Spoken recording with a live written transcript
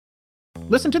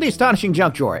Listen to The Astonishing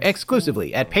Junk Drawer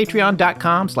exclusively at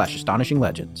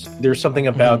patreon.com/astonishinglegends. There's something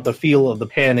about the feel of the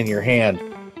pen in your hand.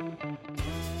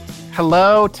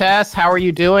 Hello, Tess. How are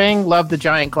you doing? Love the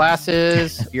giant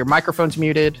glasses. Your microphone's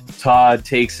muted. Todd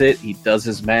takes it, he does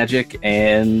his magic,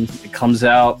 and it comes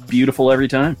out beautiful every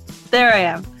time. There I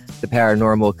am. The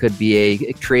paranormal could be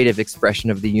a creative expression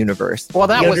of the universe. Well,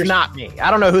 that was not me. I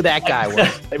don't know who that guy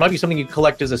was. It might be something you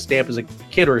collect as a stamp as a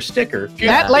kid or a sticker.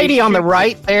 That lady on the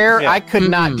right there, I could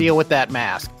not deal with that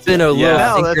mask. It's been a little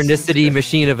No, synchronicity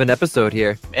machine of an episode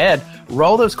here. Ed,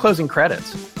 roll those closing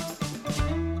credits.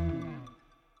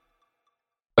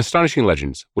 Astonishing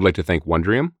Legends would like to thank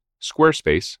Wondrium,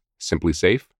 Squarespace, Simply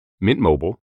Safe, Mint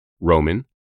Mobile, Roman,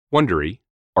 Wondery,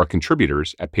 our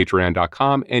contributors at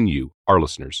patreon.com, and you, our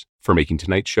listeners, for making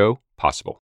tonight's show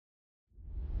possible.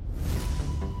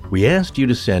 We asked you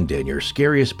to send in your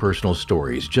scariest personal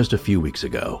stories just a few weeks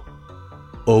ago.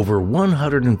 Over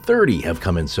 130 have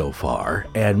come in so far,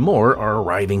 and more are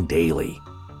arriving daily.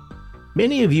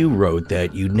 Many of you wrote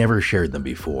that you'd never shared them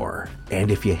before,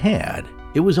 and if you had,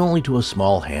 it was only to a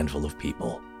small handful of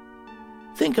people.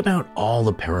 Think about all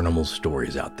the paranormal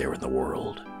stories out there in the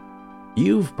world.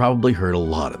 You've probably heard a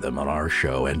lot of them on our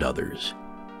show and others.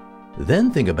 Then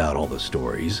think about all the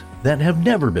stories that have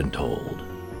never been told.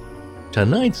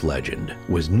 Tonight's legend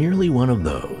was nearly one of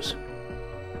those.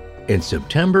 In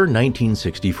September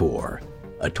 1964,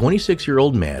 a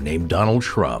 26-year-old man named Donald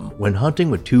Shrum went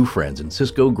hunting with two friends in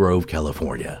Cisco Grove,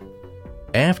 California.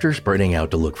 After spreading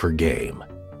out to look for game,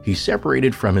 he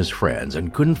separated from his friends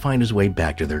and couldn't find his way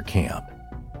back to their camp.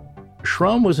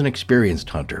 Shrum was an experienced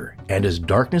hunter, and as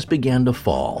darkness began to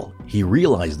fall, he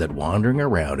realized that wandering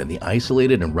around in the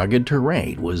isolated and rugged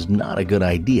terrain was not a good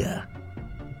idea.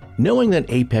 Knowing that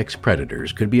apex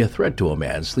predators could be a threat to a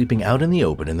man sleeping out in the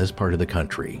open in this part of the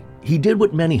country, he did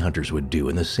what many hunters would do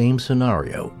in the same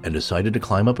scenario and decided to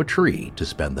climb up a tree to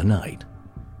spend the night.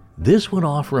 This would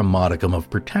offer a modicum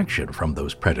of protection from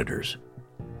those predators.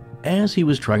 As he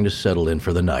was trying to settle in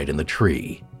for the night in the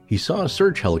tree, he saw a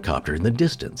search helicopter in the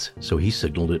distance, so he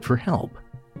signaled it for help.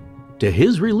 To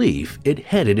his relief, it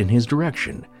headed in his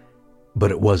direction,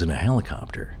 but it wasn't a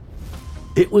helicopter.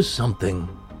 It was something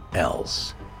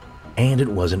else, and it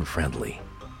wasn't friendly.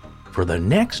 For the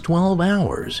next 12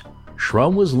 hours,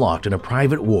 Shrum was locked in a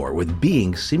private war with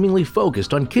beings seemingly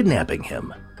focused on kidnapping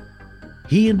him.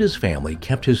 He and his family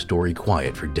kept his story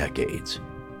quiet for decades.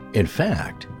 In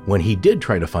fact, when he did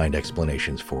try to find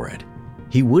explanations for it,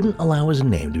 he wouldn't allow his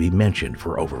name to be mentioned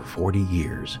for over 40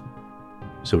 years.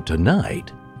 So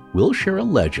tonight, we'll share a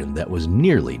legend that was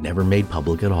nearly never made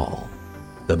public at all.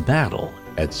 The battle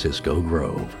at Cisco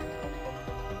Grove.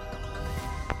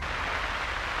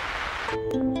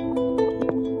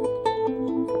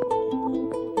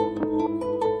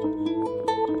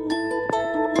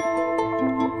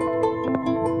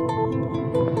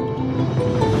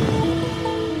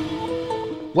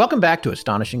 Welcome back to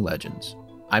Astonishing Legends.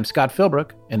 I'm Scott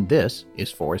Philbrook, and this is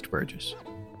Forrest Burgess.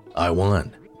 I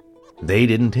won. They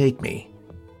didn't take me.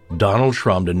 Donald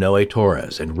Shrum de Noe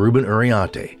Torres and Ruben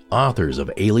Uriarte, authors of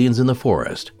Aliens in the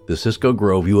Forest, the Cisco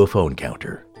Grove UFO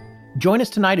Encounter. Join us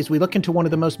tonight as we look into one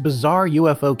of the most bizarre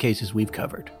UFO cases we've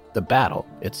covered, the battle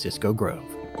at Cisco Grove.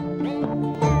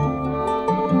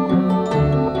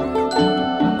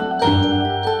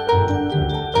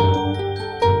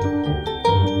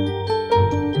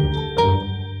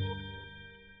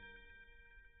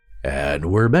 And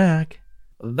we're back.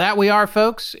 That we are,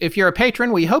 folks. If you're a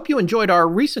patron, we hope you enjoyed our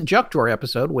recent Junk Drawer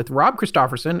episode with Rob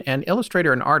Christofferson and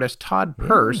illustrator and artist Todd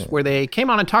Purse, where they came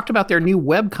on and talked about their new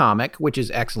webcomic, which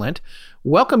is excellent.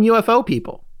 Welcome, UFO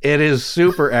people. It is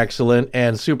super excellent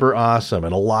and super awesome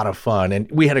and a lot of fun. And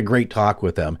we had a great talk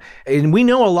with them. And we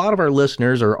know a lot of our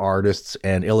listeners are artists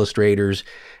and illustrators,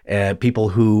 people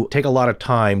who take a lot of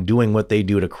time doing what they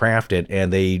do to craft it.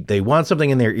 And they want something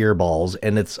in their earballs,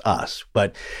 and it's us.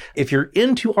 But if you're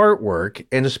into artwork,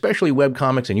 and especially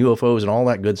webcomics and UFOs and all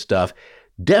that good stuff,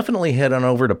 definitely head on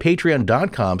over to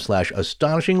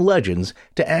patreon.com/astonishinglegends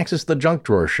to access the Junk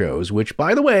Drawer shows, which,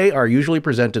 by the way, are usually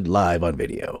presented live on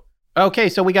video. Okay,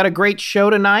 so we got a great show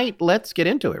tonight. Let's get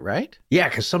into it, right? Yeah,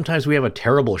 because sometimes we have a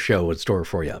terrible show in store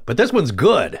for you, but this one's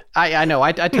good. I know.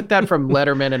 I took that from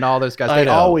Letterman and all those guys. They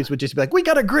always would just be like, we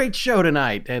got a great show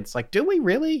tonight. And it's like, do we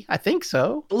really? I think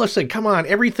so. Listen, come on.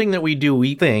 Everything that we do,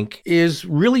 we think is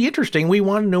really interesting. We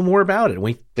want to know more about it.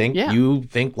 We think you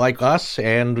think like us,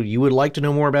 and you would like to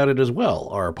know more about it as well.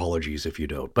 Our apologies if you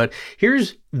don't. But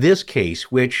here's this case,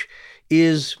 which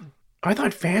is, I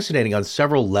thought, fascinating on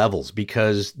several levels,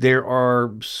 because there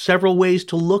are several ways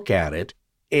to look at it,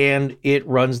 and it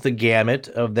runs the gamut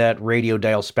of that radio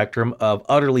dial spectrum of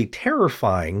utterly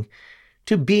terrifying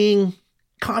to being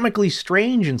comically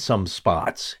strange in some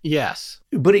spots. Yes.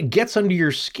 But it gets under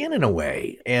your skin in a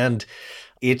way. And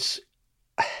it's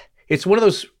one of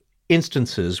those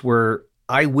instances where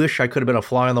I wish I could have been a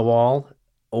fly on the wall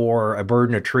or a bird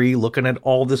in a tree looking at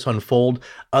all this unfold.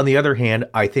 On the other hand,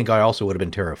 I think I also would have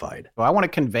been terrified. Well, I want to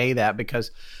convey that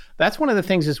because that's one of the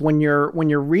things is when you're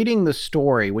reading the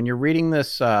story, when you're reading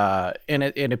this, and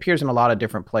it appears in a lot of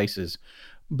different places.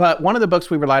 But one of the books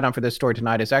we relied on for this story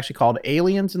tonight is actually called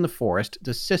Aliens in the Forest,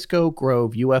 the Cisco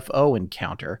Grove UFO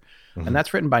Encounter. Mm-hmm. And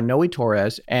that's written by Noe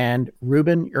Torres and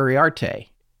Ruben Uriarte.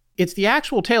 It's the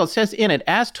actual tale. It says in it,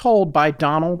 as told by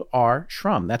Donald R.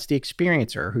 Shrum. That's the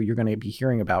experiencer who you're going to be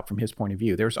hearing about from his point of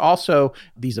view. There's also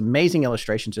these amazing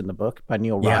illustrations in the book by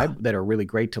Neil Ribe that are really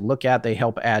great to look at. They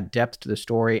help add depth to the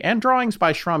story, and drawings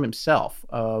by Shrum himself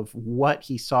of what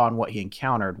he saw and what he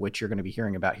encountered, which you're going to be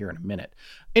hearing about here in a minute.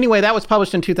 Anyway, that was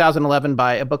published in 2011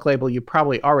 by a book label you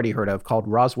probably already heard of called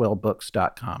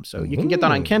RoswellBooks.com. So you can get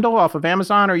that on Kindle off of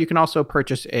Amazon, or you can also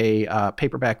purchase a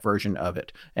paperback version of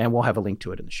it. And we'll have a link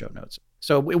to it in the show notes.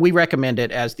 So we recommend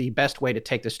it as the best way to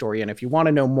take the story in if you want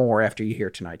to know more after you hear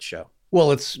tonight's show.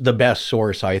 Well, it's the best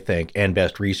source, I think, and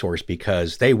best resource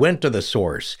because they went to the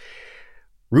source.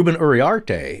 Ruben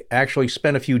Uriarte actually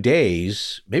spent a few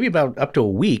days, maybe about up to a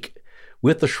week,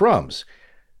 with the Shrums.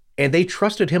 And they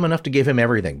trusted him enough to give him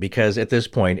everything because at this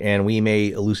point, and we may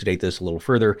elucidate this a little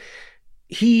further,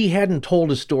 he hadn't told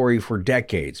his story for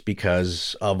decades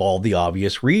because of all the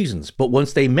obvious reasons. But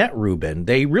once they met Ruben,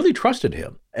 they really trusted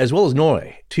him, as well as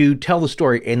Noe, to tell the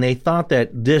story. And they thought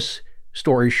that this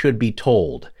story should be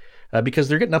told because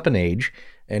they're getting up in age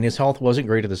and his health wasn't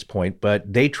great at this point.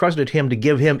 But they trusted him to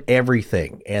give him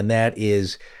everything. And that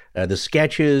is the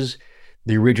sketches,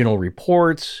 the original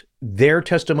reports, their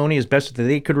testimony as best that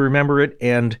they could remember it,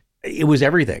 and it was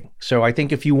everything. So I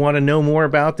think if you want to know more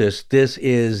about this, this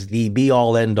is the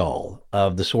be-all, end-all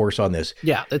of the source on this.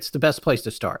 Yeah, it's the best place to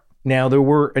start. Now, there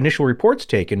were initial reports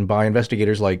taken by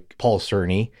investigators like Paul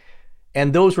Cerny,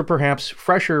 and those were perhaps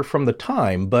fresher from the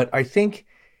time, but I think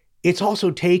it's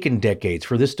also taken decades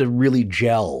for this to really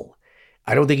gel.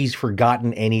 I don't think he's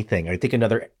forgotten anything. I think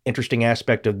another interesting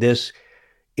aspect of this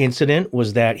incident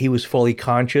was that he was fully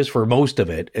conscious for most of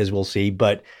it, as we'll see,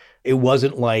 but it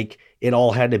wasn't like it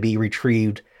all had to be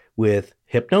retrieved with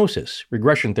hypnosis,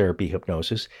 regression therapy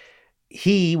hypnosis.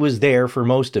 He was there for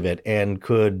most of it and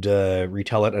could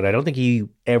retell it, and I don't think he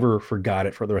ever forgot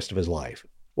it for the rest of his life.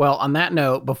 Well, on that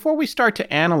note, before we start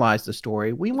to analyze the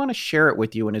story, we want to share it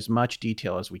with you in as much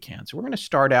detail as we can. So we're going to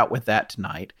start out with that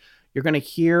tonight. You're going to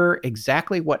hear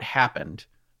exactly what happened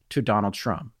to Donald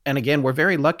Shrum. And again, we're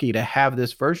very lucky to have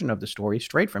this version of the story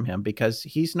straight from him because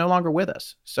he's no longer with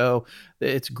us. So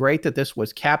it's great that this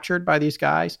was captured by these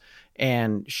guys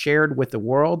and shared with the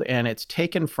world. And it's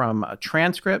taken from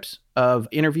transcripts of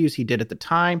interviews he did at the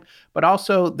time, but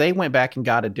also they went back and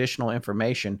got additional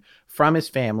information from his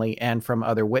family and from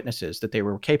other witnesses that they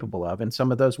were capable of. And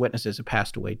some of those witnesses have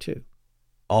passed away too.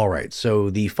 All right. So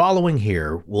the following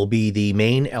here will be the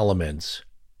main elements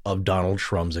of Donald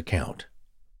Shrum's account.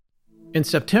 In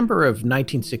September of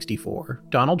 1964,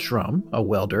 Donald Shrum, a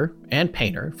welder and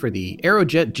painter for the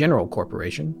Aerojet General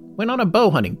Corporation, went on a bow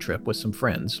hunting trip with some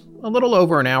friends, a little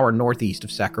over an hour northeast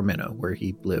of Sacramento, where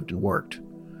he lived and worked.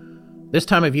 This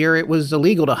time of year, it was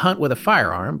illegal to hunt with a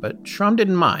firearm, but Shrum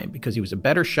didn't mind because he was a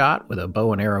better shot with a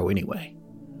bow and arrow anyway.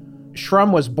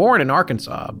 Shrum was born in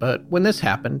Arkansas, but when this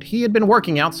happened, he had been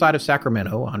working outside of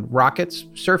Sacramento on rockets,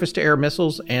 surface-to-air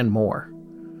missiles, and more.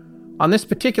 On this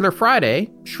particular Friday,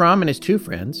 Shrum and his two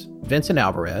friends, Vincent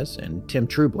Alvarez and Tim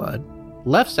Trueblood,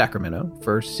 left Sacramento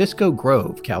for Cisco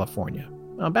Grove, California,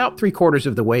 about 3/4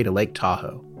 of the way to Lake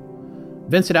Tahoe.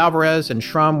 Vincent Alvarez and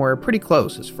Shrum were pretty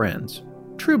close as friends.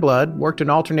 Trueblood worked an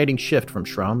alternating shift from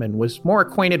Shrum and was more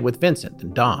acquainted with Vincent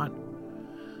than Don.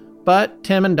 But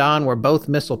Tim and Don were both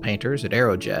missile painters at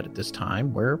Aerojet at this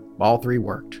time, where all three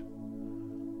worked.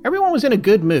 Everyone was in a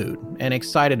good mood and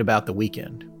excited about the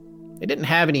weekend. They didn't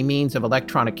have any means of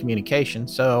electronic communication,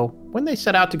 so when they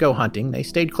set out to go hunting, they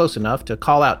stayed close enough to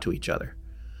call out to each other.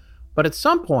 But at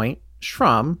some point,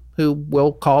 Shrum, who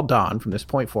we'll call Don from this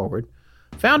point forward,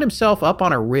 found himself up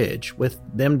on a ridge with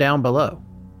them down below.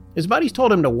 His buddies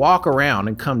told him to walk around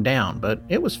and come down, but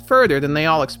it was further than they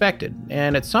all expected,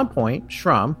 and at some point,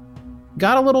 Shrum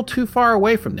got a little too far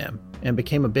away from them and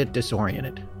became a bit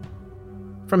disoriented.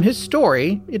 From his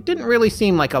story, it didn't really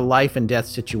seem like a life and death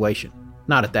situation.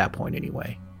 Not at that point,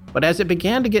 anyway. But as it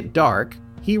began to get dark,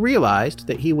 he realized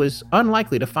that he was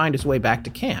unlikely to find his way back to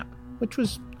camp, which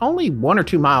was only 1 or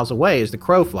 2 miles away as the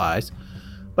crow flies,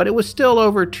 but it was still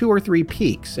over 2 or 3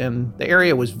 peaks, and the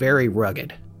area was very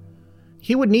rugged.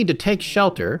 he would need to take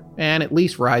shelter and at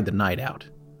least ride the night out.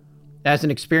 As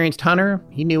an experienced hunter,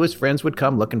 he knew his friends would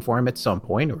come looking for him at some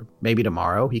point, or maybe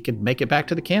tomorrow he could make it back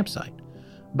to the campsite.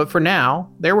 But for now,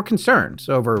 there were concerns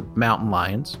over mountain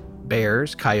lions,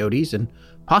 bears, coyotes, and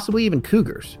possibly even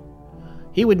cougars.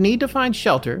 He would need to find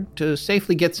shelter to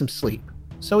safely get some sleep,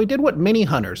 so he did what many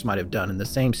hunters might have done in the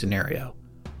same scenario.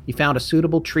 He found a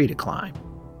suitable tree to climb.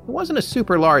 It wasn't a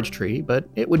super large tree, but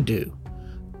it would do.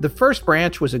 The first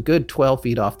branch was a good 12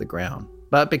 feet off the ground,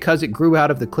 but because it grew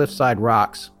out of the cliffside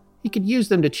rocks, he could use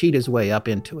them to cheat his way up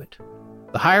into it.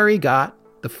 The higher he got,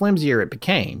 the flimsier it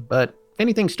became, but if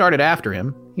anything started after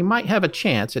him, he might have a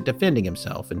chance at defending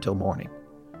himself until morning.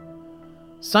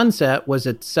 Sunset was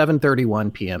at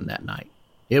 7:31 p.m. that night.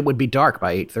 It would be dark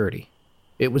by 8:30.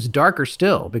 It was darker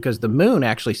still because the moon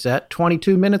actually set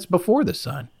 22 minutes before the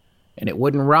sun, and it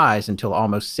wouldn't rise until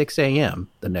almost 6 a.m.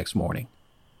 the next morning.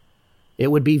 It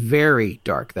would be very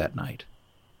dark that night.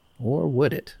 Or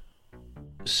would it?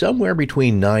 Somewhere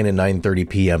between 9 and 9:30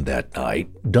 p.m. that night,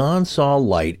 Don saw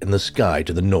light in the sky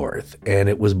to the north, and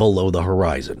it was below the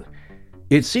horizon.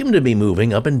 It seemed to be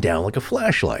moving up and down like a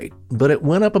flashlight, but it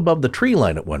went up above the tree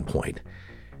line at one point.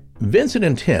 Vincent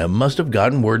and Tim must have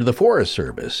gotten word to the Forest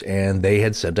Service, and they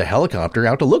had sent a helicopter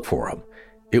out to look for him.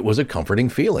 It was a comforting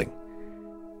feeling.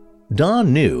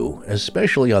 Don knew,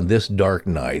 especially on this dark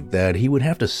night, that he would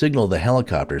have to signal the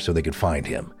helicopter so they could find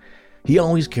him. He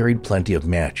always carried plenty of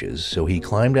matches, so he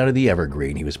climbed out of the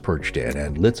evergreen he was perched in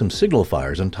and lit some signal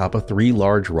fires on top of 3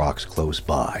 large rocks close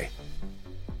by.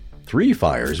 3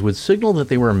 fires would signal that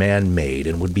they were man-made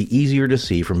and would be easier to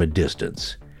see from a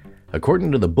distance.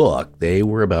 According to the book, they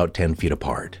were about 10 feet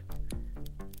apart.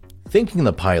 Thinking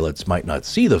the pilots might not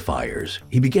see the fires,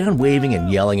 he began waving and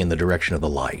yelling in the direction of the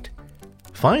light.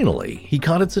 Finally, he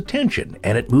caught its attention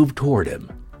and it moved toward him.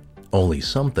 Only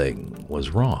something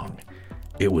was wrong.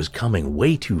 It was coming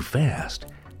way too fast,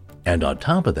 and on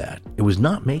top of that, it was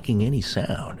not making any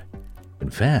sound.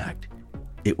 In fact,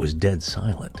 it was dead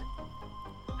silent.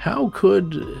 How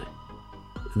could...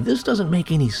 This doesn't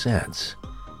make any sense.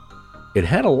 It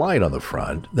had a light on the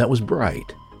front that was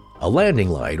bright, a landing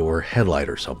light or headlight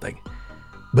or something,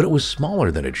 but it was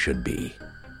smaller than it should be.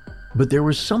 But there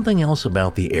was something else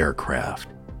about the aircraft.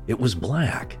 It was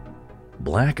black,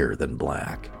 blacker than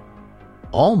black,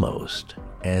 almost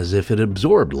as if it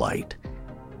absorbed light.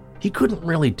 He couldn't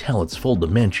really tell its full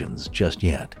dimensions just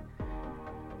yet.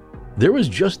 There was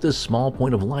just this small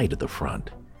point of light at the front.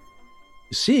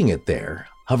 Seeing it there,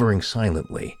 hovering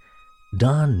silently,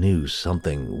 Don knew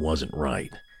something wasn't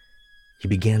right. He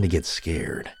began to get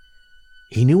scared.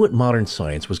 He knew what modern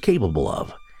science was capable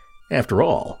of. After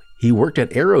all, he worked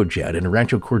at Aerojet in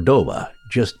Rancho Cordova,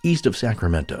 just east of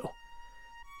Sacramento.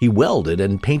 He welded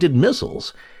and painted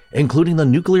missiles, including the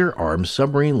nuclear-armed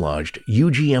submarine-launched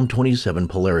UGM-27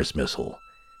 Polaris missile.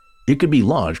 It could be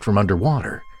launched from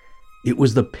underwater. It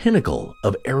was the pinnacle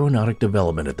of aeronautic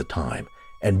development at the time,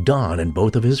 and Don and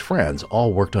both of his friends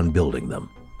all worked on building them.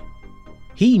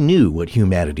 He knew what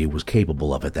humanity was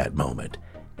capable of at that moment,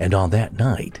 and on that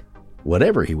night,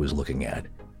 whatever he was looking at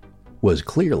was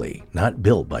clearly not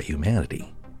built by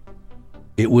humanity.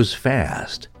 It was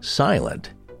fast,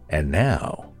 silent, and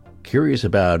now curious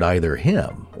about either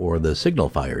him or the signal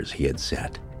fires he had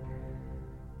set.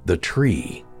 The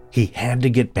tree. He had to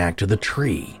get back to the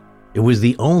tree. It was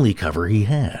the only cover he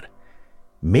had.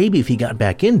 Maybe if he got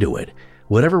back into it,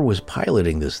 whatever was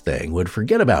piloting this thing would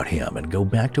forget about him and go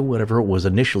back to whatever it was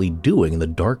initially doing in the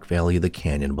dark valley of the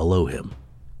canyon below him.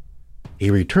 He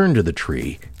returned to the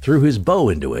tree, threw his bow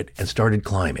into it, and started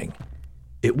climbing.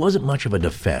 It wasn't much of a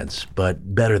defense,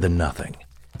 but better than nothing.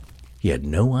 He had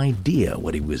no idea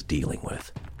what he was dealing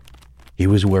with. He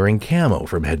was wearing camo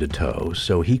from head to toe,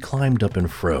 so he climbed up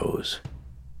and froze.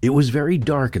 It was very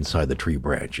dark inside the tree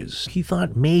branches. He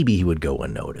thought maybe he would go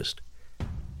unnoticed.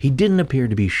 He didn't appear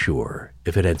to be sure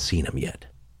if it had seen him yet.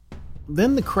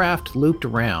 Then the craft looped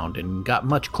around and got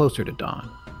much closer to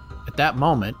Don. At that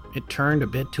moment, it turned a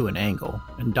bit to an angle,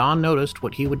 and Don noticed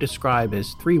what he would describe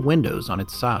as 3 windows on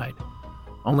its side.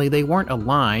 Only they weren't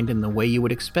aligned in the way you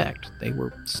would expect. They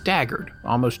were staggered,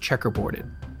 almost checkerboarded,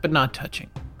 but not touching.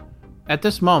 At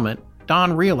this moment,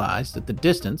 Don realized that the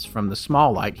distance from the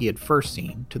small light he had first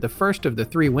seen to the first of the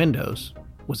 3 windows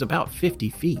was about 50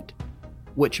 feet,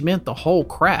 which meant the whole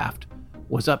craft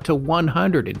was up to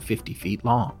 150 feet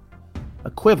long,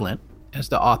 equivalent, as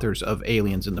the authors of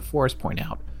Aliens in the Forest point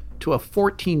out, to a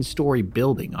 14-story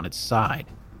building on its side.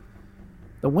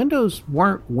 The windows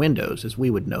weren't windows as we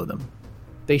would know them.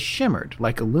 They shimmered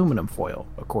like aluminum foil,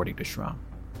 according to Schramm.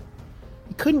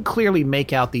 He couldn't clearly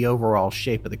make out the overall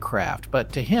shape of the craft,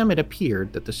 but to him it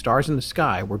appeared that the stars in the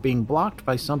sky were being blocked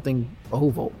by something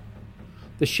oval.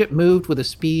 The ship moved with a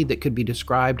speed that could be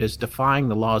described as defying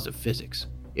the laws of physics.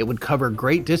 It would cover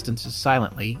great distances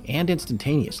silently and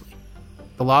instantaneously.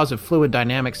 The laws of fluid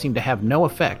dynamics seemed to have no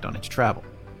effect on its travel.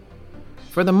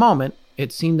 For the moment,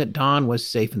 it seemed that Don was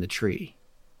safe in the tree,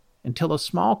 until a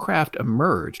small craft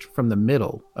emerged from the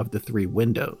middle of the 3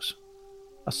 windows.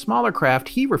 A smaller craft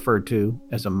he referred to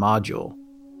as a module.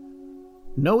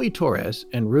 Noe Torres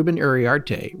and Ruben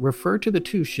Uriarte referred to the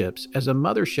 2 ships as a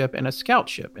mothership and a scout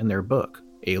ship in their book,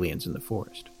 Aliens in the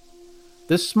Forest.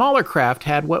 This smaller craft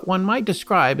had what one might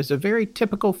describe as a very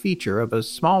typical feature of a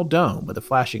small dome with a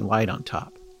flashing light on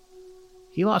top.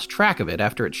 He lost track of it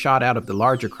after it shot out of the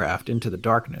larger craft into the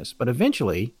darkness, but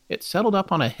eventually it settled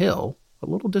up on a hill a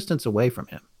little distance away from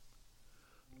him.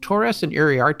 Torres and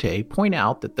Uriarte point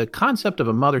out that the concept of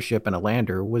a mothership and a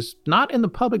lander was not in the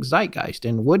public zeitgeist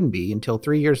and wouldn't be until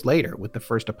 3 years later with the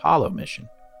first Apollo mission.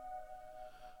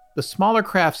 The smaller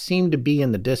craft seemed to be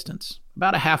in the distance,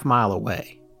 about a half-mile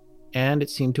away, and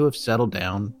it seemed to have settled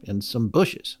down in some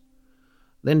bushes.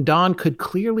 Then Don could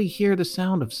clearly hear the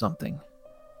sound of something,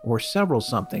 or several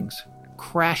somethings,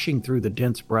 crashing through the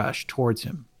dense brush towards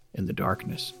him in the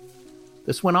darkness.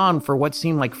 This went on for what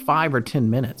seemed like 5 or 10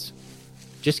 minutes,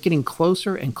 just getting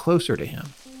closer and closer to him.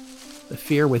 The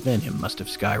fear within him must have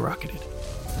skyrocketed.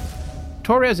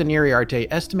 Torres and Uriarte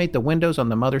estimate the windows on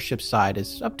the mothership's side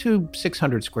as up to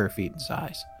 600 square feet in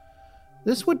size.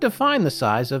 This would define the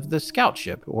size of the scout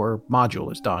ship, or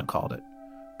module as Don called it,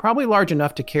 probably large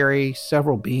enough to carry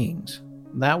several beings.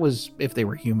 That was if they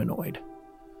were humanoid.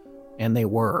 And they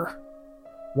were.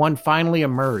 One finally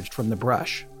emerged from the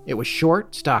brush. It was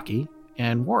short, stocky,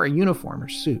 and wore a uniform or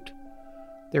suit.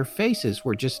 Their faces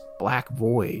were just black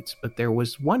voids, but there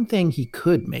was one thing he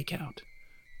could make out.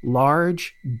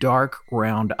 Large, dark,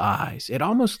 round eyes. It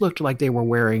almost looked like they were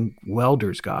wearing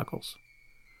welder's goggles.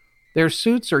 Their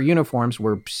suits or uniforms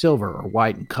were silver or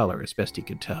white in color, as best he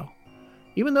could tell.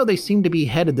 Even though they seemed to be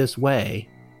headed this way,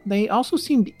 they also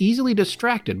seemed easily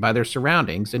distracted by their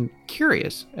surroundings and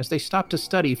curious as they stopped to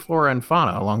study flora and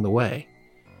fauna along the way.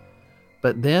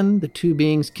 But then the 2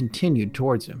 beings continued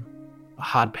towards him. A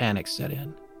hot panic set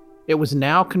in. It was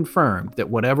now confirmed that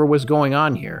whatever was going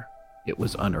on here, it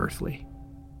was unearthly.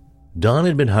 Don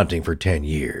had been hunting for 10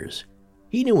 years.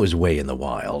 He knew his way in the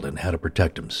wild and how to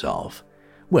protect himself.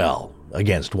 Well,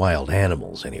 against wild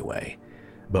animals anyway.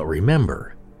 But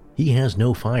remember, he has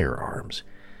no firearms.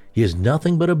 He has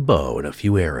nothing but a bow and a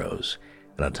few arrows.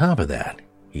 And on top of that,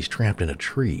 he's trapped in a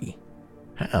tree.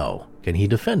 How can he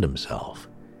defend himself?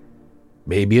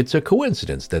 Maybe it's a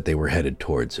coincidence that they were headed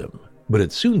towards him, but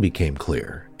it soon became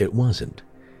clear it wasn't.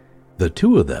 The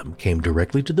 2 of them came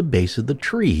directly to the base of the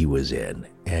tree he was in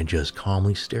and just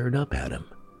calmly stared up at him.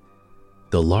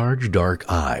 The large dark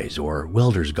eyes, or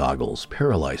welder's goggles,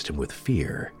 paralyzed him with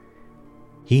fear.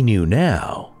 He knew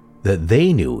now that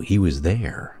they knew he was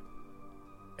there.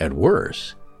 And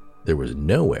worse, there was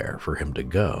nowhere for him to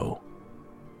go.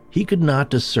 He could not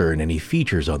discern any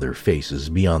features on their faces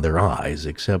beyond their eyes,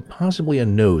 except possibly a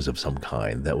nose of some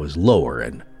kind that was lower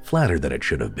and flatter than it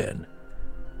should have been.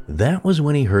 That was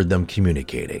when he heard them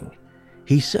communicating.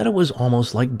 He said it was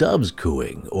almost like doves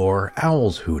cooing or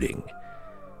owls hooting.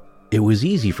 It was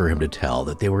easy for him to tell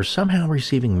that they were somehow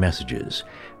receiving messages,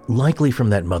 likely from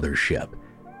that mother ship,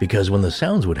 because when the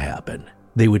sounds would happen,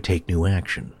 they would take new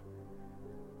action.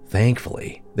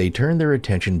 Thankfully, they turned their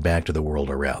attention back to the world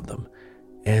around them,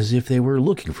 as if they were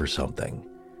looking for something.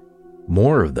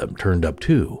 More of them turned up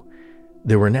too.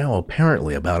 There were now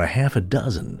apparently about a half a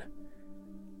dozen.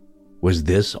 Was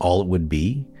this all it would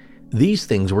be? These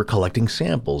things were collecting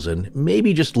samples and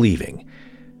maybe just leaving.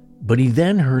 But he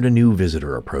then heard a new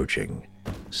visitor approaching.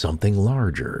 Something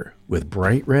larger, with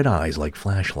bright red eyes like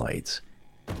flashlights.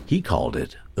 He called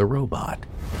it the robot.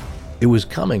 It was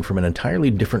coming from an entirely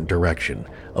different direction,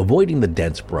 avoiding the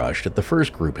dense brush that the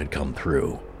first group had come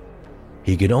through.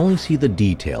 He could only see the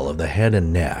detail of the head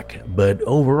and neck, but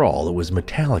overall it was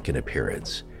metallic in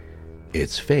appearance.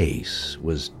 Its face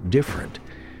was different.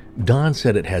 Don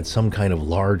said it had some kind of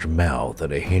large mouth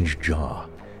and a hinged jaw.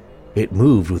 It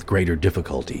moved with greater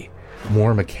difficulty,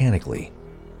 more mechanically.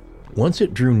 Once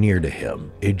it drew near to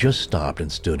him, it just stopped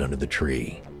and stood under the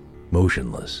tree,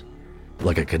 motionless,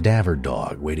 like a cadaver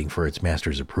dog waiting for its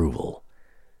master's approval.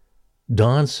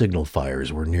 Don's signal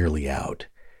fires were nearly out,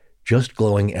 just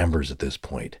glowing embers at this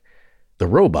point. The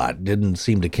robot didn't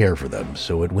seem to care for them,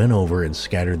 so it went over and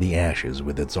scattered the ashes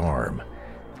with its arm.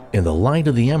 In the light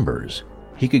of the embers,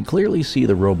 he could clearly see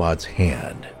the robot's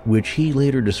hand, which he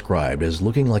later described as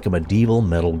looking like a medieval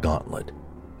metal gauntlet.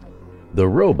 The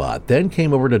robot then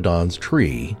came over to Don's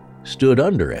tree, stood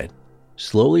under it,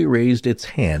 slowly raised its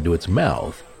hand to its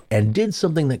mouth, and did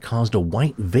something that caused a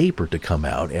white vapor to come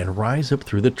out and rise up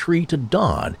through the tree to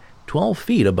Don, 12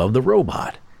 feet above the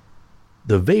robot.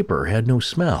 The vapor had no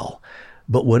smell,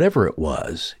 but whatever it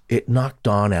was, it knocked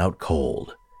Don out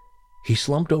cold. He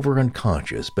slumped over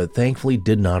unconscious, but thankfully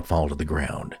did not fall to the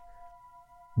ground.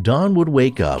 Don would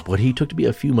wake up what he took to be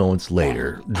a few moments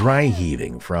later, dry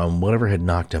heaving from whatever had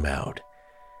knocked him out.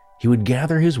 He would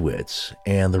gather his wits,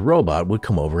 and the robot would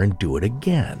come over and do it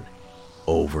again,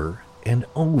 over and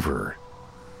over.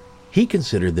 He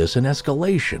considered this an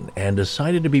escalation and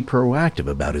decided to be proactive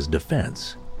about his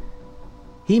defense.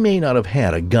 He may not have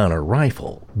had a gun or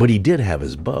rifle, but he did have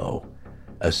his bow,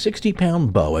 a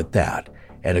 60-pound bow at that,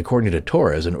 and according to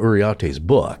Torres and Uriarte's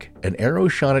book, an arrow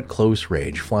shot at close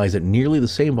range flies at nearly the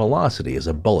same velocity as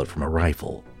a bullet from a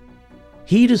rifle.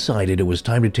 He decided it was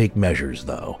time to take measures,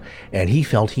 though, and he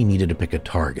felt he needed to pick a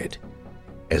target.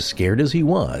 As scared as he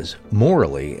was,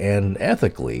 morally and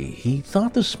ethically, he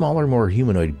thought the smaller, more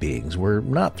humanoid beings were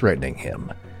not threatening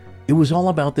him. It was all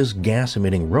about this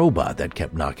gas-emitting robot that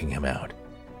kept knocking him out.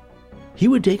 He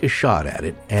would take a shot at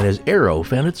it, and his arrow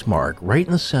found its mark right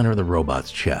in the center of the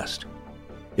robot's chest.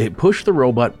 It pushed the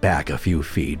robot back a few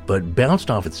feet, but bounced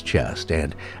off its chest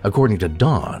and, according to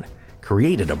Don,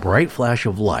 created a bright flash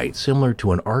of light similar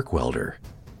to an arc welder.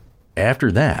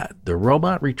 After that, the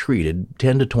robot retreated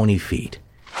 10 to 20 feet.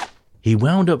 He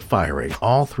wound up firing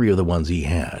all 3 of the ones he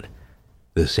had.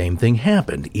 The same thing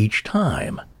happened each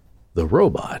time. The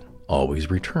robot always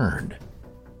returned.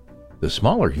 The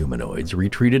smaller humanoids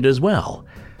retreated as well.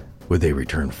 Would they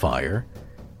return fire?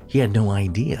 He had no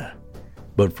idea.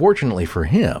 But fortunately for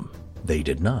him, they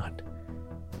did not.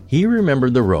 He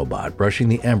remembered the robot brushing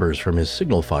the embers from his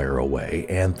signal fire away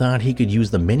and thought he could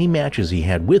use the many matches he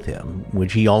had with him,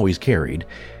 which he always carried,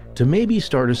 to maybe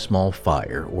start a small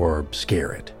fire or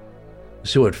scare it.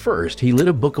 So at first, he lit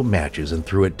a book of matches and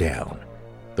threw it down.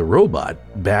 The robot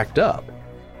backed up.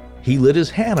 He lit his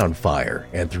hat on fire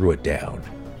and threw it down.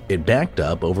 It backed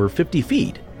up over 50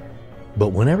 feet. But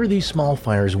whenever these small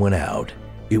fires went out,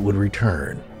 it would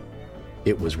return.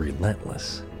 It was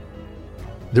relentless.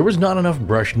 There was not enough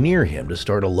brush near him to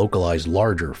start a localized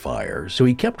larger fire, so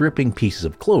he kept ripping pieces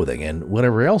of clothing and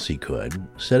whatever else he could,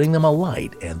 setting them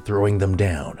alight and throwing them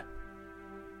down.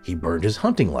 He burned his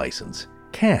hunting license,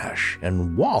 cash,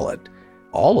 and wallet,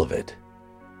 all of it.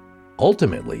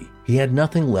 Ultimately, he had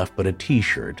nothing left but a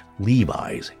t-shirt,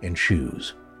 Levi's, and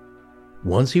shoes.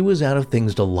 Once he was out of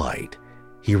things to light,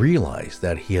 he realized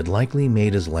that he had likely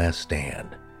made his last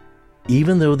stand.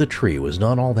 Even though the tree was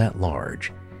not all that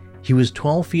large, he was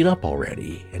 12 feet up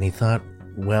already, and he thought,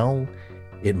 well,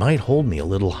 it might hold me a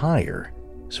little higher,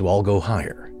 so I'll go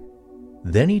higher.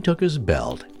 Then he took his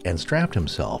belt and strapped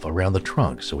himself around the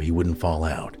trunk so he wouldn't fall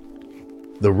out.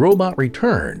 The robot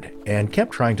returned and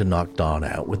kept trying to knock Don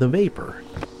out with a vapor,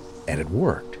 and it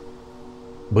worked.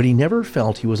 But he never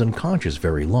felt he was unconscious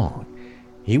very long.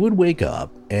 He would wake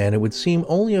up, and it would seem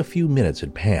only a few minutes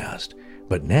had passed,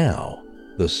 but now,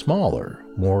 the smaller,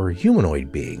 more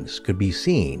humanoid beings could be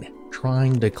seen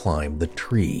trying to climb the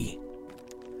tree.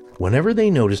 Whenever they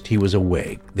noticed he was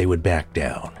awake, they would back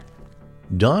down.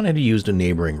 Don had used a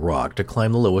neighboring rock to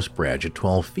climb the lowest branch at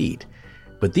 12 feet,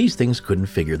 but these things couldn't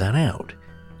figure that out.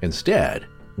 Instead,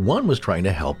 one was trying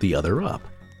to help the other up.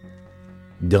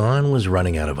 Don was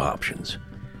running out of options.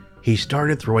 He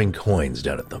started throwing coins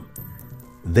down at them.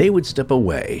 They would step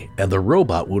away, and the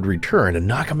robot would return and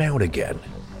knock him out again.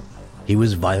 He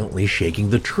was violently shaking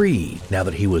the tree now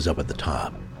that he was up at the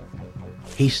top.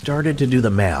 He started to do the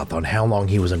math on how long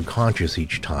he was unconscious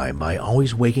each time by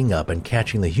always waking up and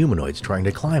catching the humanoids trying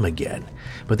to climb again,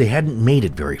 but they hadn't made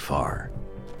it very far.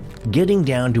 Getting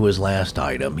down to his last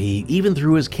item, he even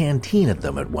threw his canteen at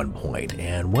them at one point,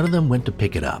 and one of them went to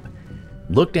pick it up,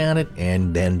 looked at it,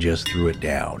 and then just threw it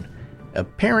down.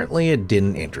 Apparently, it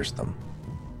didn't interest them.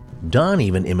 Don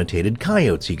even imitated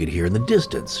coyotes he could hear in the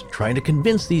distance, trying to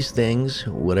convince these things,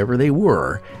 whatever they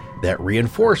were, that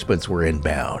reinforcements were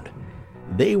inbound.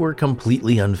 They were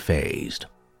completely unfazed.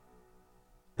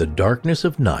 The darkness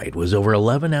of night was over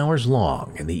 11 hours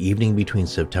long in the evening between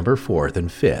September 4th and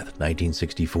 5th,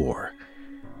 1964.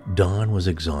 Don was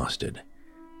exhausted.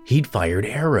 He'd fired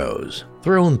arrows,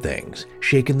 thrown things,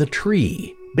 shaken the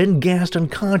tree, been gassed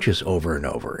unconscious over and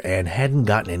over, and hadn't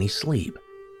gotten any sleep.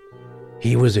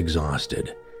 He was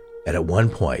exhausted, and at one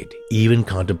point even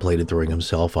contemplated throwing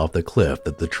himself off the cliff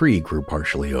that the tree grew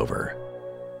partially over.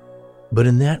 But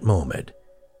in that moment,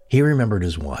 he remembered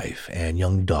his wife and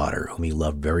young daughter whom he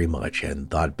loved very much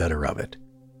and thought better of it.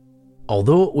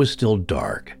 Although it was still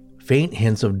dark, Faint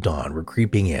hints of dawn were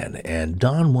creeping in, and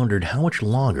Don wondered how much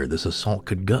longer this assault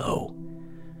could go.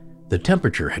 The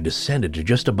temperature had descended to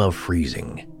just above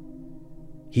freezing.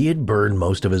 He had burned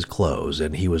most of his clothes,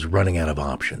 and he was running out of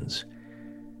options.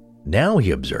 Now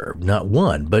he observed not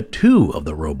one, but two of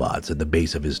the robots at the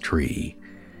base of his tree.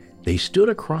 They stood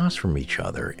across from each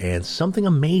other, and something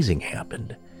amazing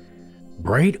happened.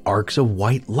 Bright arcs of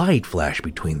white light flashed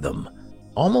between them,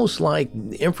 almost like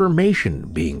information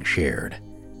being shared.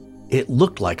 It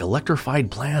looked like electrified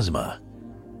plasma.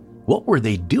 What were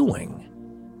they doing?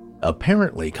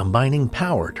 Apparently combining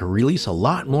power to release a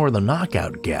lot more of the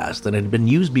knockout gas than had been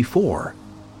used before.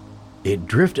 It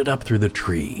drifted up through the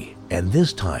tree, and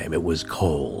this time it was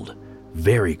cold,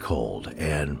 very cold,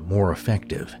 and more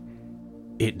effective.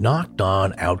 It knocked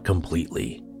Don out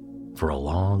completely, for a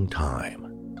long time.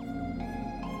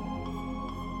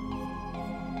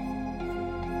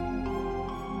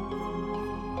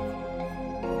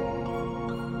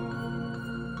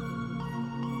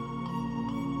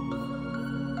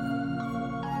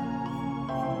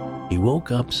 He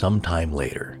woke up some time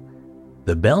later.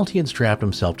 The belt he had strapped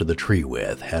himself to the tree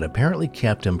with had apparently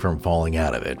kept him from falling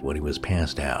out of it when he was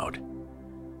passed out.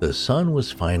 The sun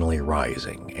was finally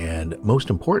rising, and most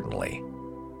importantly,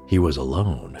 he was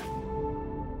alone.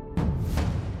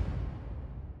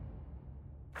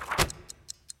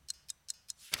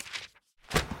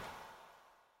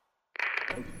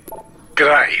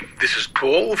 G'day, this is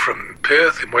Paul from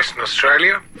Perth in Western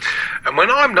Australia, and when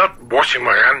I'm not washing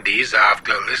my undies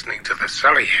after listening to the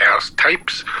Sally House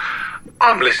tapes,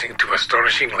 I'm listening to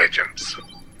Astonishing Legends.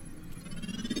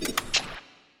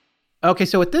 Okay,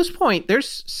 so at this point,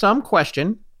 there's some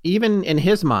question, even in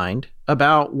his mind,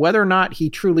 about whether or not he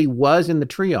truly was in the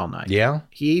tree all night. Yeah?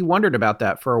 He wondered about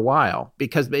that for a while,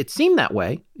 because it seemed that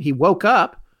way. He woke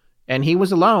up, and he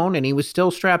was alone, and he was still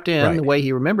strapped in the way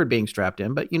he remembered being strapped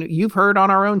in. But, you've heard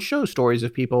on our own show stories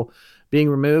of people being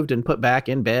removed and put back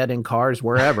in bed, in cars,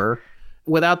 wherever,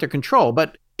 without their control.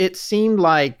 But it seemed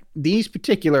like these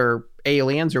particular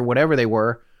aliens, or whatever they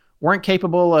were, weren't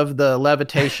capable of the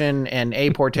levitation and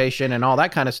apportation and all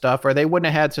that kind of stuff, or they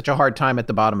wouldn't have had such a hard time at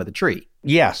the bottom of the tree.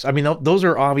 Yes. I mean, those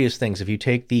are obvious things. If you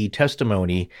take the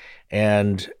testimony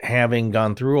and having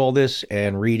gone through all this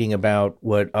and reading about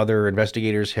what other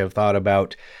investigators have thought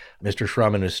about Mr.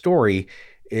 Shrum and his story,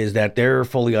 is that they're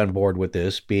fully on board with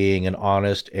this being an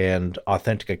honest and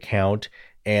authentic account.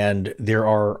 And there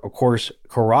are, of course,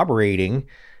 corroborating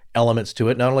elements to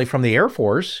it, not only from the Air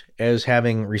Force as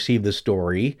having received the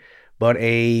story, but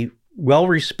a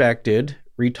well-respected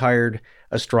retired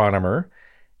astronomer.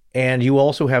 And you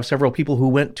also have several people who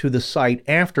went to the site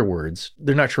afterwards.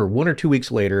 They're not sure, 1 or 2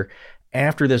 weeks later,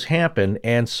 after this happened,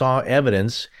 and saw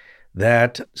evidence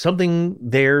that something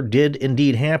there did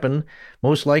indeed happen,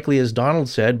 most likely, as Donald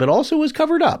said, but also was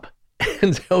covered up.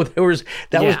 And so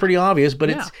that was pretty obvious, but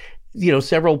it's,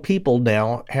 several people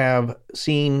now have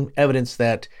seen evidence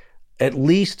that at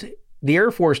least the Air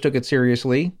Force took it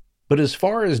seriously. But as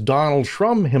far as Donald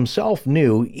Shrum himself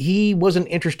knew, he wasn't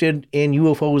interested in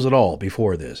UFOs at all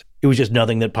before this. It was just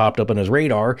nothing that popped up on his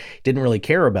radar. Didn't really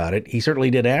care about it. He certainly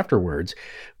did afterwards.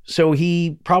 So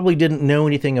he probably didn't know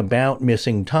anything about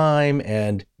missing time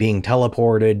and being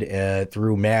teleported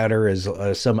through matter, as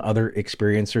some other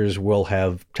experiencers will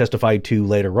have testified to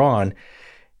later on.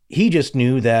 He just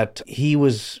knew that he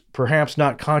was perhaps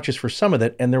not conscious for some of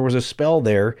it, and there was a spell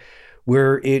there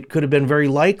where it could have been very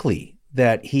likely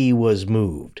that he was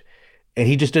moved, and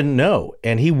he just didn't know,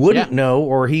 and he wouldn't know,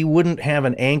 or he wouldn't have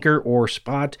an anchor or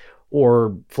spot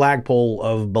or flagpole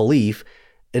of belief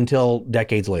until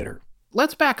decades later.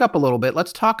 Let's back up a little bit.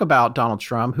 Let's talk about Donald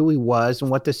Shrum, who he was and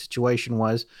what this situation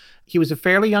was. He was a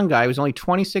fairly young guy. He was only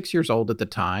 26 years old at the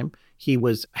time. He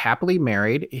was happily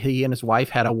married. He and his wife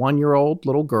had a 1-year-old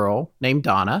little girl named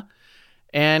Donna.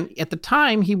 And at the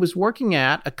time, he was working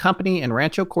at a company in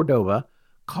Rancho Cordova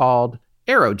called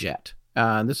Aerojet.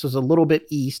 This was a little bit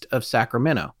east of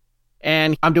Sacramento.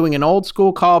 And I'm doing an old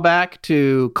school callback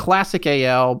to Classic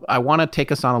AL. I want to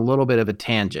take us on a little bit of a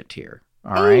tangent here.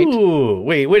 All right. Ooh,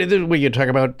 wait, you talk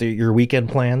about your weekend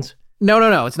plans?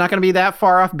 No. It's not going to be that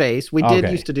far off base. We did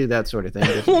used to do that sort of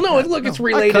thing. Well, no, look, it's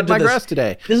related I cut to my grass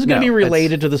today. This is going to be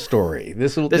related to the story.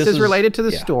 This is related to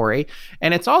the story.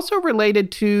 And it's also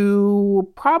related to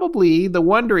probably the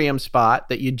Wondrium spot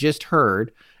that you just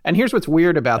heard. And here's what's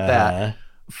weird about that.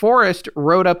 Forrest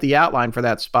wrote up the outline for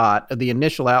that spot, the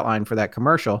initial outline for that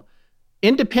commercial,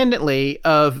 independently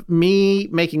of me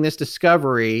making this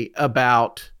discovery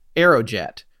about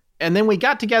Aerojet. And then we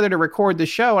got together to record the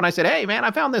show, and I said, hey, man,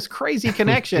 I found this crazy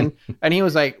connection. And he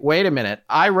was like, wait a minute.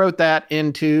 I wrote that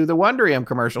into the Wondrium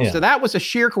commercial. Yeah. So that was a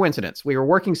sheer coincidence. We were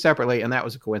working separately, and that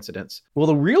was a coincidence. Well,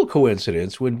 the real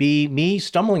coincidence would be me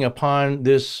stumbling upon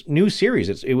this new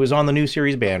series. It was on the new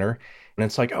series banner. And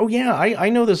it's like, oh, yeah, I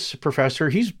know this professor.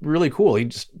 He's really cool.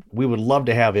 We would love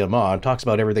to have him on. Talks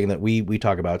about everything that we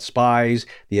talk about, spies,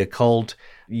 the occult,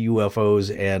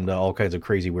 UFOs, and all kinds of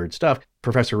crazy weird stuff.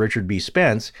 Professor Richard B.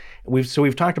 Spence.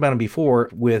 We've talked about him before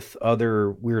with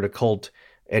other weird occult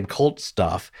and cult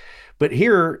stuff. But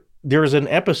here, there's an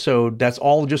episode that's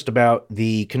all just about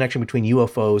the connection between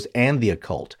UFOs and the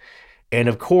occult. And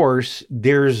of course,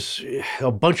 there's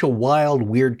a bunch of wild,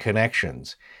 weird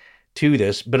connections to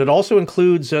this, but it also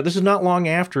includes, this is not long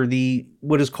after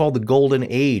what is called the golden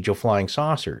age of flying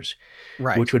saucers,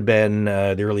 Right. which would have been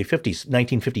the early 50s.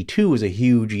 1952 was a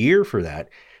huge year for that.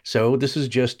 So this is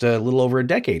just a little over a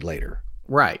decade later.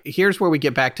 Right. Here's where we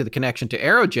get back to the connection to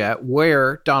Aerojet,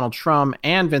 where Donald Trump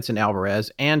and Vincent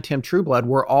Alvarez and Tim Trueblood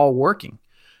were all working.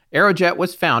 Aerojet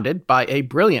was founded by a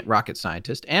brilliant rocket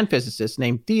scientist and physicist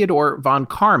named Theodore von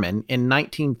Karman in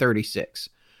 1936.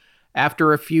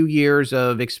 After a few years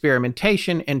of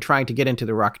experimentation and trying to get into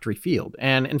the rocketry field.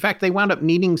 And in fact, they wound up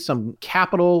needing some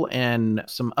capital and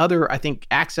some other, I think,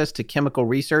 access to chemical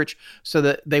research, so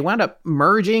that they wound up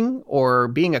merging or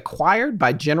being acquired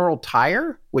by General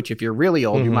Tire, which if you're really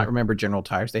old, you might remember General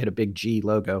Tires. They had a big G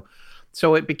logo.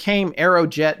 So it became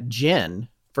Aerojet Gen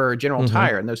for General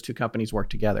Tire, and those two companies worked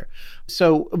together.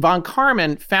 So von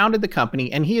Karman founded the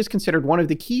company, and he is considered one of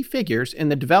the key figures in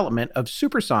the development of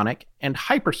supersonic and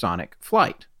hypersonic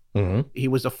flight. He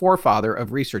was a forefather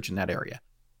of research in that area.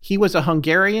 He was a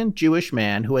Hungarian Jewish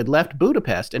man who had left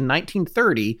Budapest in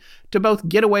 1930 to both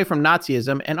get away from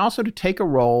Nazism and also to take a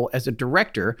role as a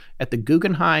director at the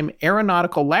Guggenheim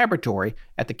Aeronautical Laboratory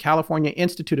at the California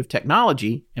Institute of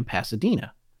Technology in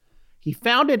Pasadena. He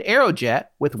founded Aerojet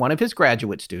with one of his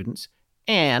graduate students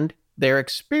and their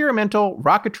experimental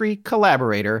rocketry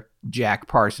collaborator, Jack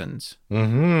Parsons.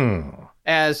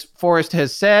 As Forrest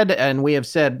has said, and we have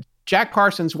said, Jack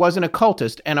Parsons was an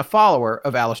occultist and a follower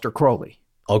of Aleister Crowley.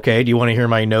 Okay, do you want to hear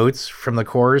my notes from the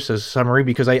course as summary?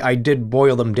 Because I did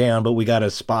boil them down, but we got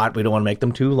a spot. We don't want to make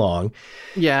them too long.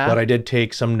 Yeah. But I did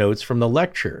take some notes from the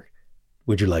lecture.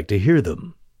 Would you like to hear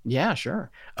them? Yeah,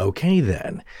 sure. Okay,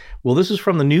 then. Well, this is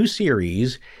from the new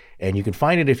series, and you can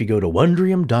find it if you go to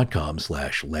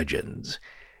wondrium.com/legends.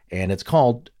 And it's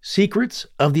called Secrets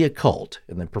of the Occult.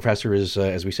 And the professor is,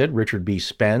 as we said, Richard B.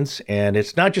 Spence. And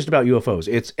it's not just about UFOs.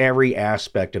 It's every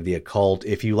aspect of the occult.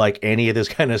 If you like any of this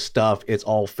kind of stuff, it's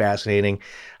all fascinating.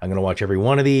 I'm going to watch every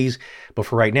one of these. But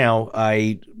for right now,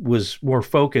 I was more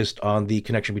focused on the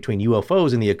connection between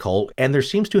UFOs and the occult. And there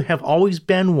seems to have always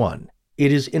been one.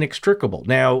 It is inextricable.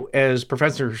 Now, as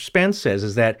Professor Spence says,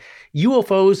 is that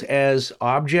UFOs as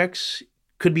objects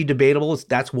could be debatable.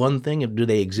 That's one thing. Do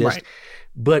they exist? Right.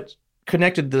 But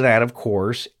connected to that, of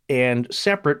course, and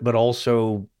separate, but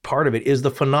also part of it is the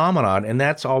phenomenon. And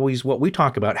that's always what we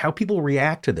talk about, how people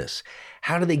react to this.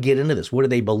 How do they get into this? What do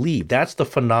they believe? That's the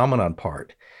phenomenon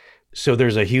part. So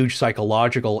there's a huge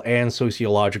psychological and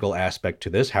sociological aspect to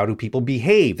this. How do people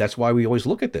behave? That's why we always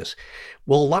look at this.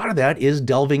 Well, a lot of that is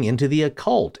delving into the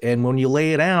occult. And when you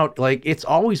lay it out, like, it's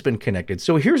always been connected.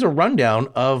 So here's a rundown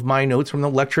of my notes from the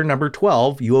lecture number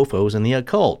 12, UFOs and the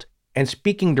Occult. And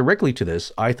speaking directly to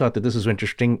this, I thought that this is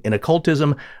interesting. In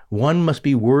occultism, one must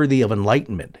be worthy of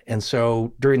enlightenment. And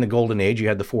so during the Golden Age, you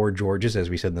had the Four Georges, as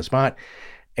we said in the spot.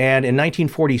 And in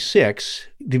 1946,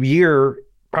 the year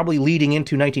probably leading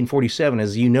into 1947,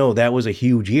 as you know, that was a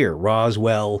huge year.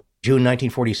 Roswell, June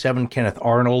 1947, Kenneth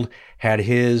Arnold had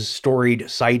his storied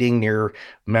sighting near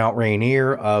Mount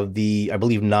Rainier of the, I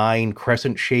believe, 9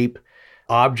 crescent-shaped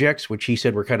objects, which he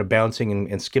said were kind of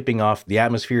bouncing and skipping off the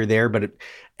atmosphere there. But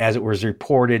as it was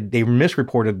reported, they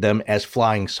misreported them as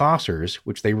flying saucers,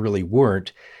 which they really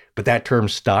weren't. But that term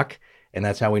stuck, and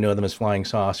that's how we know them as flying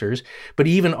saucers. But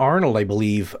even Arnold, I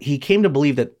believe, he came to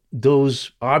believe that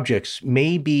those objects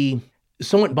may be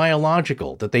somewhat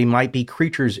biological, that they might be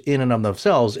creatures in and of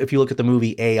themselves. If you look at the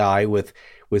movie AI with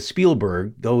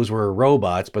Spielberg, those were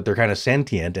robots, but they're kind of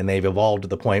sentient, and they've evolved to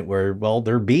the point where, well,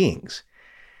 they're beings.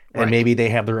 And maybe they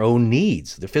have their own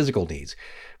needs, their physical needs.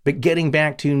 But getting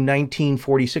back to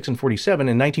 1946 and 47,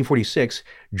 in 1946,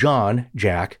 John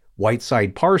Jack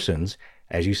Whiteside Parsons,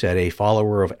 as you said, a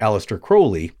follower of Aleister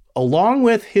Crowley, along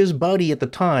with his buddy at the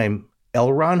time,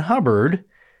 L. Ron Hubbard,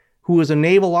 who was a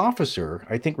naval officer,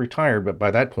 I think retired, but by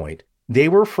that point, they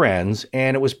were friends,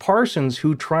 and it was Parsons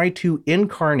who tried to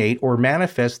incarnate or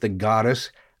manifest the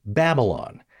goddess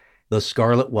Babylon, the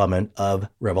Scarlet Woman of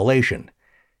Revelation.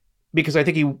 because I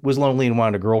think he was lonely and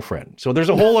wanted a girlfriend. So there's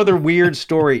a whole other weird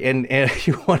story. And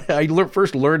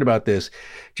first learned about this,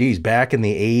 back in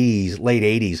the 80s, late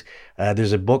 80s.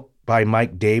 There's a book by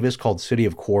Mike Davis called City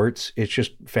of Quartz. It's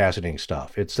just fascinating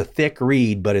stuff. It's a thick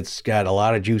read, but it's got a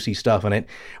lot of juicy stuff in it.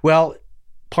 Well,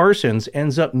 Parsons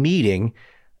ends up meeting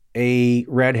a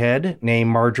redhead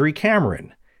named Marjorie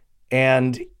Cameron.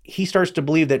 And he starts to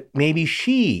believe that maybe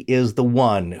she is the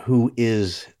one who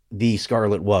is the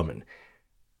Scarlet Woman,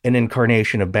 an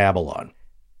incarnation of Babylon.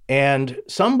 And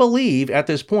some believe at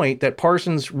this point that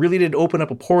Parsons really did open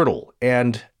up a portal,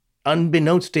 and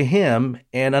unbeknownst to him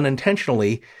and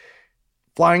unintentionally,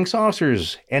 flying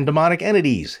saucers and demonic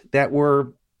entities that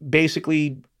were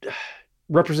basically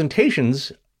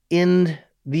representations in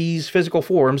these physical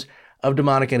forms of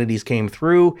demonic entities came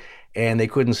through, and they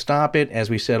couldn't stop it. As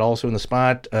we said also in the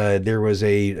spot, there was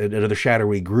another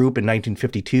shadowy group in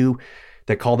 1952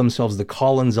 that called themselves the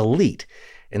Collins Elite,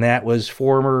 and that was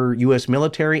former U.S.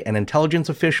 military and intelligence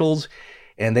officials,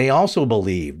 and they also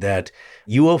believed that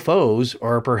UFOs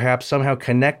are perhaps somehow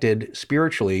connected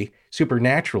spiritually,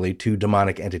 supernaturally to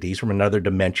demonic entities from another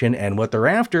dimension, and what they're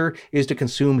after is to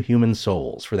consume human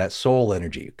souls for that soul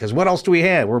energy. Because what else do we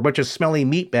have? We're a bunch of smelly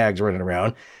meat bags running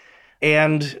around,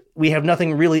 and we have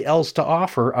nothing really else to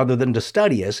offer other than to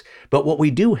study us. But what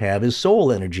we do have is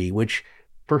soul energy, which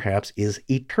perhaps is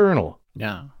eternal.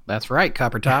 Yeah, that's right,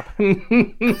 Copper Top.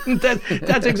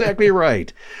 That's exactly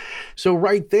right. So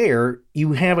right there,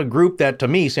 you have a group that to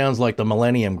me sounds like the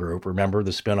Millennium Group. Remember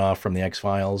the spinoff from the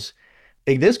X-Files?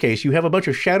 In this case, you have a bunch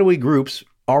of shadowy groups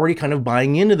already kind of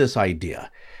buying into this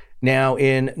idea. Now,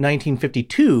 in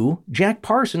 1952, Jack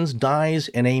Parsons dies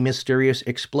in a mysterious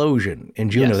explosion in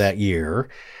June of that year.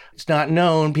 It's not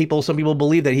known. Some people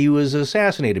believe that he was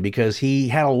assassinated because he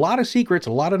had a lot of secrets,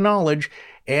 a lot of knowledge,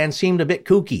 and seemed a bit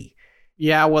kooky.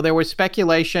 Yeah, well, there was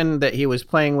speculation that he was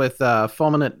playing with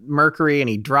fulminant mercury and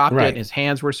he dropped it and his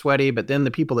hands were sweaty. But then the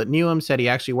people that knew him said he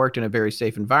actually worked in a very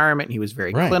safe environment. He was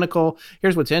very clinical.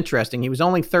 Here's what's interesting. He was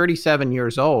only 37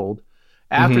 years old.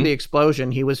 After the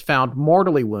explosion, he was found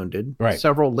mortally wounded.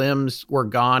 Several limbs were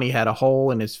gone. He had a hole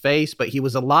in his face, but he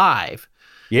was alive.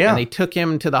 Yeah. And they took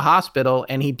him to the hospital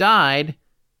and he died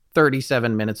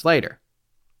 37 minutes later.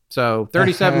 So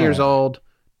 37 years old,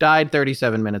 died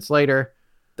 37 minutes later.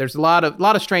 There's a lot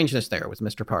of strangeness there with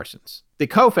Mr. Parsons, the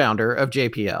co-founder of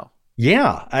JPL.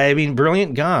 Yeah, I mean,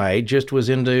 brilliant guy, just was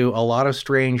into a lot of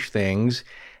strange things,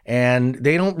 and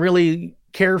they don't really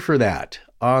care for that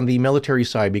on the military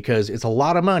side because it's a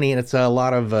lot of money and it's a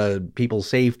lot of people's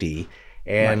safety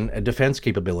and defense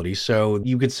capabilities. So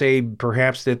you could say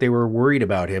perhaps that they were worried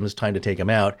about him. It's time to take him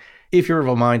out. If you're of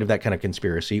a mind of that kind of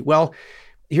conspiracy, well,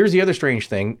 here's the other strange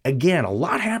thing. Again, a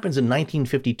lot happens in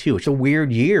 1952. It's a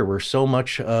weird year where so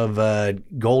much of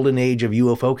golden age of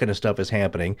UFO kind of stuff is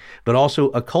happening, but also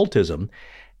occultism.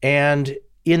 And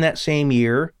in that same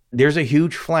year, there's a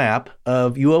huge flap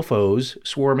of UFOs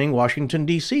swarming Washington,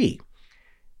 D.C.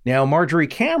 Now, Marjorie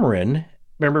Cameron,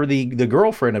 remember the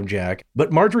girlfriend of Jack,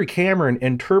 but Marjorie Cameron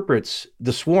interprets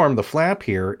the swarm, the flap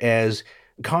here, as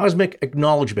cosmic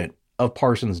acknowledgement of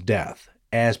Parsons' death,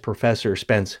 as Professor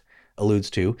Spence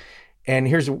alludes to. And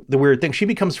here's the weird thing. She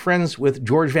becomes friends with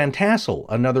George Van Tassel,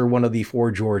 another one of the four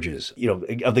Georges,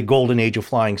 of the golden age of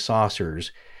flying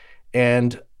saucers.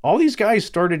 And all these guys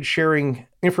started sharing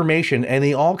information and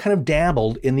they all kind of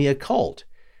dabbled in the occult.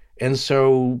 And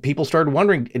so people started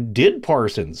wondering, did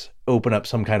Parsons open up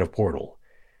some kind of portal?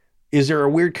 Is there a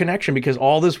weird connection? Because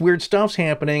all this weird stuff's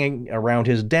happening around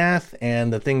his death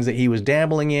and the things that he was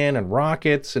dabbling in and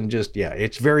rockets and just,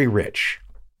 it's very rich.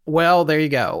 Well, there you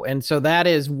go. And so that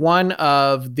is one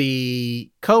of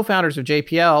the co-founders of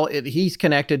JPL. He's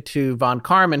connected to von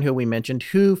Karman, who we mentioned,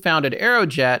 who founded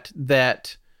Aerojet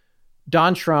that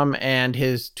Don Schrum and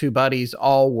his two buddies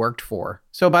all worked for.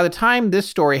 So by the time this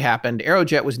story happened,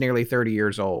 Aerojet was nearly 30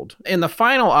 years old. In the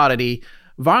final oddity,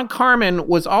 von Karman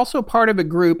was also part of a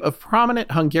group of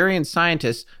prominent Hungarian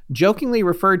scientists jokingly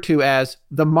referred to as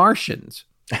the Martians.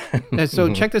 And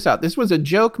so check this out. This was a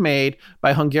joke made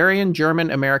by Hungarian, German,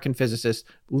 American physicist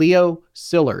Leo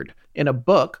Szilard in a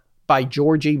book by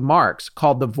Georgy Marx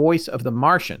called The Voice of the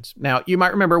Martians. Now, you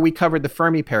might remember we covered the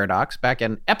Fermi paradox back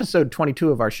in episode 22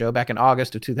 of our show back in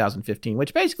August of 2015,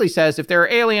 which basically says if there are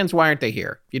aliens, why aren't they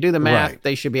here? If you do the math,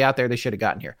 they should be out there. They should have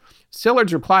gotten here.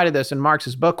 Szilard's reply to this in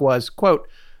Marx's book was, quote,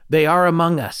 "They are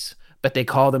among us, but they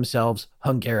call themselves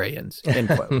Hungarians," end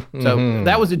quote. So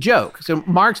that was a joke. So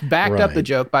Marx backed up the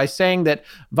joke by saying that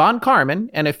von Karman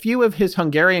and a few of his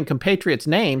Hungarian compatriots'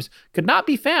 names could not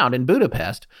be found in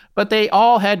Budapest, but they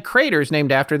all had craters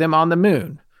named after them on the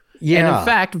moon. Yeah. And in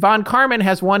fact, von Karman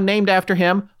has one named after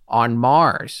him on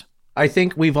Mars. I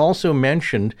think we've also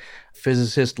mentioned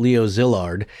physicist Leo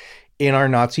Szilard in our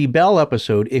Nazi Bell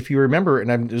episode. If you remember,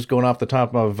 and I'm just going off the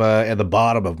top of, at the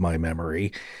bottom of my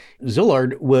memory,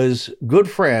 Szilard was good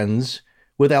friends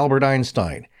with Albert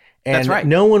Einstein. And That's right.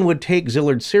 No one would take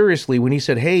Szilard seriously when he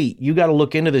said, hey, you got to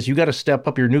look into this. You got to step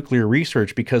up your nuclear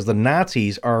research because the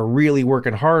Nazis are really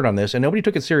working hard on this. And nobody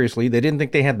took it seriously. They didn't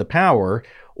think they had the power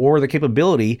or the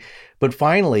capability. But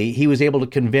finally, he was able to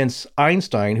convince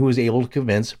Einstein, who was able to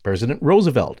convince President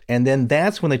Roosevelt. And then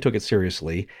that's when they took it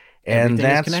seriously. And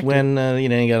that's when,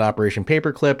 you got Operation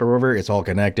Paperclip or whatever. It's all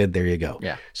connected. There you go.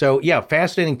 Yeah. So, yeah,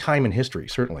 fascinating time in history,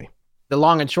 certainly. The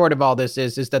long and short of all this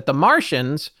is that the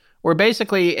Martians were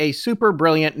basically a super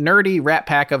brilliant, nerdy rat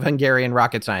pack of Hungarian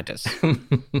rocket scientists.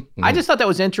 I just thought that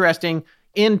was interesting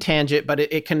in tangent, but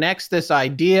it connects this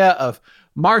idea of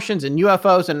Martians and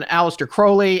UFOs and Aleister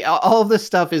Crowley. All of this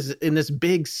stuff is in this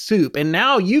big soup. And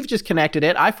now you've just connected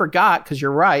it. I forgot, because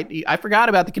you're right. I forgot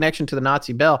about the connection to the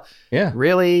Nazi Bell. Yeah.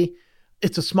 Really,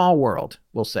 it's a small world,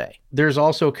 we'll say. There's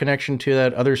also a connection to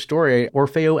that other story,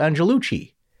 Orfeo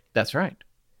Angelucci. That's right.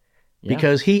 Yeah.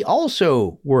 Because he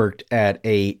also worked at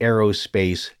a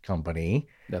aerospace company.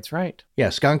 That's right. Yeah,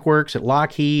 Skunk Works at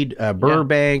Lockheed,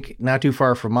 Burbank, not too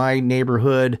far from my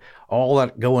neighborhood, all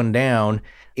that going down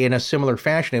in a similar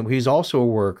fashion. He's also a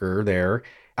worker there.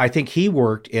 I think he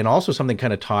worked in also something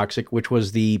kind of toxic, which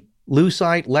was the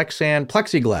Lucite, Lexan,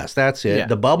 plexiglass. That's it. Yeah,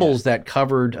 the bubbles that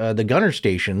covered the gunner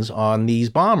stations on these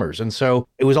bombers. And so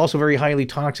it was also very highly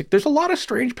toxic. There's a lot of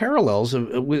strange parallels,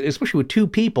 especially with two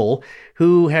people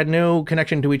who had no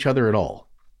connection to each other at all.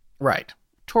 Right.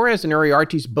 Torres and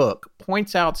Uriarte's book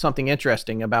points out something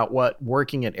interesting about what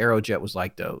working at Aerojet was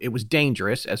like, though. It was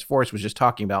dangerous, as Forrest was just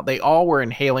talking about. They all were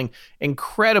inhaling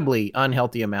incredibly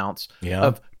unhealthy amounts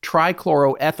of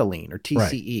trichloroethylene, or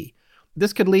TCE. Right.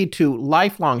 This could lead to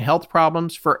lifelong health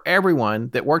problems for everyone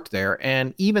that worked there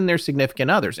and even their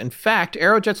significant others. In fact,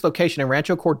 Aerojet's location in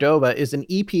Rancho Cordova is an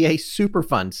EPA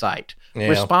Superfund site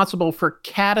responsible for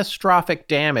catastrophic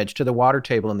damage to the water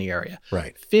table in the area.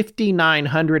 Right.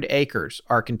 5,900 acres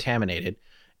are contaminated.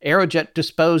 Aerojet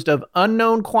disposed of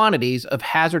unknown quantities of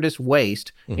hazardous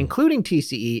waste, including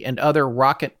TCE and other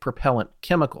rocket propellant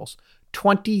chemicals.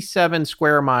 27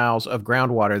 square miles of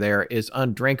groundwater there is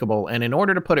undrinkable. And in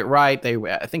order to put it right,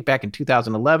 I think back in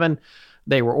 2011,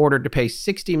 they were ordered to pay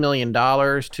 $60 million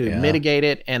to mitigate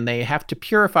it. And they have to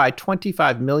purify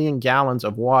 25 million gallons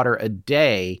of water a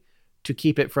day to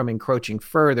keep it from encroaching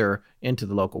further into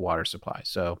the local water supply.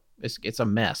 So it's a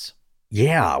mess.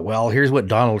 Yeah, well, here's what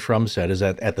Donald Trump said, is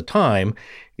that at the time,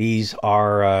 these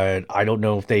are, I don't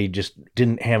know if they just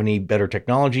didn't have any better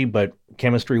technology, but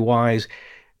chemistry-wise,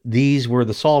 these were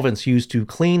the solvents used to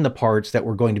clean the parts that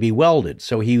were going to be welded.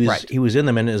 So he was in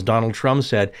them, and as Donald Trump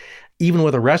said, even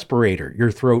with a respirator,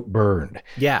 your throat burned.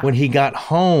 Yeah. When he got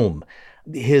home,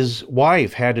 his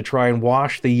wife had to try and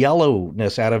wash the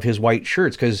yellowness out of his white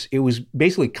shirts because it was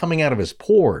basically coming out of his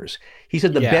pores. He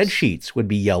said the bed sheets would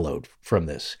be yellowed from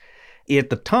this.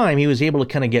 At the time, he was able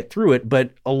to kind of get through it,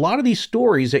 but a lot of these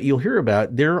stories that you'll hear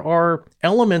about, there are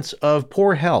elements of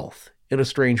poor health in a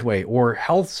strange way, or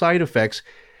health side effects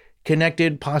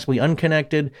connected, possibly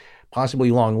unconnected, possibly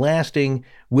long-lasting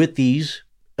with these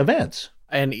events.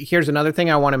 And here's another thing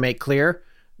I want to make clear.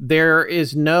 There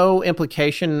is no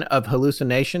implication of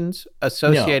hallucinations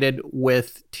associated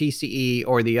with TCE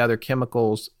or the other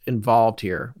chemicals involved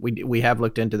here. We have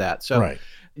looked into that. So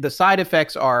the side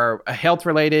effects are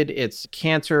health-related. It's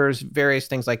cancers, various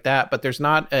things like that. But there's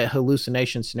not a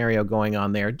hallucination scenario going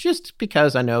on there, just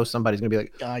because I know somebody's going to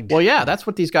be like, well, yeah, that's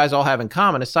what these guys all have in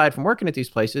common, aside from working at these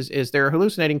places, is they're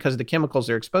hallucinating because of the chemicals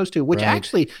they're exposed to, which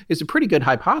actually is a pretty good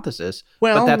hypothesis.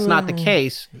 Well, but that's not the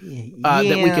case that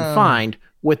we could find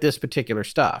with this particular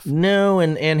stuff. No,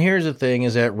 and here's the thing,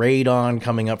 is that radon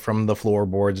coming up from the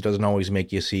floorboards doesn't always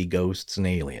make you see ghosts and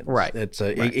aliens. Right.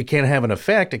 It can have an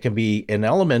effect. It can be an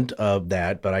element of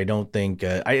that, but I don't think,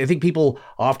 I think people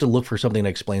often look for something that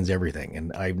explains everything,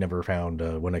 and I've never found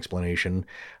one explanation,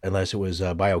 unless it was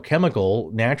biochemical,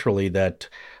 naturally, that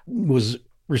was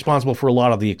responsible for a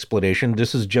lot of the explanation.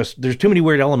 This is just, there's too many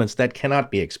weird elements that cannot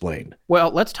be explained.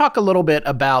 Well, let's talk a little bit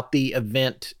about the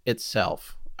event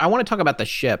itself. I want to talk about the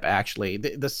ship, actually.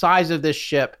 The size of this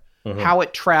ship, how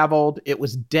it traveled. It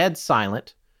was dead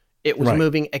silent. It was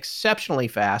moving exceptionally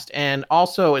fast. And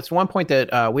also, it's one point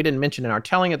that we didn't mention in our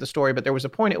telling of the story, but there was a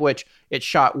point at which it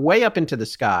shot way up into the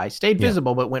sky, stayed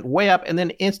visible, but went way up and then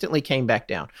instantly came back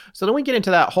down. So then we get into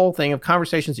that whole thing of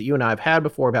conversations that you and I have had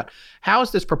before about how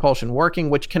is this propulsion working,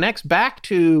 which connects back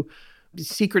to The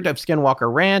Secret of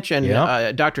Skinwalker Ranch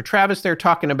and Dr. Travis there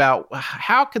talking about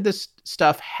how could this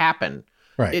stuff happen?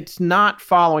 Right. It's not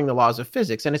following the laws of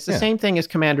physics. And it's the same thing as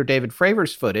Commander David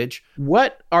Fravor's footage.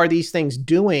 What are these things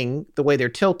doing, the way they're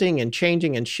tilting and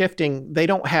changing and shifting? They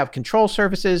don't have control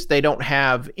surfaces. They don't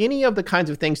have any of the kinds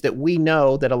of things that we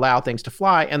know that allow things to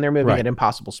fly, and they're moving at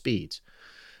impossible speeds.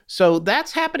 So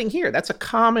that's happening here. That's a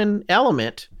common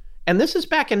element. And this is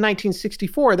back in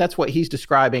 1964. That's what he's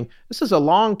describing. This is a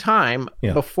long time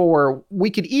before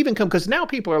we could even come, because now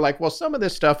people are like, well, some of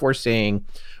this stuff we're seeing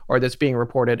or that's being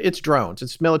reported, it's drones.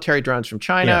 It's military drones from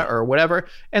China or whatever.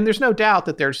 And there's no doubt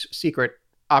that there's secret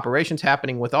operations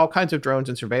happening with all kinds of drones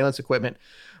and surveillance equipment.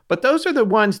 But those are the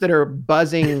ones that are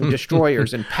buzzing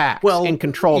destroyers in packs, in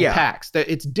controlled packs.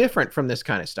 It's different from this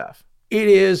kind of stuff. It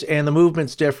is, and the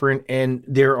movement's different, and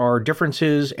there are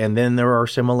differences, and then there are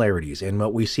similarities. And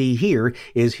what we see here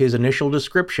is his initial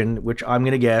description, which I'm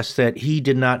going to guess that he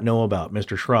did not know about,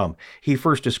 Mr. Shrum. He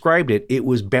first described it. It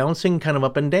was bouncing kind of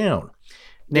up and down.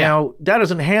 Now, that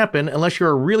doesn't happen unless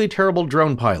you're a really terrible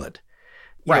drone pilot.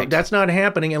 You know, that's not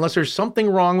happening unless there's something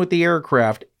wrong with the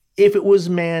aircraft if it was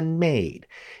man-made.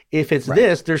 If it's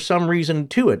this, there's some reason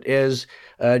to it. As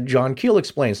John Keel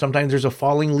explains, sometimes there's a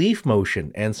falling leaf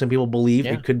motion, and some people believe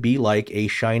it could be like a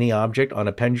shiny object on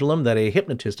a pendulum that a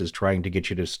hypnotist is trying to get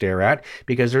you to stare at,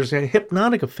 because there's a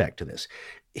hypnotic effect to this.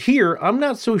 Here, I'm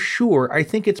not so sure. I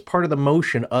think it's part of the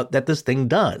motion that this thing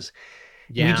does.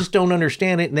 We just don't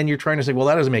understand it, and then you're trying to say, well,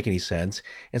 that doesn't make any sense.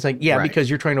 And it's like, because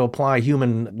you're trying to apply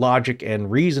human logic and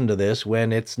reason to this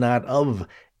when it's not of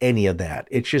any of that.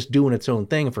 It's just doing its own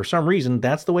thing. For some reason,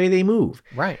 that's the way they move.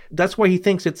 Right. That's why he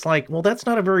thinks it's like, well, that's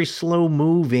not a very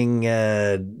slow-moving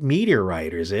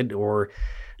meteorite, is it? Or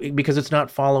because it's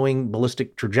not following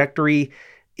ballistic trajectory,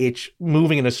 it's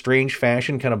moving in a strange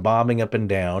fashion, kind of bobbing up and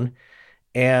down.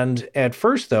 And at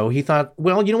first, though, he thought,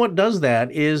 well, you know what does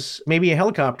that is maybe a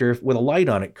helicopter with a light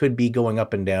on it could be going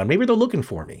up and down. Maybe they're looking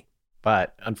for me.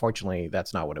 But unfortunately,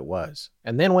 that's not what it was.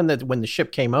 And then when the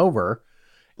ship came over,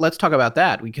 let's talk about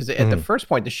that, because at the first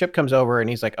point, the ship comes over and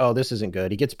he's like, oh, this isn't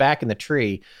good. He gets back in the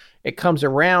tree. It comes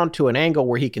around to an angle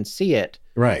where he can see it.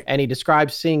 Right. And he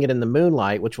describes seeing it in the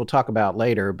moonlight, which we'll talk about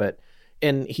later.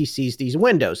 And he sees these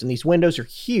windows, and these windows are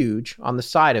huge on the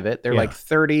side of it. They're like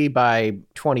 30 by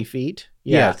 20 feet.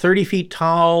 Yeah, 30 feet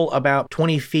tall, about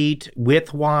 20 feet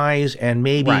width-wise, and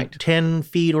maybe 10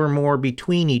 feet or more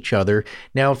between each other.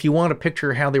 Now, if you want to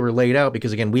picture how they were laid out,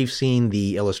 because, again, we've seen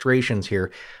the illustrations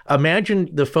here, imagine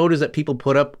the photos that people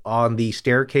put up on the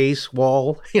staircase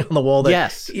wall, on the wall.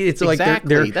 It's like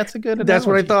they're that's a good analogy. That's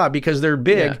what I thought, because they're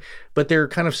big, but they're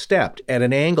kind of stepped at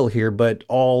an angle here, but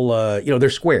all,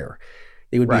 they're square.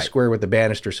 They would be square with the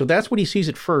banister. So that's what he sees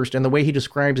at first. And the way he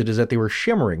describes it is that they were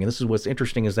shimmering. And this is what's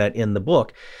interesting, is that in the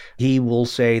book, he will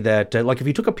say that, like if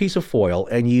you took a piece of foil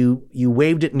and you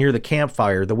waved it near the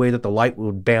campfire, the way that the light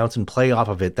would bounce and play off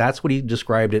of it, that's what he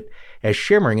described it as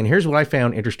shimmering. And here's what I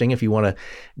found interesting, if you want to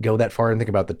go that far and think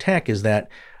about the tech, is that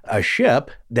a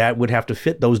ship that would have to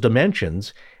fit those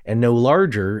dimensions and no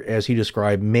larger, as he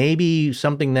described, maybe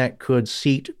something that could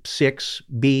seat 6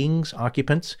 beings,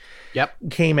 occupants,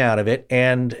 came out of it,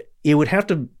 and it would have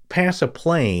to pass a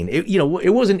plane.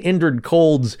 It wasn't Indrid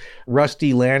Cold's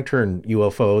rusty lantern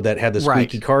UFO that had the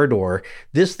squeaky car door.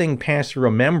 This thing passed through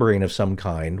a membrane of some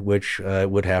kind, which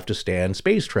would have to stand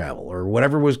space travel or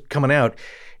whatever was coming out.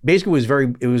 Basically,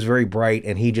 it was very bright,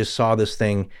 and he just saw this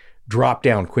thing drop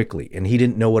down quickly, and he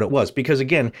didn't know what it was, because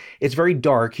again, it's very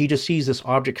dark. He just sees this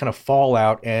object kind of fall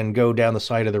out and go down the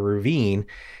side of the ravine.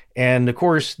 And of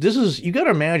course, you got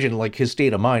to imagine like his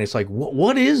state of mind. It's like,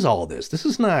 what is all this? This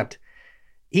is not,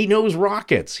 he knows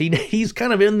rockets. He's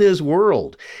kind of in this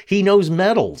world. He knows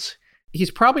metals.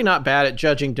 He's probably not bad at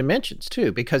judging dimensions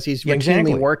too, because he's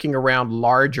routinely working around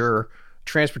larger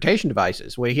transportation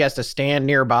devices where he has to stand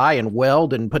nearby and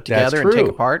weld and put together and take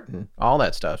apart and all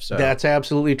that stuff. So that's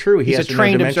absolutely true. He's a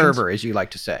trained observer, as you like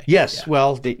to say. Yes.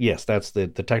 Well, yes, that's the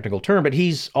technical term, but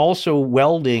he's also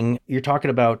welding. You're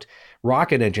talking about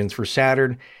rocket engines for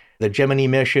Saturn, the Gemini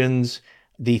missions,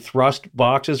 the thrust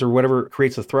boxes or whatever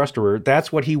creates the thruster.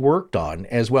 That's what he worked on,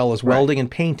 as well as welding and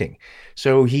painting.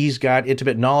 So he's got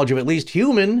intimate knowledge of at least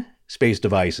human space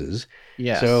devices.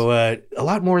 Yes. So a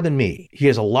lot more than me. He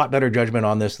has a lot better judgment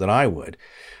on this than I would.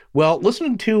 Well,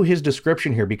 listen to his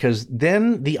description here, because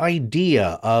then the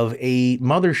idea of a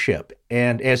mothership,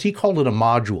 and as he called it, a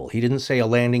module, he didn't say a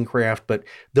landing craft, but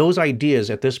those ideas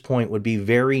at this point would be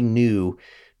very new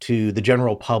to the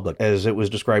general public. As it was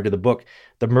described in the book,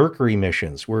 the Mercury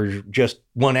missions were just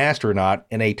one astronaut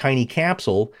in a tiny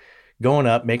capsule going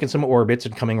up, making some orbits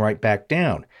and coming right back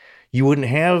down. You wouldn't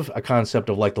have a concept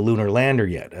of like the lunar lander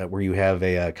yet, where you have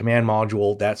a command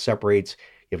module that separates,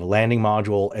 you have a landing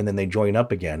module, and then they join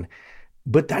up again.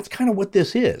 But that's kind of what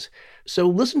this is. So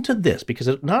listen to this, because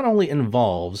it not only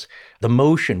involves the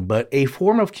motion, but a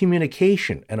form of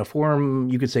communication and a form,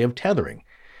 you could say, of tethering.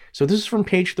 So this is from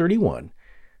page 31.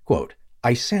 Quote,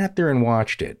 I sat there and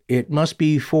watched it. It must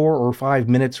be 4 or 5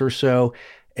 minutes or so,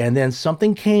 and then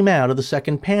something came out of the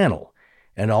second panel,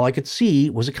 and all I could see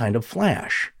was a kind of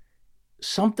flash.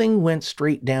 Something went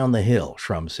straight down the hill,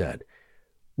 Shrum said.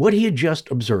 What he had just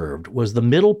observed was the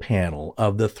middle panel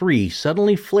of the 3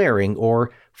 suddenly flaring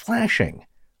or flashing,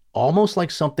 almost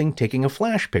like something taking a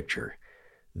flash picture.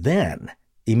 Then,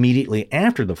 immediately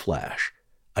after the flash,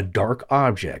 a dark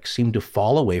object seemed to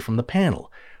fall away from the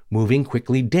panel, moving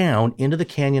quickly down into the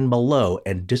canyon below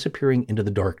and disappearing into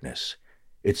the darkness.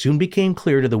 It soon became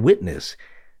clear to the witness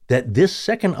that this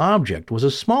second object was a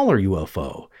smaller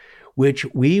UFO, which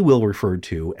we will refer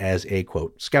to as a,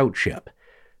 quote, scout ship.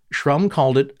 Shrum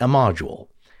called it a module.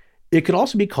 It could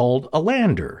also be called a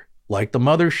lander. Like the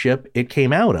mothership it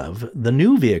came out of, the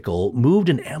new vehicle moved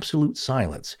in absolute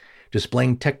silence,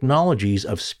 displaying technologies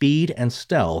of speed and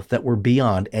stealth that were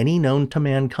beyond any known to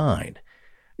mankind.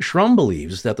 Shrum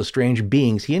believes that the strange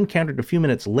beings he encountered a few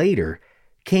minutes later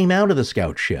came out of the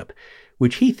scout ship,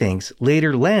 which he thinks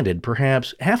later landed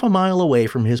perhaps half a mile away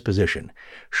from his position.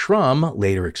 Shrum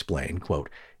later explained, quote,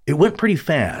 it went pretty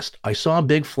fast. I saw a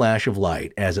big flash of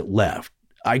light as it left.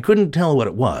 I couldn't tell what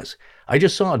it was. I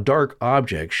just saw a dark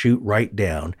object shoot right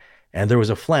down, and there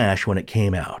was a flash when it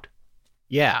came out.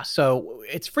 Yeah, so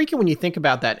it's freaky when you think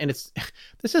about that, and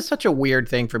this is such a weird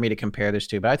thing for me to compare this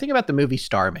to, but I think about the movie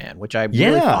Starman, which I'm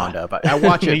really fond of. I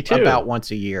watch it about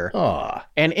once a year. Aww.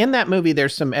 And in that movie,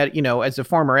 there's some, as a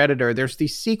former editor, there's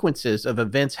these sequences of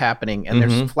events happening, and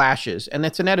there's flashes, and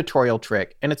it's an editorial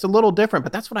trick, and it's a little different,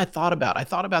 but that's what I thought about. I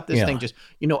thought about this thing just,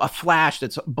 a flash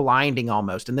that's blinding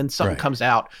almost, and then something comes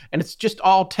out, and it's just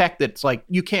all tech that's like,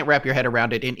 you can't wrap your head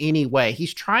around it in any way.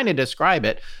 He's trying to describe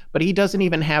it, but he doesn't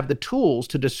even have the tools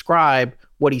to describe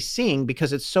what he's seeing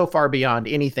because it's so far beyond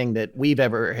anything that we've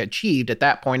ever achieved at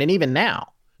that point, and even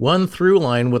now. One through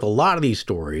line with a lot of these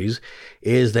stories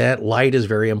is that light is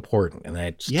very important, and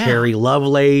that's Terry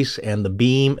Lovelace and the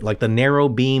beam, like the narrow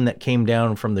beam that came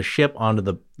down from the ship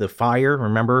onto the fire,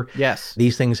 remember? Yes.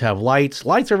 These things have lights.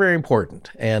 Lights are very important,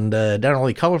 and not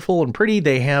only colorful and pretty,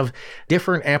 they have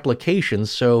different applications,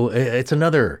 so it's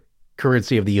another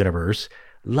currency of the universe.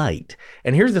 Light.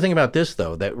 And here's the thing about this,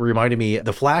 though, that reminded me,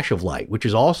 the flash of light, which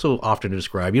is also often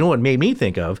described. You know what made me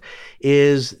think of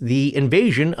is the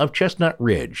invasion of Chestnut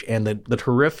Ridge and the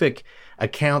terrific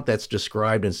account that's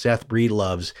described in Seth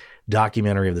Breedlove's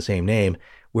documentary of the same name,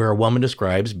 where a woman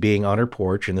describes being on her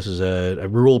porch, and this is a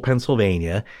rural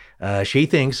Pennsylvania. She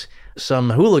thinks some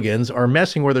hooligans are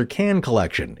messing with her can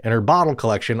collection and her bottle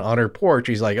collection on her porch.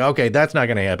 She's like, okay, that's not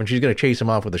going to happen. She's going to chase them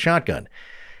off with a shotgun.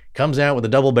 Comes out with a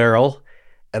double barrel,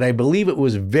 and I believe it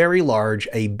was very large,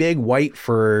 a big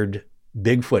white-furred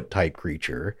Bigfoot type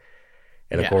creature.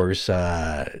 And of course,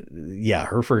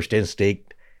 her first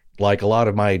instinct, like a lot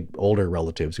of my older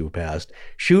relatives who passed,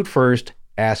 shoot first,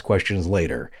 ask questions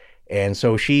later. And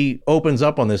so she opens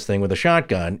up on this thing with a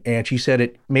shotgun, and she said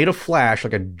it made a flash,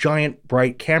 like a giant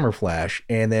bright camera flash,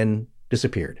 and then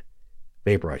disappeared.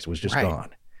 Vaporized, was just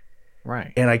gone.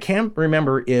 Right. And I can't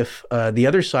remember if the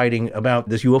other sighting about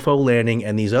this UFO landing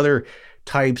and these other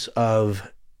types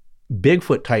of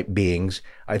Bigfoot type beings,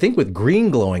 I think with green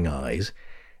glowing eyes,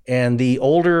 and the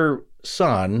older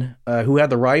son who had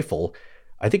the rifle,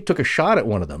 I think took a shot at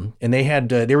one of them, and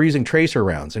they were using tracer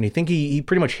rounds, and I think he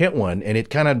pretty much hit one, and it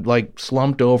kind of like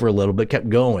slumped over a little bit, kept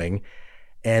going,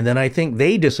 and then I think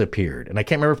they disappeared, and I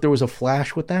can't remember if there was a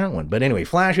flash with that one, but anyway,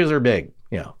 flashes are big,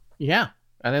 Yeah.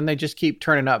 And then they just keep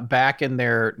turning up back in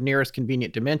their nearest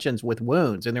convenient dimensions with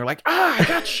wounds. And they're like, I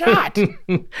got shot.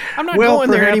 I'm not going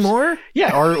there anymore.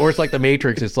 Yeah, or it's like the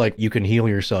Matrix. It's like you can heal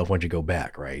yourself once you go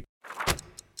back, right?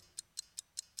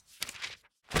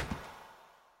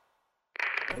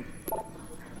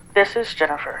 This is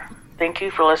Jennifer. Thank you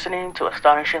for listening to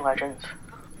Astonishing Legends.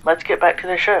 Let's get back to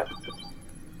the show.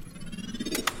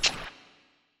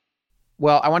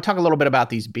 Well, I want to talk a little bit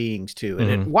about these beings, too.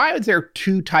 And why is there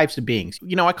two types of beings?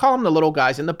 I call them the little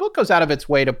guys, and the book goes out of its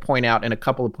way to point out in a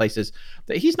couple of places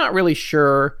that he's not really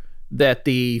sure that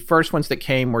the first ones that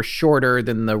came were shorter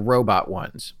than the robot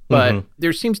ones. But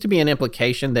there seems to be an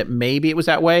implication that maybe it was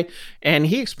that way. And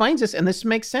he explains this, and this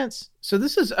makes sense. So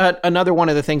this is another one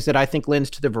of the things that I think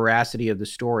lends to the veracity of the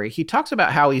story. He talks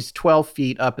about how he's 12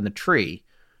 feet up in the tree,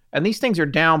 and these things are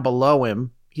down below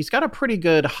him. He's got a pretty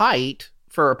good height.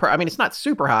 It's not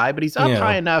super high, but he's up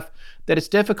high enough that it's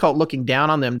difficult looking down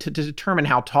on them to determine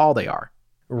how tall they are.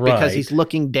 because he's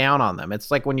looking down on them. It's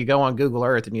like when you go on Google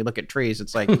Earth and you look at trees,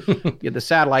 it's like the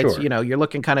satellites, Sure. you're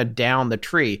looking kind of down the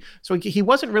tree. So he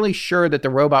wasn't really sure that the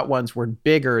robot ones were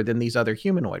bigger than these other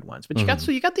humanoid ones. But you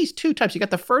got these two types. You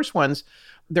got the first ones,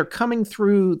 they're coming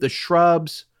through the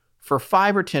shrubs for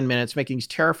 5 or 10 minutes, making these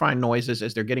terrifying noises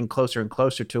as they're getting closer and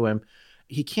closer to him.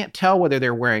 He can't tell whether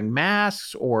they're wearing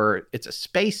masks or it's a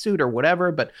spacesuit or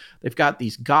whatever, but they've got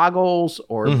these goggles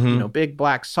or big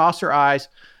black saucer eyes.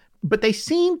 But they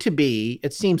seem to be,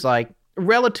 it seems like,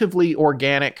 relatively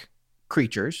organic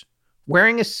creatures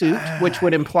wearing a suit, which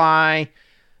would imply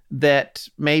that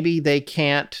maybe they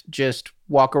can't just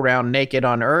walk around naked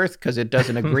on Earth because it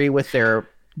doesn't agree with their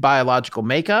biological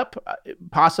makeup.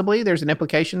 Possibly there's an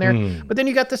implication there. But then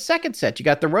you got the second set. You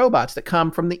got the robots that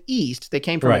come from the east. They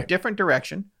came from a different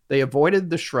direction. They avoided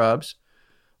the shrubs,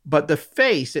 but the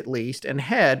face, at least, and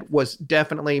head was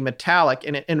definitely metallic.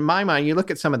 And in my mind, you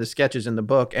look at some of the sketches in the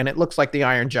book and it looks like the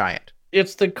Iron Giant.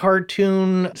 It's the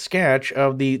cartoon sketch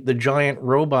of the giant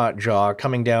robot jaw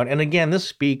coming down. And again, this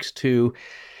speaks to,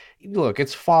 look,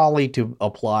 it's folly to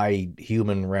apply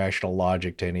human rational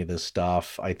logic to any of this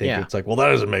stuff. I think it's like, well, that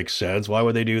doesn't make sense. Why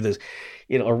would they do this?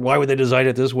 Or why would they design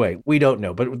it this way? We don't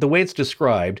know. But the way it's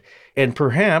described, and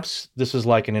perhaps this is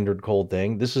like an Indrid Cold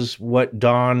thing, this is what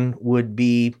Don would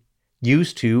be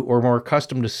used to or more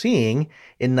accustomed to seeing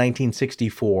in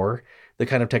 1964, the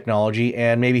kind of technology,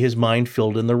 and maybe his mind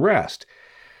filled in the rest.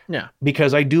 Yeah.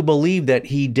 Because I do believe that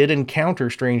he did encounter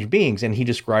strange beings and he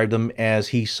described them as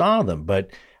he saw them.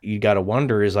 But you got to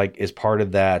wonder, is part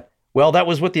of that, well, that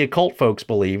was what the occult folks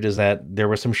believed, is that there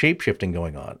was some shape-shifting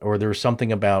going on, or there was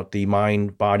something about the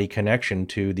mind-body connection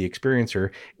to the experiencer.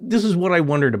 This is what I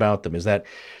wondered about them, is that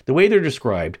the way they're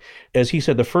described, as he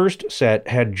said, the first set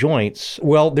had joints.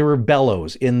 Well, there were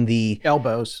bellows in the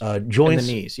elbows, joints, in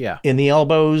the knees, in the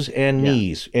elbows and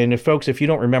knees. And if you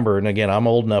don't remember, and again, I'm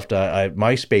old enough to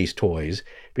my space toys,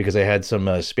 because I had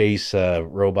some space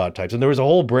robot types, and there was a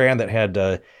whole brand that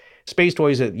had space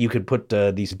toys that you could put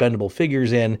these bendable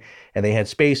figures in, and they had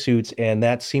spacesuits, and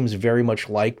that seems very much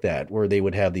like that, where they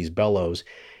would have these bellows.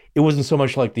 It wasn't so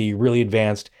much like the really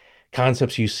advanced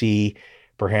concepts you see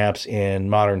perhaps in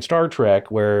modern Star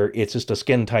Trek, where it's just a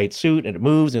skin-tight suit and it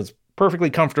moves and it's perfectly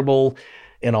comfortable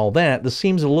and all that. This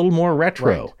seems a little more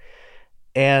retro. Right.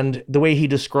 And the way he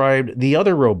described the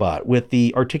other robot with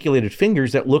the articulated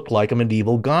fingers that looked like a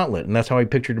medieval gauntlet. And that's how I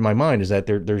pictured in my mind, is that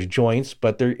there's joints,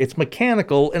 but it's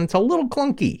mechanical and it's a little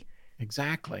clunky.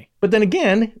 Exactly. But then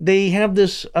again, they have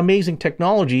this amazing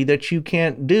technology that you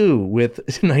can't do with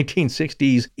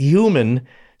 1960s human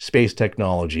space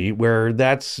technology, where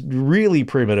that's really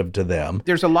primitive to them.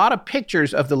 There's a lot of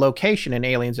pictures of the location in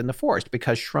Aliens in the Forest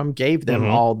because Shrum gave them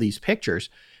all these pictures.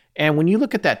 And when you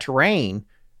look at that terrain,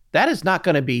 that is not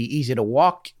going to be easy to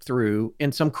walk through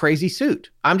in some crazy suit.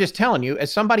 I'm just telling you, as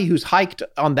somebody who's hiked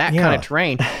on that kind of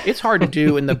terrain, it's hard to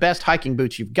do in the best hiking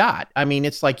boots you've got. I mean,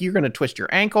 it's like you're going to twist your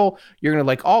ankle. You're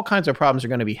going to all kinds of problems are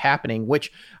going to be happening,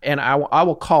 and I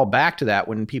will call back to that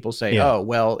when people say, oh,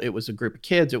 well, it was a group of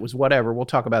kids. It was whatever. We'll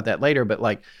talk about that later.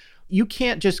 But you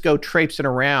can't just go traipsing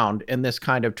around in this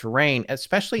kind of terrain,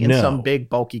 especially in some big,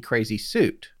 bulky, crazy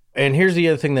suit. And here's the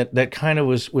other thing that kind of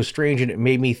was strange, and it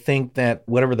made me think that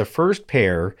whatever the first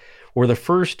pair or the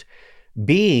first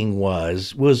being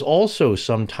was also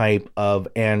some type of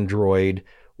android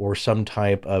or some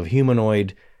type of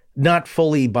humanoid, not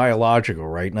fully biological,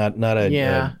 right? Not a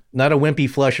wimpy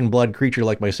flesh and blood creature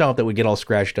like myself that would get all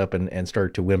scratched up and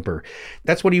start to whimper.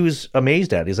 That's what he was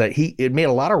amazed at, is that it made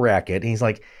a lot of racket, and he's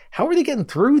like, how are they getting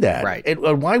through that? Right.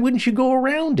 And why wouldn't you go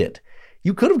around it?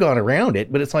 You could have gone around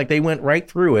it, but it's like they went right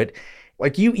through it.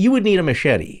 Like you would need a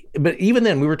machete. But even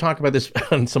then, we were talking about this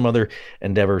on some other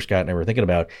endeavor Scott and I were thinking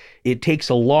about. It takes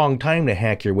a long time to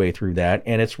hack your way through that,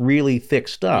 and it's really thick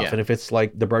stuff. Yeah. And if it's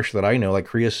like the brush that I know, like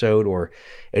creosote or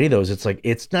any of those, it's like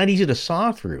it's not easy to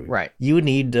saw through. Right. You would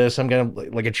need some kind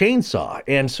of like a chainsaw.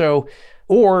 And so,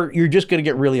 or you're just going to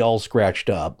get really all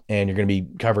scratched up, and you're going to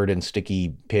be covered in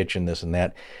sticky pitch and this and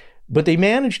that. But they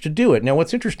managed to do it. Now,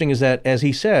 what's interesting is that, as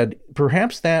he said,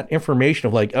 perhaps that information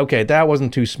of okay, that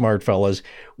wasn't too smart, fellas.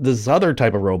 This other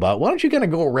type of robot, why don't you kind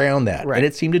of go around that? Right. And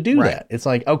it seemed to do that. It's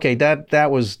like, okay, that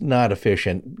was not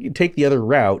efficient. You take the other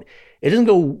route. It doesn't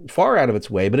go far out of its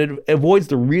way, but it avoids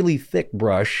the really thick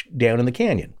brush down in the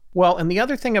canyon. Well, and the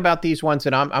other thing about these ones,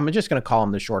 and I'm just going to call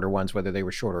them the shorter ones, whether they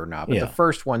were shorter or not, but the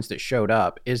first ones that showed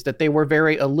up, is that they were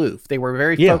very aloof. They were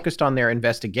very focused on their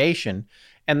investigation,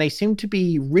 and they seemed to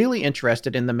be really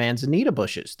interested in the manzanita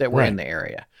bushes that were in the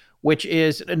area, which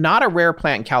is not a rare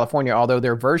plant in California, although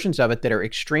there are versions of it that are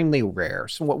extremely rare.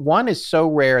 So one is so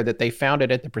rare that they found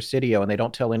it at the Presidio and they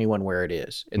don't tell anyone where it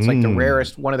is. It's like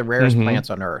one of the rarest plants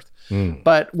on Earth.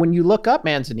 But when you look up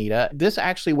manzanita, this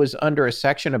actually was under a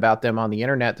section about them on the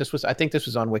internet. I think this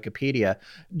was on Wikipedia.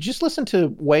 Just listen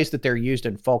to ways that they're used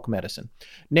in folk medicine.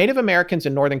 Native Americans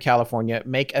in Northern California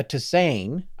make a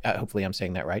tisane, hopefully I'm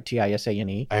saying that right,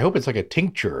 Tisane. I hope it's like a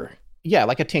tincture. Yeah,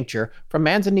 like a tincture from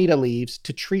manzanita leaves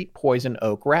to treat poison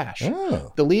oak rash.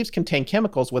 Oh. The leaves contain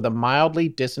chemicals with a mildly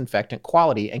disinfectant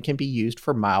quality and can be used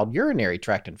for mild urinary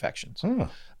tract infections. Oh.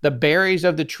 The berries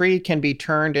of the tree can be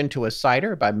turned into a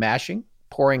cider by mashing,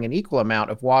 pouring an equal amount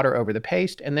of water over the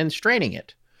paste, and then straining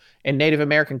it. In Native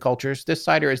American cultures, this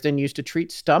cider is then used to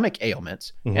treat stomach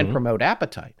ailments and promote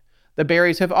appetite. The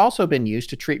berries have also been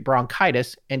used to treat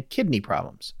bronchitis and kidney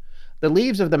problems. The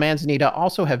leaves of the manzanita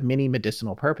also have many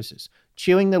medicinal purposes.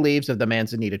 Chewing the leaves of the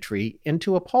manzanita tree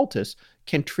into a poultice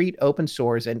can treat open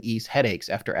sores and ease headaches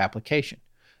after application.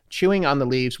 Chewing on the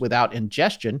leaves without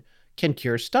ingestion can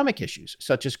cure stomach issues,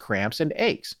 such as cramps and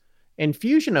aches.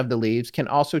 Infusion of the leaves can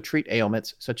also treat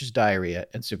ailments such as diarrhea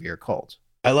and severe colds.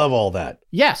 I love all that.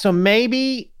 Yeah, so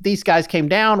maybe these guys came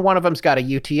down. One of them's got a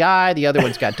UTI. The other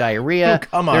one's got diarrhea.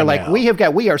 Come on They're like,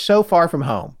 now. we are so far from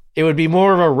home. It would be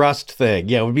more of a Rust thing.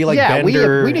 Yeah, it would be like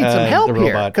Bender. We need some help the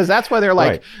here. robot. Because that's why they're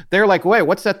like, wait,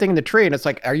 what's that thing in the tree? And it's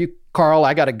like, are you Carl?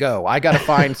 I got to go. I got to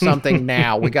find something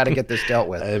now. We got to get this dealt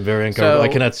with. Very uncomfortable. I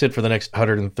cannot sit for the next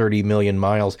 130 million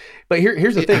miles. But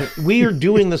here's the thing. We are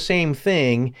doing the same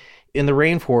thing in the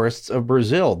rainforests of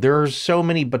Brazil. There are so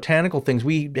many botanical things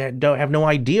we don't have no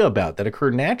idea about that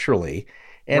occur naturally.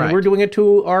 And we're doing it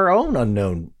to our own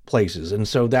unknown places. And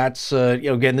so that's,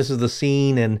 again, this is the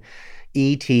scene in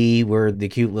E.T. where the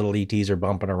cute little E.T.s are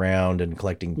bumping around and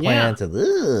collecting plants and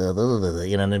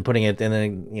then putting it, and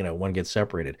then, one gets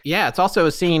separated. Yeah, it's also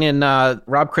a scene in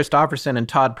Rob Christopherson and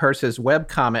Todd Purse's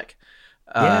webcomic,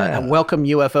 Welcome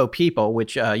UFO People,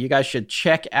 which you guys should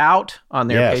check out on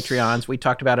their Patreons. We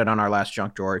talked about it on our last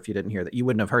junk drawer. If you didn't hear that, you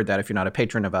wouldn't have heard that if you're not a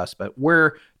patron of us, but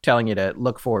we're telling you to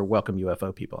look for Welcome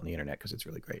UFO People on the internet because it's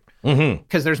really great.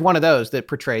 Because there's one of those that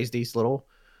portrays these little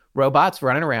robots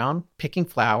running around, picking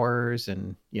flowers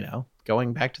and,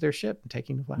 going back to their ship and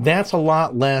taking the flowers. That's a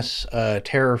lot less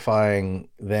terrifying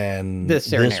than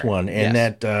this one. And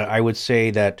that I would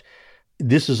say that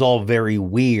this is all very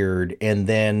weird. And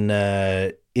then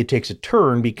it takes a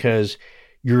turn because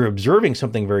you're observing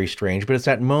something very strange. But it's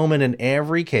that moment in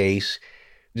every case,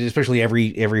 especially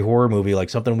every horror movie, like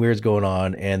something weird's going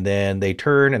on, and then they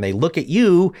turn and they look at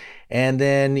you, and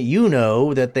then you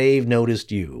know that they've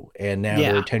noticed you, and now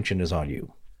their attention is on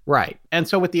you. Right. And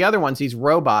so with the other ones, these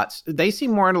robots, they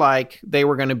seem more like they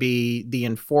were going to be the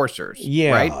enforcers.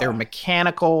 Yeah. Right? They're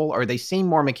mechanical, or they seem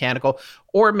more mechanical.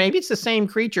 Or maybe it's the same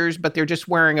creatures, but they're just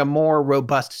wearing a more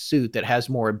robust suit that has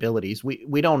more abilities.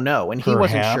 We don't know. And he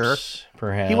wasn't sure.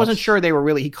 Perhaps. He wasn't sure they were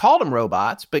really, he called them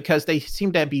robots because they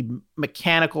seem to be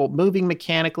mechanical, moving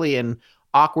mechanically and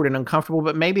awkward and uncomfortable.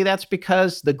 But maybe that's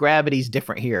because the gravity's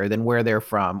different here than where they're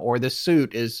from, or the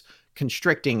suit is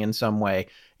constricting in some way.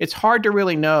 It's hard to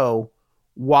really know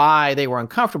why they were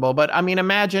uncomfortable. But I mean,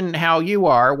 imagine how you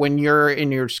are when you're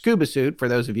in your scuba suit, for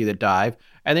those of you that dive,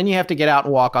 and then you have to get out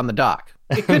and walk on the dock.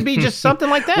 It could be just something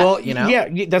like that. Well,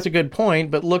 yeah, that's a good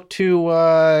point. But look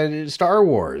to Star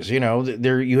Wars.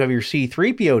 There you have your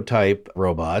C-3PO type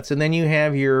robots, and then you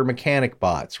have your mechanic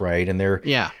bots, right? And they're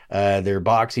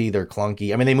boxy, they're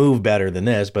clunky. I mean, they move better than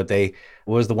this, but they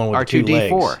was the one with R2D4. The 2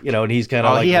 legs. And he's kind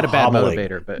of like he had a bad hobbling.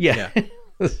 motivator, but yeah.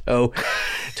 So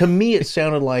to me, it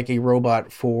sounded like a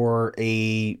robot for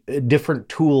a different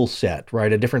tool set,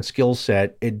 right? A different skill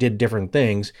set. It did different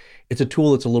things. It's a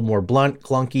tool that's a little more blunt,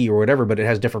 clunky, or whatever, but it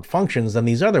has different functions than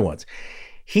these other ones.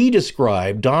 He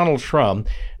described, Donald Trump,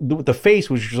 the face,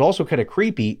 which was also kind of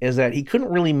creepy, is that he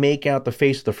couldn't really make out the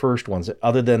face of the first ones,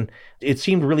 other than it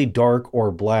seemed really dark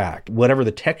or black. Whatever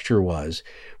the texture was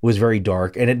very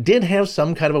dark. And it did have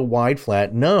some kind of a wide,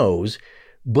 flat nose,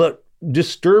 but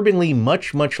disturbingly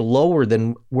much, much lower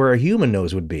than where a human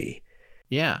nose would be.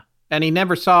 Yeah. And he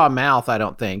never saw a mouth, I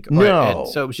don't think. No.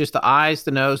 So it was just the eyes,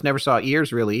 the nose, never saw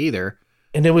ears really either.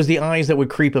 And it was the eyes that would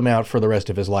creep him out for the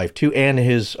rest of his life, too, and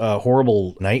his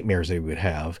horrible nightmares that he would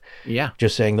have. Yeah.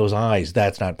 Just saying those eyes,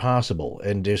 that's not possible.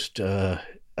 And just,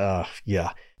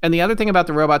 yeah. And the other thing about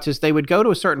the robots is they would go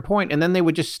to a certain point, and then they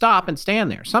would just stop and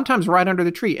stand there, sometimes right under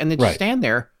the tree, and they'd just stand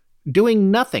there doing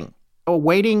nothing.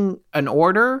 Awaiting an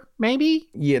order, maybe?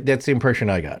 Yeah, that's the impression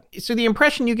I got. So the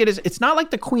impression you get is it's not like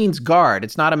the Queen's Guard.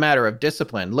 It's not a matter of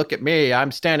discipline. Look at me.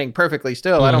 I'm standing perfectly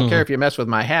still. I don't care if you mess with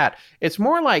my hat. It's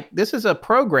more like this is a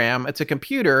program. It's a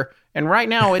computer, And right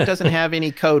now, it doesn't have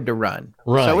any code to run.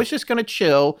 Right. So it's just going to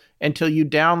chill until you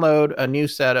download a new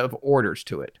set of orders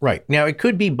to it. Right. Now, it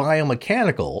could be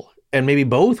biomechanical, and maybe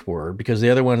both were, because the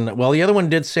other one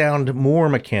did sound more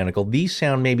mechanical. These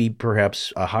sound maybe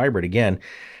perhaps a hybrid. Again,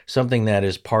 something that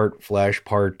is part flesh,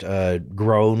 part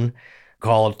grown.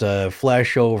 Call it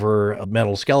flesh over a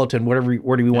metal skeleton, however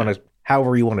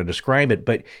you want to describe it.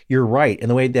 But you're right. And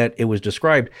the way that it was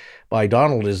described by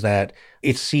Donald is that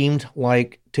it seemed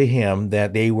like to him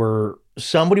that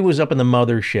somebody was up in the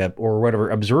mothership or whatever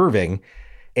observing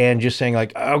and just saying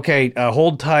like, okay,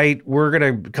 hold tight. We're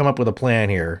going to come up with a plan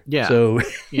here. Yeah. So,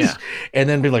 yeah. And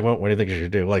then be like, well, what do you think you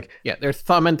should do? Like, yeah, they're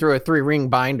thumbing through a 3-ring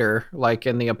binder like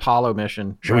in the Apollo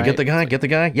mission. Should we get the guy? Get the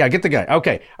guy? Yeah, get the guy.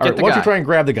 Okay. All right. Why don't you try and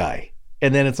grab the guy?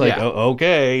 And then it's like, oh,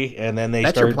 okay. And then they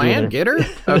That's start your plan? Get her?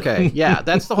 Okay. Yeah,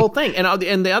 that's the whole thing.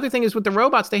 And the other thing is with the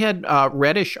robots, they had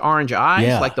reddish orange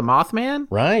eyes, like the Mothman.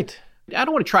 Right. I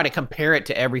don't want to try to compare it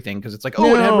to everything because it's like,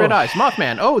 it had red eyes.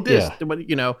 Mothman. Oh, this,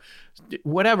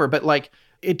 whatever. But like,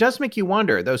 it does make you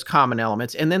wonder those common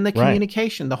elements. And then the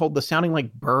communication, the sounding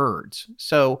like birds.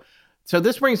 So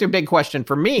this brings a big question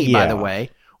for me, by the way.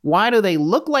 Why do they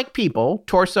look like people?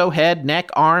 Torso, head,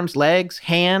 neck, arms, legs,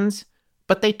 hands,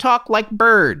 but they talk like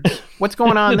birds. What's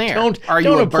going on there? Are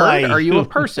you a bird? Are you a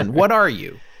person? What are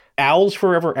you? Owls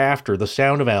Forever After, the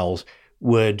sound of owls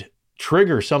would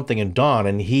trigger something in Don,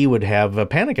 and he would have a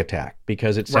panic attack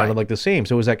because it sounded like the same.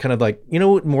 So it was that kind of like,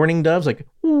 mourning doves, like,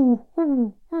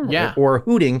 or a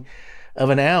hooting of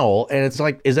an owl. And it's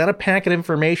like, is that a packet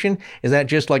information? Is that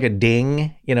just like a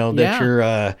ding,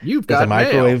 that you've got a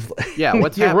microwave? Yeah,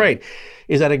 what's You're happening? right.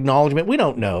 Is that acknowledgement? We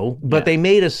don't know, but they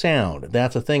made a sound.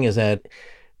 That's the thing, is that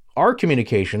our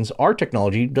communications, our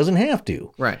technology doesn't have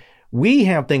to. Right. We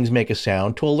have things make a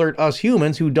sound to alert us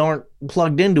humans who aren't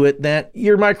plugged into it that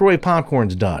your microwave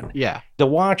popcorn's done. Yeah. The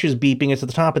watch is beeping. It's at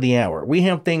the top of the hour. We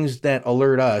have things that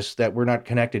alert us that we're not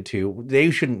connected to.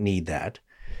 They shouldn't need that,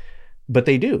 but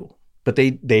they do. But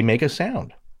they make a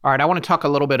sound. All right, I want to talk a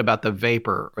little bit about the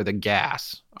vapor or the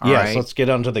gas. Yes, let's get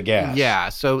onto the gas. Yeah,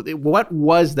 so what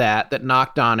was that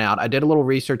knocked Don out? I did a little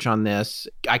research on this.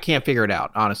 I can't figure it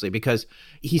out, honestly, because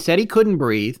he said he couldn't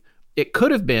breathe. It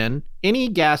could have been any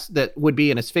gas that would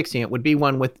be an asphyxiant would be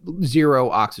one with zero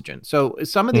oxygen. So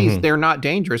some of these, they're not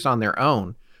dangerous on their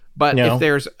own. But if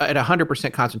there's at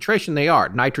 100% concentration, they are.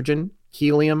 Nitrogen,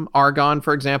 helium, argon,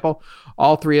 for example,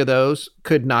 all three of those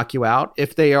could knock you out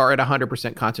if they are at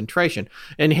 100% concentration.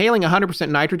 Inhaling 100%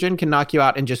 nitrogen can knock you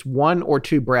out in just 1 or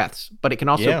 2 breaths, but it can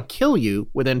also kill you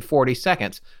within 40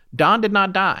 seconds. Don did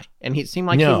not die, and he seemed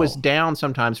like he was down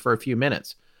sometimes for a few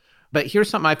minutes. But here's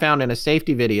something I found in a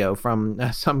safety video from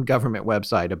some government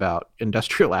website about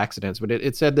industrial accidents. But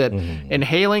it said that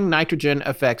inhaling nitrogen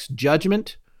affects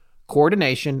judgment,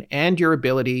 coordination, and your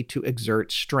ability to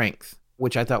exert strength,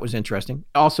 which I thought was interesting.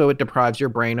 Also, it deprives your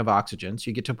brain of oxygen, so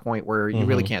you get to a point where you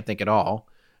really can't think at all.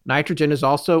 Nitrogen is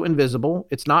also invisible.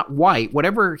 It's not white.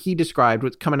 Whatever he described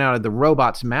was coming out of the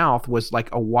robot's mouth was like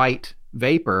a white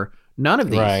vapor. None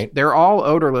of these. They're all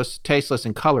odorless, tasteless,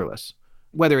 and colorless.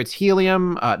 Whether it's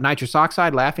helium, nitrous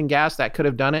oxide, laughing gas, that could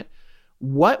have done it.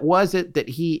 What was it that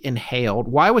he inhaled?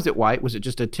 Why was it white? Was it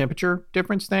just a temperature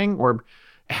difference thing? Or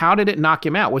how did it knock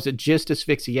him out? Was it just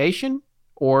asphyxiation?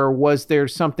 Or was there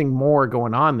something more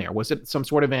going on there? Was it some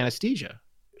sort of anesthesia?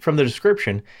 From the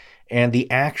description and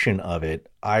the action of it,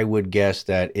 I would guess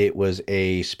that it was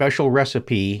a special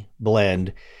recipe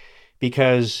blend,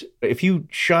 because if you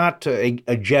shot a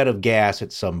jet of gas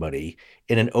at somebody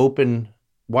in an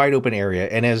wide open area,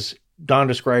 and as Don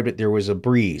described it, there was a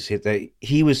breeze.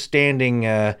 He was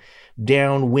standing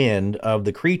downwind of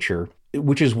the creature,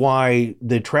 which is why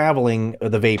the traveling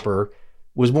of the vapor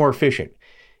was more efficient.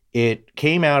 It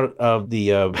came out of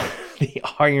the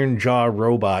iron jaw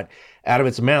robot out of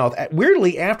its mouth,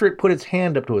 weirdly, after it put its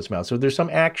hand up to its mouth. So there's some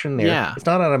action there. Yeah. It's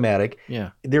not automatic.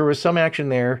 Yeah. There was some action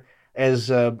there. As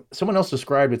someone else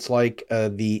described, it's like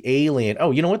the alien.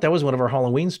 Oh, you know what? That was one of our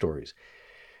Halloween stories.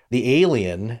 The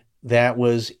alien that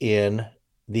was in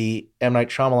the M. Night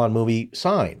Shyamalan movie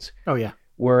Signs. Oh, yeah.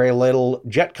 Where a little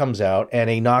jet comes out and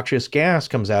a noxious gas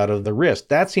comes out of the wrist.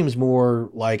 That seems more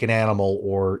like an animal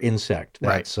or insect.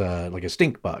 That's like a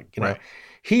stink bug. Right.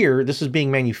 Here, this is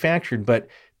being manufactured, but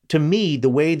to me, the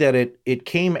way that it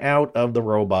came out of the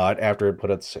robot after it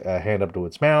put its hand up to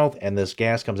its mouth and this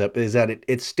gas comes up is that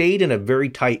it stayed in a very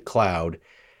tight cloud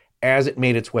as it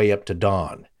made its way up to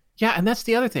Dawn. Yeah, and that's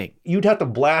the other thing. You'd have to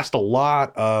blast a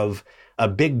lot of a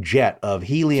big jet of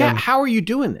helium. Yeah, how are you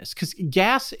doing this? Because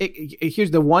gas,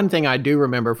 here's the one thing I do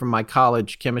remember from my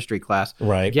college chemistry class.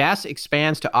 Right. Gas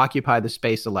expands to occupy the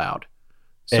space allowed.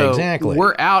 So exactly.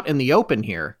 We're out in the open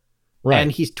here. Right.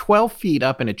 And he's 12 feet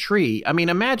up in a tree. I mean,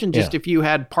 imagine just if you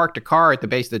had parked a car at the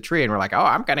base of the tree and were like, oh,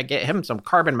 I'm going to get him some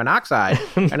carbon monoxide.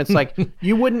 And it's like,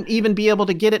 you wouldn't even be able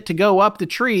to get it to go up the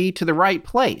tree to the right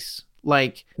place.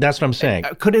 Like, that's what I'm saying.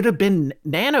 Could it have been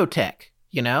nanotech,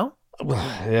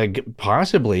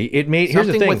 Possibly. It made something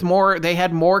here's the thing. With more, they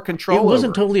had more control. It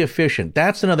wasn't over. totally efficient.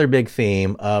 That's another big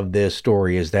theme of this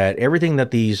story, is that everything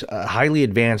that these highly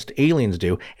advanced aliens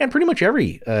do, and pretty much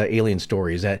every alien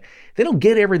story, is that they don't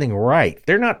get everything right.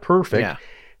 They're not perfect. Yeah.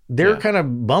 They're kind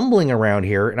of bumbling around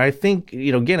here. And I think,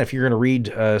 again, if you're going to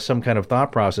read some kind of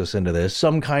thought process into this,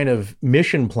 some kind of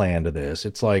mission plan to this,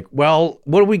 it's like, well,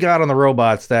 what do we got on the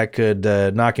robots that could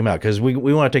knock him out? Because we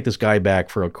want to take this guy back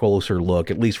for a closer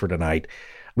look, at least for tonight.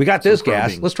 We got this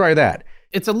gas. Let's try that.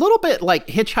 It's a little bit like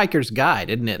Hitchhiker's Guide,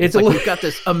 isn't it? It's like we've got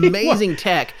this amazing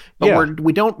tech, but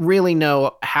we don't really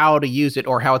know how to use it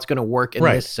or how it's going to work in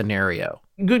this scenario.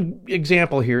 Good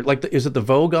example here. Like, is it the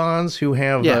Vogons who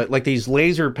have like these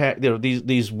laser,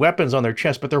 these weapons on their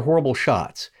chest, but they're horrible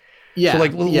shots. Yeah. So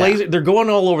laser, they're going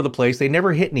all over the place. They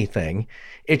never hit anything.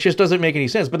 It just doesn't make any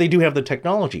sense, but they do have the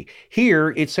technology.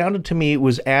 Here, it sounded to me it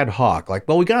was ad hoc. Like,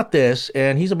 well, we got this,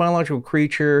 and he's a biological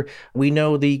creature. We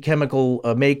know the chemical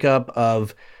makeup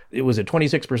of, it was at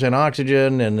 26%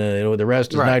 oxygen, and the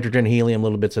rest is nitrogen, helium,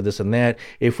 little bits of this and that.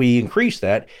 If we increase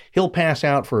that, he'll pass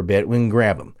out for a bit. We can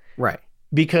grab him. Right.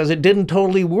 Because it didn't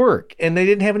totally work, and they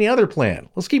didn't have any other plan.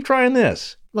 Let's keep trying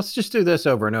this. Let's just do this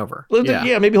over and over.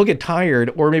 Yeah, maybe he'll get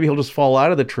tired, or maybe he'll just fall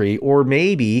out of the tree, or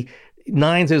maybe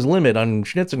 9's his limit on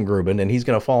Schnitzengruben, and he's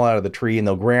going to fall out of the tree, and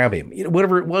they'll grab him.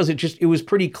 Whatever it was, it was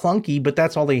pretty clunky, but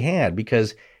that's all they had,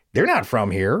 because they're not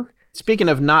from here. Speaking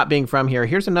of not being from here,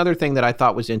 here's another thing that I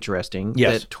thought was interesting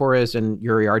that Torres and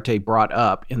Uriarte brought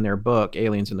up in their book,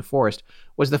 Aliens in the Forest,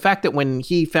 was the fact that when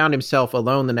he found himself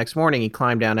alone the next morning, he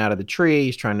climbed down out of the tree.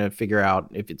 He's trying to figure out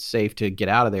if it's safe to get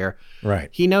out of there. Right.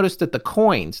 He noticed that the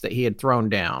coins that he had thrown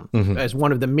down as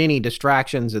one of the many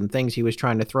distractions and things he was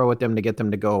trying to throw at them to get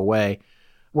them to go away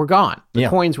were gone. The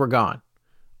coins were gone.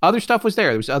 Other stuff was there.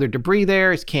 There was other debris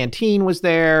there. His canteen was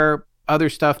there. Other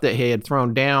stuff that he had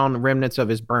thrown down, remnants of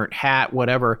his burnt hat,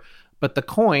 whatever. But the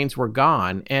coins were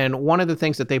gone. And one of the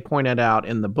things that they pointed out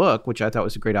in the book, which I thought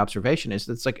was a great observation, is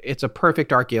that it's a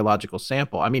perfect archaeological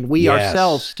sample. I mean, we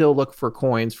ourselves still look for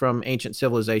coins from ancient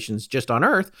civilizations just on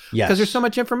Earth because there's so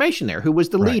much information there. Who was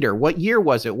the leader? What year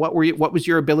was it? What was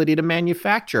your ability to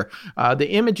manufacture? The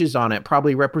images on it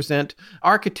probably represent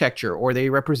architecture, or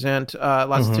they represent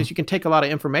lots of things. You can take a lot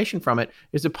of information from it.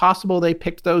 Is it possible they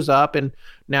picked those up and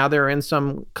now they're in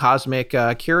some cosmic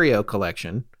curio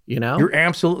collection? You're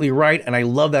absolutely right. And I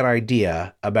love that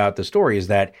idea about the story, is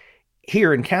that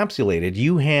here encapsulated,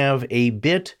 you have a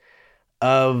bit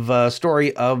of a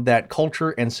story of that culture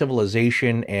and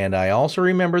civilization. And I also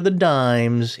remember the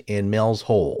dimes in Mel's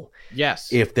Hole.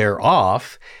 Yes. If they're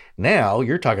off, now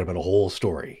you're talking about a whole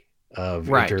story of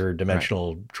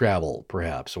interdimensional travel,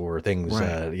 perhaps, or things,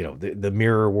 the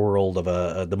mirror world of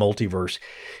the multiverse.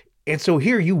 And so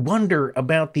here you wonder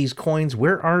about these coins.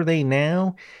 Where are they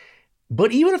now?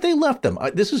 But even if they left them,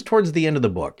 this is towards the end of the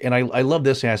book, and I love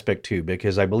this aspect too,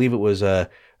 because I believe it was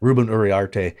Ruben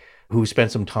Uriarte who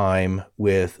spent some time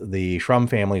with the Shrum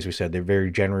family. As we said, they very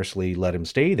generously let him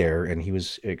stay there, and he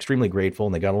was extremely grateful,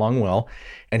 and they got along well.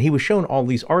 And he was shown all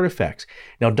these artifacts.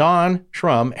 Now, Don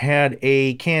Shrum had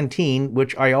a canteen,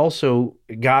 which I also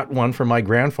got one from my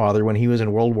grandfather when he was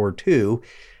in World War II.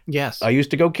 Yes. I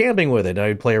used to go camping with it.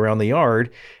 I'd play around the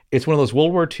yard. It's one of those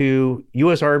World War II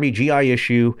U.S. Army GI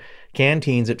issue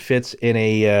canteens. It fits in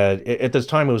at this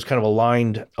time, it was kind of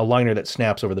a liner that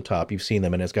snaps over the top. You've seen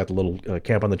them, and it's got the little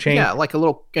cap on the chain. Yeah, like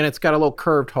and it's got a little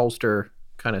curved holster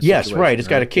kind of situation. Yes, right. It's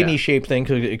got a kidney-shaped thing,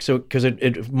 because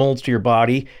it molds to your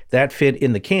body. That fit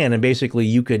in the can, and basically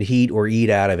you could heat or eat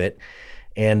out of it.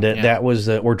 And that was,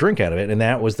 or drink out of it. And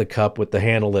that was the cup with the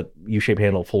handle, that U-shaped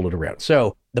handle folded around.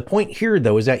 So the point here,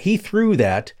 though, is that he threw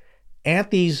that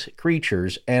at these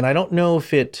creatures. And I don't know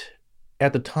if it,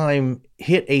 at the time,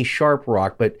 hit a sharp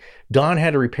rock, but Don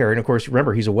had to repair it. And of course,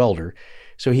 remember, he's a welder.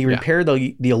 So he repaired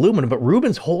the aluminum. But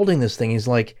Ruben's holding this thing. He's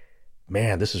like,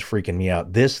 man, this is freaking me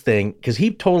out. This thing, because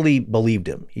he totally believed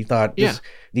him. He thought,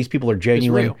 these people are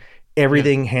genuine.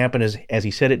 Everything happened as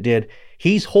he said it did.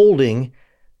 He's holding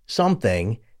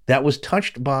something that was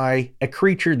touched by a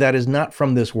creature that is not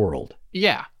from this world.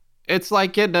 Yeah. It's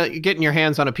like getting your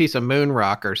hands on a piece of moon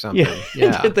rock or something.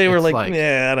 Yeah. They were like,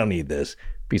 I don't need this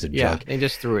piece of junk. They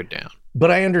just threw it down.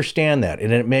 But I understand that,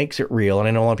 and it makes it real. And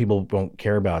I know a lot of people don't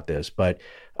care about this, but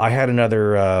I had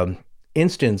another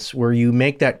instance where you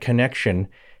make that connection.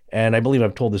 And I believe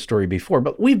I've told this story before,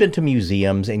 but we've been to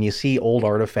museums and you see old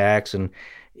artifacts, and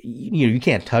you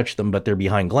can't touch them, but they're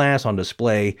behind glass on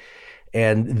display.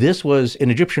 And this was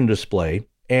an Egyptian display.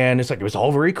 And it's like, it was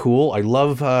all very cool. I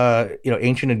love,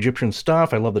 ancient Egyptian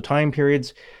stuff. I love the time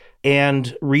periods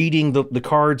and reading the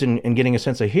cards and getting a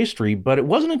sense of history. But it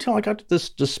wasn't until I got to this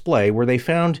display where they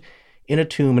found in a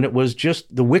tomb, and it was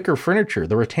just the wicker furniture,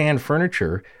 the rattan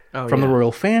furniture from the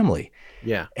royal family.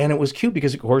 Yeah. And it was cute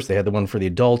because, of course, they had the one for the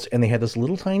adults, and they had this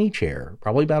little tiny chair,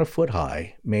 probably about a foot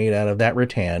high, made out of that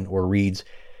rattan or reeds,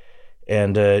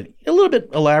 and a little bit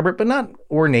elaborate, but not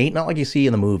ornate, not like you see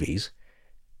in the movies.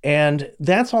 And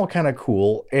that's all kind of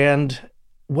cool. And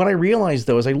what I realized,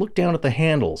 though, is I looked down at the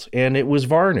handles, and it was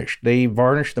varnished. They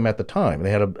varnished them at the time. They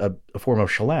had a form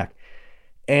of shellac.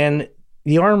 And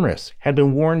the armrests had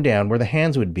been worn down where the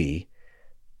hands would be,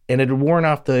 and it had worn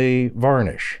off the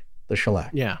varnish, the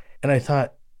shellac. Yeah. And I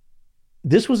thought,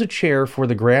 this was a chair for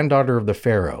the granddaughter of the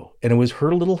pharaoh, and it was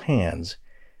her little hands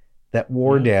that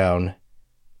wore down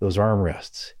those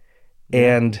armrests.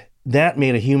 Yeah. And that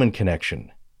made a human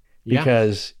connection.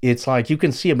 Because it's like you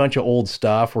can see a bunch of old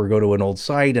stuff or go to an old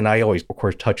site, and I always, of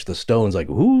course, touch the stones. Like,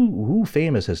 who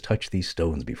famous has touched these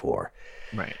stones before?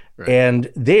 Right.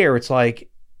 And there, it's like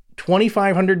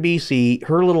 2500 BC,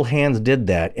 her little hands did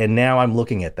that, and now I'm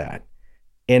looking at that.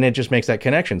 And it just makes that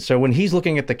connection. So when he's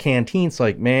looking at the canteen, it's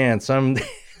like, man,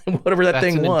 whatever that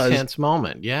thing was. That's an intense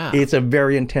moment, yeah. It's a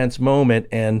very intense moment,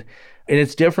 and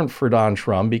it's different for Don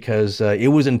Schrum because it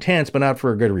was intense, but not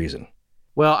for a good reason.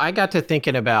 Well, I got to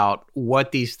thinking about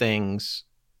what these things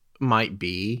might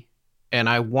be, and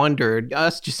I wondered,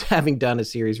 us just having done a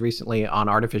series recently on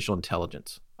artificial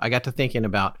intelligence, I got to thinking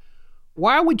about,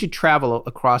 why would you travel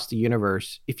across the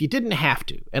universe if you didn't have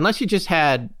to? Unless you just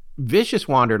had vicious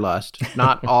wanderlust,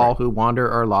 not all who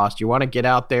wander are lost. You want to get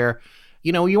out there,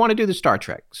 you want to do the Star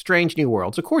Trek, Strange New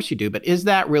Worlds. Of course you do, but is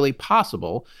that really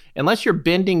possible? Unless you're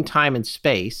bending time and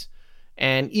space.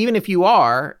 And even if you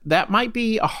are, that might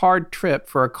be a hard trip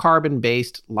for a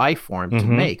carbon-based life form to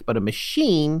make, but a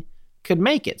machine could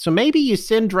make it. So maybe you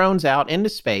send drones out into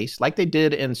space like they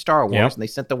did in Star Wars, and they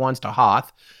sent the ones to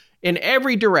Hoth in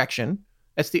every direction.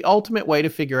 That's the ultimate way to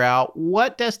figure out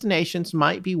what destinations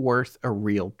might be worth a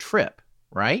real trip,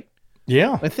 right?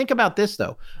 Yeah. But think about this,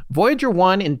 though. Voyager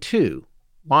 1 and 2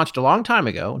 launched a long time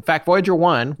ago. In fact, Voyager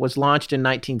 1 was launched in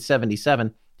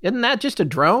 1977. Isn't that just a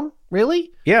drone,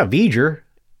 really? Yeah,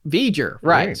 Voyager,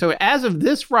 right. So as of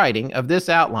this writing, of this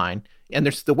outline, and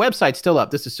the website's still up.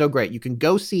 This is so great. You can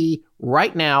go see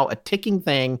right now a ticking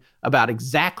thing about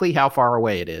exactly how far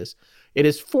away it is. It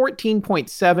is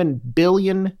 14.7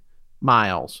 billion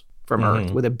miles from Earth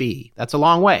with a B. That's a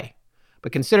long way.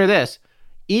 But consider this.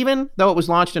 Even though it was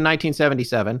launched in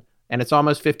 1977, and it's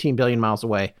almost 15 billion miles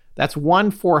away, that's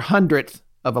 1/400th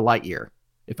of a light year.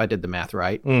 If I did the math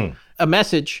right. A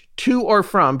message to or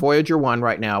from Voyager 1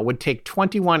 right now would take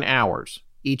 21 hours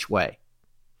each way.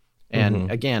 And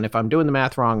again, if I'm doing the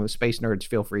math wrong, the space nerds,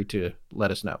 feel free to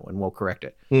let us know and we'll correct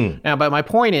it. Now, but my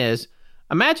point is,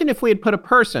 imagine if we had put a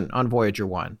person on Voyager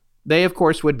 1. They, of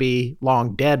course, would be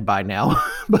long dead by now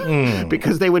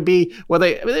because they would be,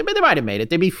 they might have made it.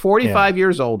 They'd be 45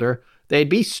 years older. They'd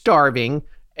be starving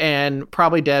and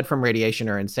probably dead from radiation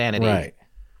or insanity. Right.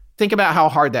 Think about how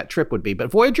hard that trip would be.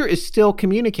 But Voyager is still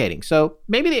communicating. So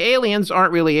maybe the aliens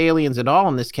aren't really aliens at all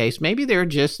in this case. Maybe they're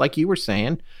just, like you were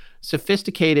saying,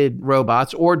 sophisticated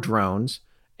robots or drones.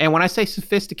 And when I say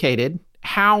sophisticated,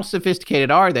 how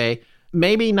sophisticated are they?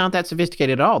 Maybe not that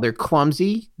sophisticated at all. They're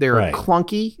clumsy. They're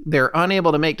clunky. They're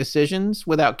unable to make decisions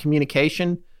without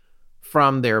communication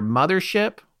from their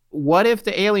mothership. What if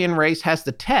the alien race has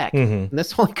the tech? And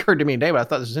this only occurred to me today, but I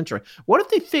thought this was interesting. What if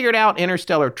they figured out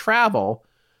interstellar travel,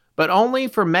 but only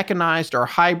for mechanized or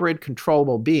hybrid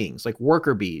controllable beings like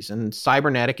worker bees and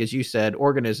cybernetic, as you said,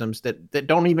 organisms that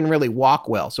don't even really walk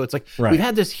well. So it's like we've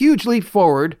had this huge leap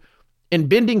forward in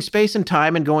bending space and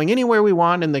time and going anywhere we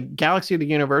want in the galaxy or the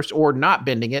universe, or not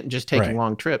bending it and just taking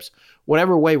long trips,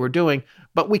 whatever way we're doing.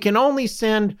 But we can only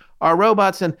send our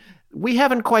robots, and we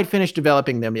haven't quite finished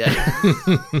developing them yet.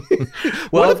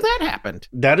 Well, what if that happened?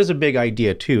 That is a big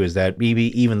idea, too, is that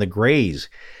maybe even the grays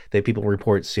that people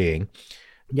report seeing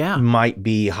might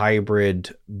be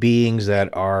hybrid beings that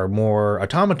are more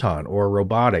automaton or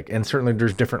robotic. And certainly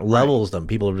there's different levels of them.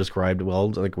 People have described,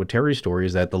 well, like with Terry's story,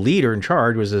 is that the leader in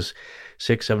charge was this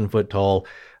 6-7 foot tall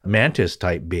mantis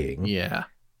type being. Yeah.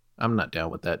 I'm not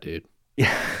down with that, dude.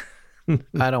 Yeah.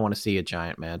 I don't want to see a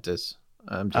giant mantis.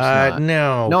 I'm just not.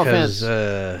 No offense,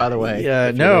 by the way.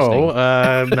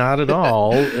 Not at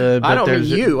all. But I don't mean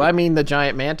you. I mean the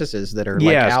giant mantises that are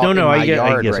out in my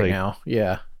yard right now.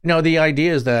 Yeah. No, the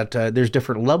idea is that there's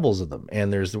different levels of them,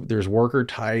 and there's worker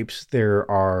types, there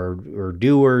are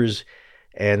doers,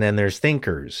 And then there's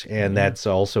thinkers, and that's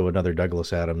also another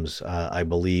Douglas Adams, I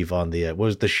believe, on the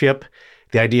was the ship,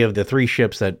 the idea of the 3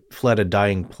 ships that fled a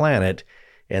dying planet,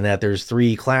 and that there's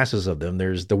 3 classes of them.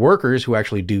 There's the workers who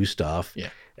actually do stuff.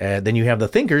 Then you have the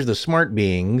thinkers, the smart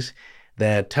beings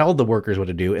that tell the workers what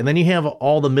to do, and then you have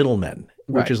all the middlemen,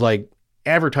 which is like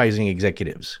advertising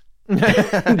executives.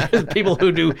 People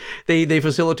who do they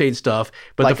facilitate stuff,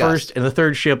 but like the first us. And the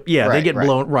third ship, they get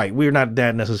blown. Right, we're not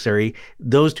that necessary.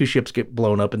 Those 2 ships get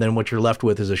blown up, and then what you're left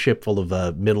with is a ship full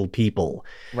of middle people,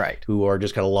 who are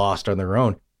just kind of lost on their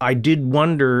own. I did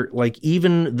wonder, like,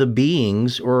 even the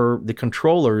beings or the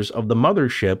controllers of the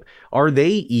mothership, are they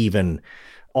even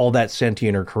all that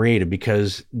sentient or creative?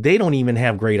 Because they don't even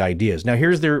have great ideas. Now,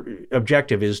 here's their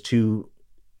objective is to,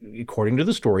 according to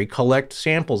the story, collect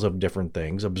samples of different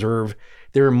things, observe.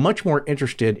 They're much more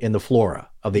interested in the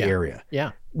flora of the area.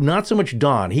 Not so much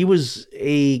Don. He was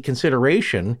a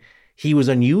consideration. He was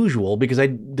unusual because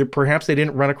perhaps they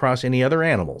didn't run across any other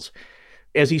animals.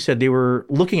 As he said, they were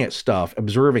looking at stuff,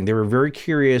 observing. They were very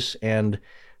curious and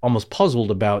almost puzzled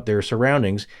about their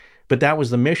surroundings, but that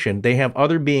was the mission. They have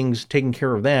other beings taking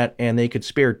care of that, and they could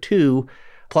spare 2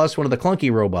 plus one of the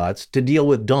clunky robots to deal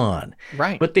with Dawn.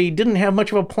 But they didn't have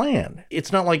much of a plan.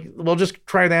 It's not like, well, just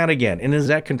try that again. And is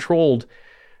that controlled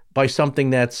by something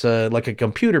that's like a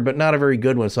computer, but not a very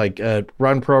good one? It's like,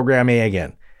 run program A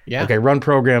again. Okay, run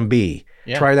program B.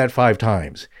 Try that 5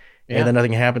 times. And then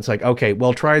nothing happens. Like, okay,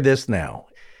 well, try this now.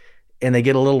 And they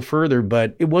get a little further,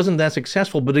 but it wasn't that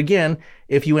successful. But again,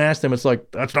 if you ask them, it's like,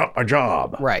 that's not my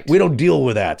job. We don't deal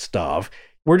with that stuff.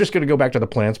 We're just going to go back to the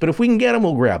plants. But if we can get them,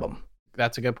 we'll grab them.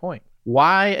 That's a good point.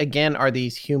 Why, again, are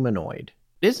these humanoid?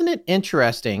 Isn't it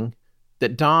interesting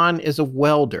that Don is a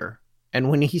welder, and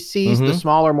when he sees the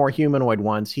smaller, more humanoid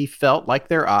ones, he felt like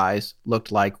their eyes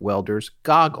looked like welders'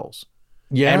 goggles.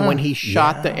 And when he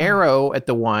shot the arrow at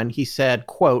the one, he said,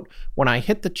 quote, when I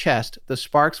hit the chest, the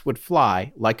sparks would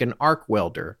fly like an arc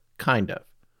welder, kind of.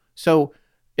 So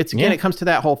it's, again, it comes to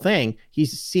that whole thing.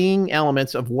 He's seeing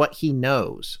elements of what he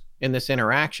knows in this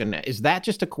interaction. Is that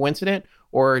just a coincidence?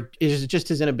 Or is it just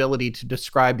his inability to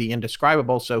describe the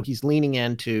indescribable? So he's leaning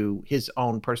into his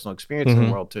own personal experience in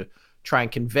the world to try and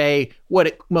convey what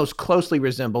it most closely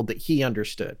resembled that he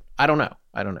understood. I don't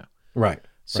know.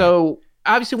 So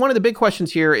obviously one of the big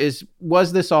questions here is,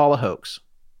 was this all a hoax?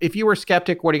 If you were a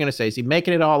skeptic, what are you going to say? Is he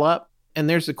making it all up? And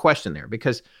there's a question there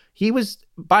because he was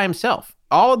by himself.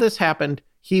 All of this happened.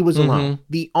 He was alone.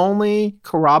 The only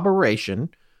corroboration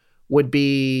would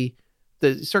be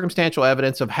the circumstantial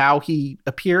evidence of how he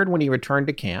appeared when he returned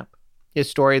to camp. His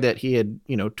story that he had,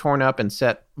 torn up and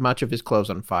set much of his clothes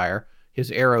on fire.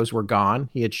 His arrows were gone.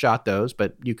 He had shot those,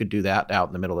 but you could do that out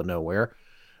in the middle of nowhere.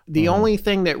 The only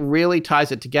thing that really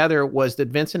ties it together was that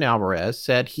Vincent Alvarez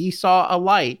said he saw a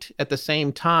light at the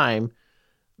same time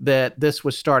that this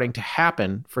was starting to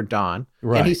happen for Don.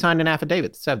 And he signed an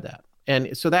affidavit that said that.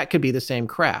 And so that could be the same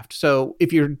craft. So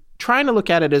if you're trying to look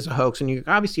at it as a hoax, and you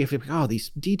obviously have to be, oh, these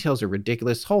details are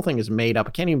ridiculous. This whole thing is made up. I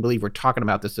can't even believe we're talking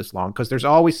about this long, because there's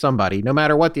always somebody, no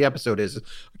matter what the episode is,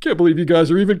 I can't believe you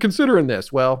guys are even considering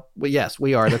this. Well, yes,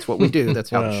 we are. That's what we do. That's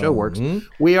how the show works.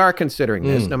 We are considering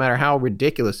this, no matter how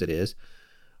ridiculous it is.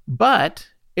 But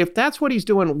if that's what he's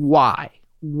doing, why?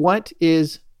 What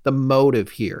is the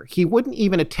motive here? He wouldn't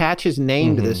even attach his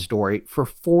name to this story for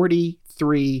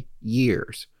 43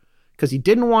 years because he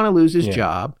didn't want to lose his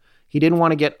job. He didn't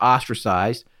want to get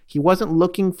ostracized. He wasn't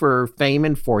looking for fame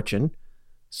and fortune.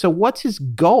 So what's his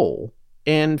goal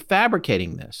in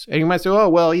fabricating this? And you might say, oh,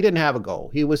 well, he didn't have a goal.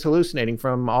 He was hallucinating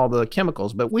from all the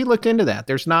chemicals. But we looked into that.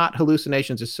 There's not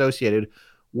hallucinations associated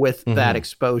with that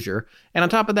exposure. And on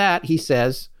top of that, he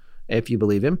says, if you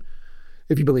believe him,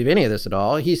 if you believe any of this at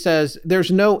all, he says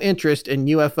there's no interest in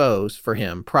UFOs for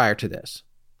him prior to this.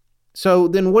 So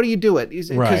then what do you do it?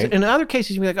 Because in other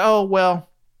cases, you'd be like, oh, well,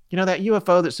 that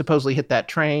UFO that supposedly hit that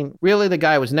train, really the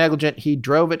guy was negligent. He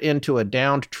drove it into a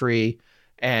downed tree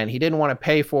and he didn't want to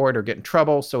pay for it or get in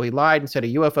trouble. So he lied and said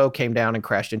a UFO came down and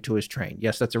crashed into his train.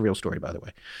 Yes, that's a real story, by the way.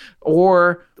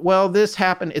 Or, well, this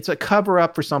happened. It's a cover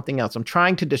up for something else. I'm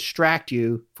trying to distract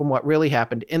you from what really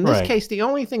happened. In this case, the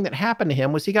only thing that happened to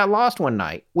him was he got lost one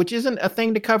night, which isn't a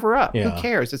thing to cover up. Who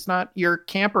cares? It's not your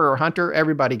camper or hunter.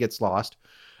 Everybody gets lost,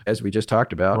 as we just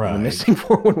talked about, the missing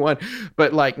 411,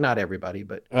 but not everybody,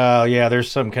 but.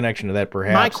 There's some connection to that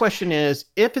perhaps. My question is,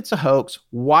 if it's a hoax,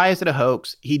 why is it a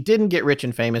hoax? He didn't get rich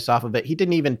and famous off of it. He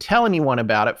didn't even tell anyone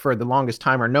about it for the longest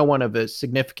time, or no one of a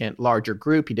significant larger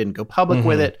group. He didn't go public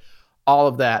with it, all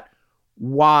of that.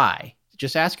 Why?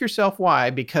 Just ask yourself why,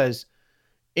 because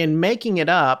in making it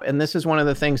up, and this is one of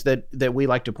the things that we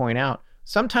like to point out,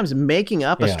 sometimes making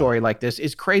up a story like this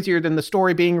is crazier than the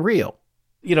story being real.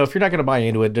 if you're not going to buy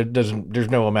into it, there's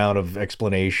no amount of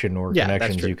explanation or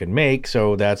connections you can make.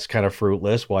 So that's kind of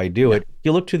fruitless. Why do it?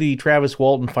 You look to the Travis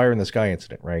Walton fire in the sky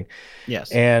incident, right?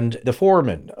 Yes. And the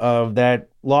foreman of that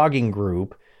logging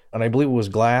group, and I believe it was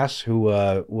Glass, who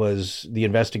was the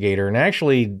investigator. And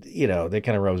actually, they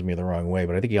kind of rubs me the wrong way,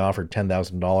 but I think he offered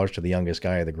 $10,000 to the youngest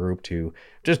guy of the group to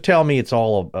just tell me it's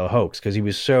all a hoax, because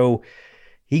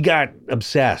he got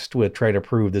obsessed with trying to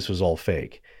prove this was all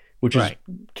fake. Which is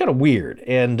kind of weird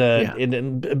and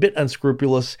a bit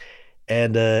unscrupulous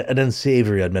and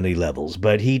unsavory on many levels.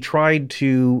 But he tried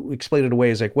to explain it away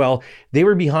as like, well, they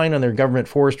were behind on their government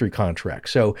forestry contract.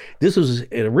 So this was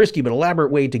a risky but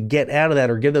elaborate way to get out of that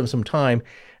or give them some time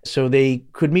so they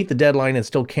could meet the deadline and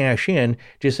still cash in,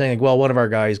 just saying, like, well, one of our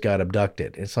guys got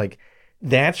abducted. It's like,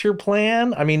 that's your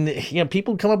plan? I mean,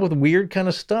 people come up with weird kind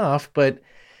of stuff, but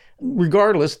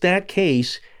regardless, that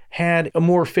case had a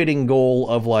more fitting goal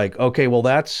of like, okay, well,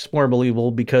 that's more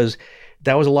believable because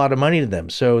that was a lot of money to them.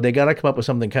 So they got to come up with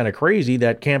something kind of crazy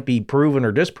that can't be proven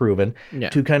or disproven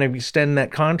to kind of extend that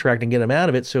contract and get them out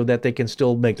of it so that they can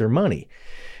still make their money.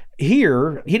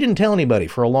 Here, he didn't tell anybody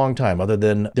for a long time, other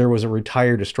than there was a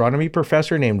retired astronomy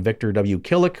professor named Victor W.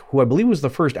 Killick, who I believe was the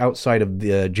first outside of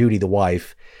Judy, the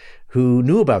wife, who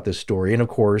knew about this story. And of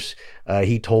course,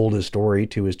 he told his story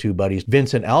to his two buddies,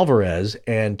 Vincent Alvarez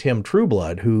and Tim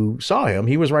Trueblood, who saw him.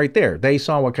 He was right there. They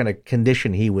saw what kind of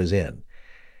condition he was in,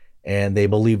 and they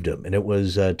believed him. And it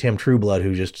was Tim Trueblood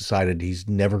who just decided he's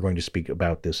never going to speak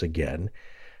about this again.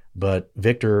 But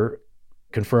Victor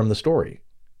confirmed the story,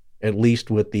 at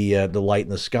least with the light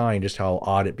in the sky and just how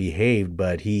odd it behaved.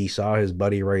 But he saw his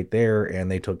buddy right there, and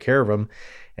they took care of him.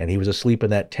 And he was asleep in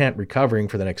that tent recovering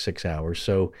for the next 6 hours.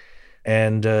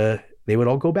 And they would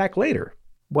all go back later.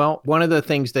 Well, one of the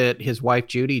things that his wife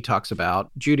Judy talks about,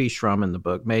 Judy Schrum in the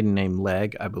book, maiden name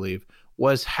Legg, I believe,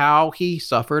 was how he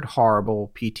suffered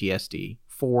horrible PTSD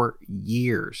for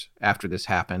years after this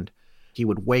happened. He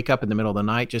would wake up in the middle of the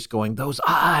night just going, those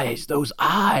eyes.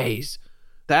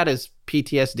 That is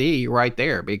PTSD right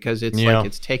there, because it's like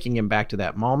it's taking him back to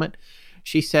that moment.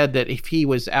 She said that if he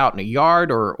was out in a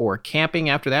yard or camping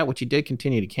after that, which he did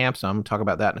continue to camp some, we'll talk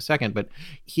about that in a second, but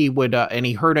he would, and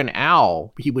he heard an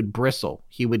owl, he would bristle.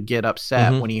 He would get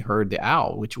upset when he heard the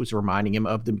owl, which was reminding him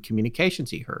of the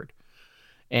communications he heard.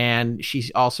 And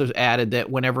she also added that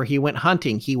whenever he went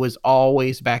hunting, he was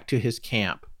always back to his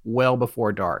camp well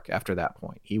before dark after that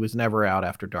point. He was never out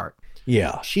after dark.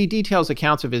 Yeah. She details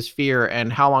accounts of his fear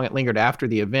and how long it lingered after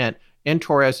the event in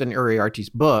Torres and Uriarte's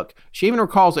book. She even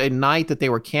recalls a night that they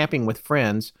were camping with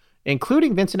friends,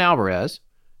 including Vincent Alvarez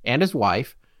and his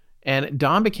wife, and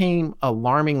Don became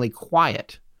alarmingly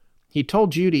quiet. He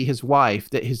told Judy, his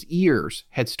wife, that his ears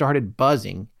had started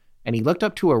buzzing, and he looked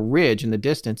up to a ridge in the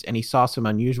distance and he saw some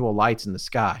unusual lights in the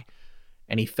sky,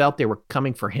 and he felt they were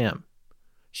coming for him.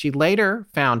 She later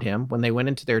found him when they went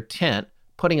into their tent,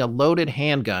 putting a loaded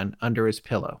handgun under his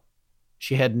pillow.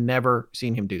 She had never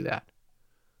seen him do that.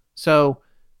 So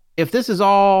if this is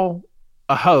all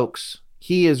a hoax,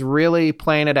 he is really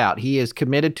playing it out. He is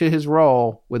committed to his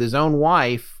role with his own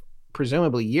wife,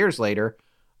 presumably years later,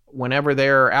 whenever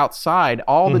they're outside.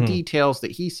 All the details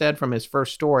that he said from his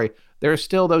first story, there are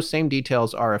still those same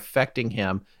details are affecting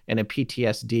him in a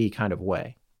PTSD kind of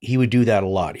way. He would do that a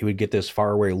lot. He would get this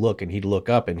faraway look, and he'd look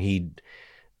up, and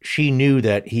she knew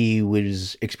that he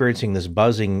was experiencing this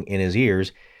buzzing in his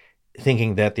ears,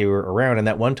 thinking that they were around. And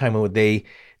that one time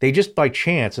they just by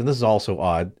chance, and this is also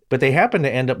odd, but they happened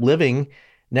to end up living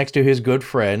next to his good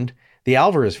friend, the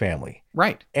Alvarez family.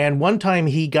 Right. And one time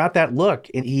he got that look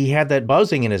and he had that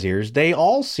buzzing in his ears. They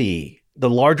all see the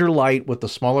larger light with the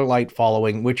smaller light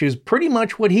following, which is pretty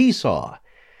much what he saw.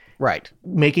 Right.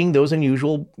 Making those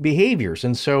unusual behaviors.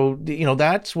 And so,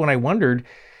 that's when I wondered,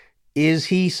 is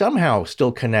he somehow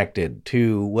still connected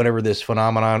to whatever this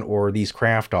phenomenon or these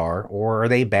craft are, or are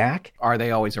they back? Are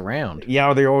they always around? Yeah,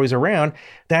 are they always around?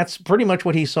 That's pretty much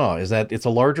what he saw, is that it's a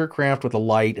larger craft with a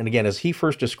light. And again, as he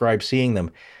first described seeing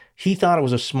them, he thought it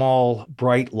was a small,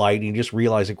 bright light, and he just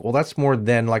realized, well, that's more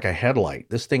than like a headlight.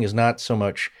 This thing is not so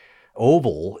much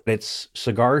oval, it's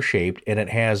cigar-shaped, and it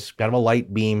has kind of a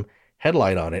light beam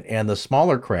headlight on it. And the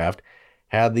smaller craft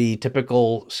had the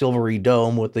typical silvery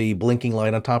dome with the blinking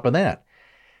light on top of that.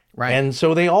 Right. And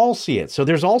so they all see it. So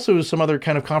there's also some other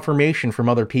kind of confirmation from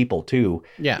other people, too.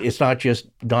 Yeah. It's not just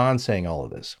Don saying all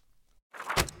of this.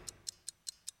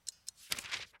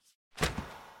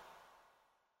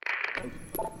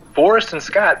 Forrest and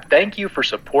Scott, thank you for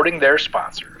supporting their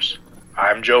sponsors.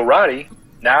 I'm Joe Roddy.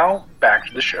 Now, back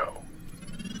to the show.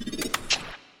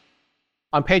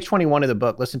 On page 21 of the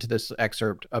book, listen to this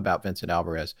excerpt about Vincent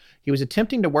Alvarez. He was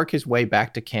attempting to work his way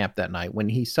back to camp that night when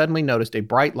he suddenly noticed a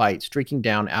bright light streaking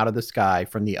down out of the sky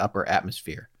from the upper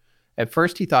atmosphere. At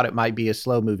first, he thought it might be a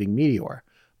slow-moving meteor,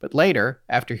 but later,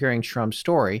 after hearing Shrum's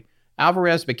story,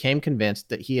 Alvarez became convinced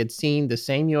that he had seen the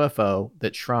same UFO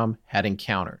that Shrum had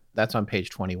encountered. That's on page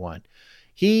 21.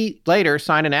 He later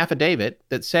signed an affidavit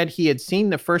that said he had seen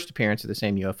the first appearance of the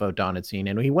same UFO Don had seen,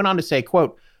 and he went on to say,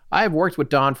 quote, "I have worked with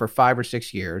Don for 5 or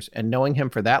 6 years, and knowing him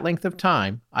for that length of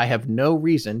time, I have no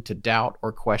reason to doubt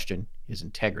or question his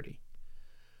integrity."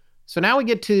 So now we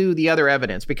get to the other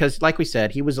evidence, because like we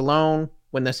said, he was alone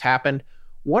when this happened.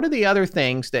 What are the other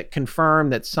things that confirm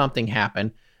that something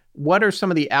happened? What are some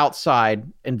of the outside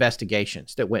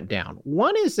investigations that went down?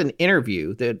 One is an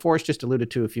interview that Forrest just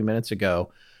alluded to a few minutes ago,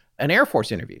 an Air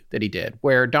Force interview that he did,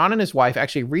 where Don and his wife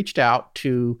actually reached out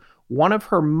to one of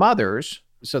her mother's,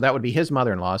 so that would be his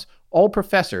mother-in-law's, old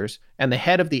professors and the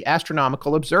head of the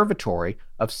Astronomical Observatory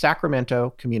of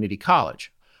Sacramento Community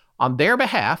College. On their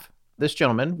behalf, this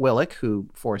gentleman, Willick, who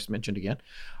Forrest mentioned again,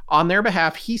 on their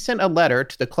behalf, he sent a letter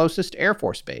to the closest Air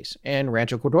Force base in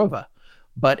Rancho Cordova.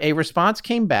 But a response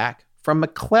came back from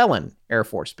McClellan Air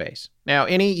Force Base. Now,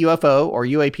 any UFO or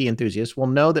UAP enthusiast will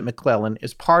know that McClellan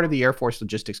is part of the Air Force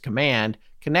Logistics Command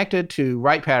connected to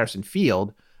Wright-Patterson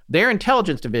Field. Their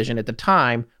intelligence division at the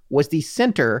time was the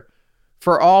center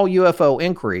for all UFO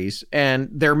inquiries, and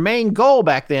their main goal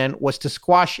back then was to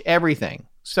squash everything.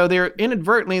 So they're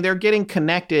getting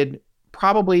connected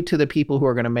probably to the people who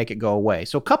are going to make it go away.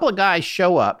 So a couple of guys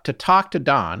show up to talk to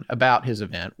Don about his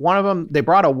event. One of them, they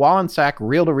brought a Wallensack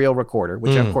reel-to-reel recorder,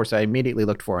 which of course I immediately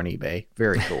looked for on eBay.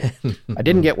 Very cool. I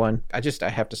didn't get one. I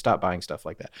have to stop buying stuff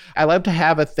like that. I love to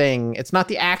have a thing. It's not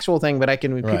the actual thing, but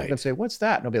people can say, "What's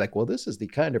that?" And I'll be like, "Well, this is the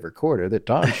kind of recorder that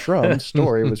Don Shrum's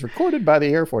story was recorded by the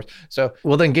Air Force." So,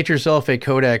 well, then get yourself a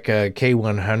Kodak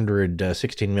K100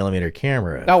 16 millimeter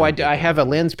camera. Oh, I have a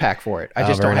lens pack for it. I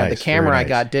just don't have the camera I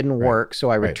got didn't work, so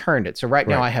I returned it. So right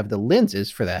now I have the lenses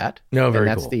for that. No, very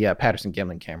and that's cool. the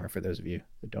Patterson-Gimlin camera for those of you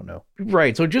that don't know.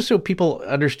 Right. So just so people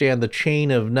understand the chain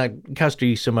of, not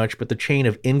custody so much, but the chain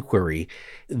of inquiry,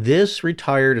 this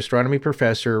retired astronomy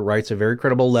professor writes a very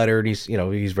credible letter, and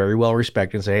he's very well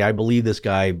respected, and say, "Hey, I believe this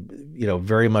guy,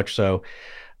 very much so.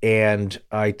 And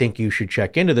I think you should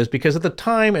check into this," because at the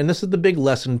time, and this is the big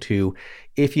lesson too,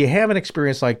 if you have an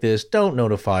experience like this, don't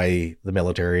notify the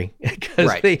military,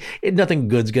 because nothing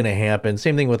good's going to happen.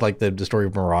 Same thing with like the story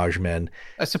of Mirage Men.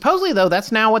 Supposedly, though,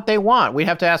 that's now what they want. We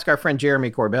have to ask our friend Jeremy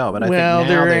Corbell, but I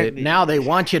think now they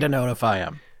want you to notify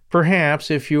them. Perhaps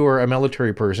if you're a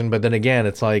military person, but then again,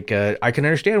 it's like, I can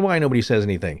understand why nobody says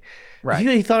anything. Right.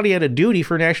 He thought he had a duty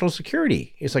for national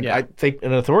security. It's like, I think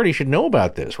an authority should know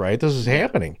about this, right? This is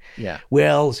happening. Yeah.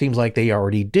 Well, it seems like they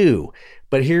already do.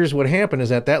 But here's what happened is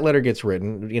that letter gets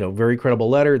written, very credible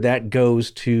letter, that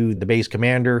goes to the base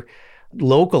commander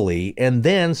locally, and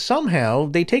then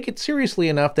somehow they take it seriously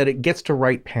enough that it gets to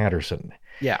Wright-Patterson.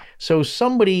 Yeah. So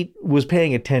somebody was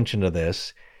paying attention to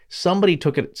this. Somebody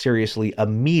took it seriously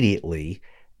immediately,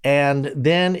 and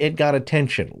then it got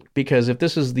attention. Because if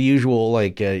this is the usual,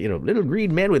 little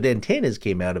green men with antennas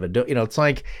came out of it, it's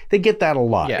like they get that a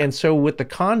lot. Yeah. And so with the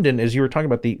Condon, as you were talking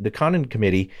about the Condon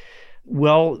Committee,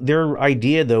 well, their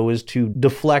idea, though, is to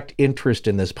deflect interest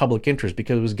in this, public interest,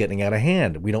 because it was getting out of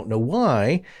hand. We don't know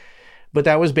why, but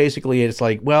that was basically it. It's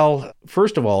like, well,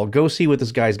 first of all, go see what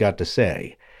this guy's got to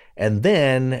say, and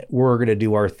then we're going to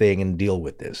do our thing and deal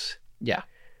with this. Yeah.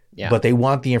 Yeah. But they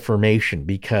want the information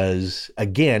because,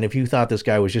 again, if you thought this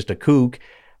guy was just a kook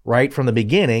right from the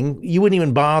beginning, you wouldn't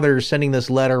even bother sending this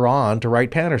letter on to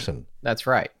Wright-Patterson. That's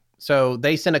right. So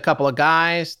they sent a couple of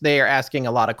guys. They are asking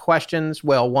a lot of questions.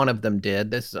 Well, one of them did.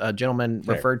 This gentleman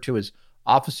referred to as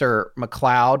Officer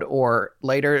McLeod, or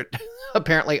later,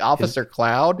 apparently Officer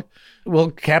Cloud.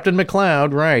 Well, Captain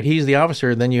McLeod, right. He's the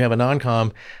officer. Then you have a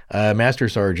non-com master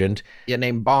sergeant. Yeah,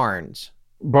 named Barnes.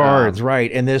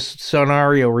 Right. And this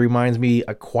scenario reminds me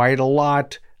quite a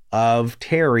lot of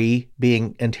Terry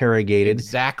being interrogated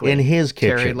in his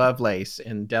kitchen. Terry Lovelace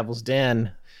in Devil's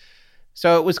Den.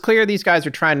 So it was clear these guys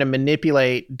are trying to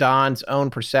manipulate Don's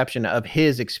own perception of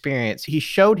his experience. He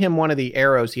showed him one of the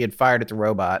arrows he had fired at the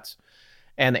robots,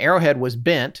 and the arrowhead was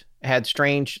bent, had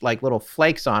strange little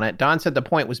flakes on it. Don said the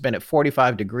point was bent at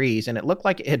 45 degrees, and it looked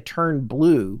like it had turned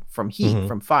blue from heat,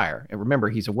 from fire. And remember,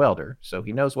 he's a welder, so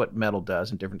he knows what metal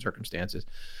does in different circumstances.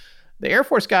 The Air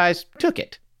Force guys took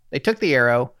it. They took the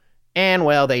arrow, and,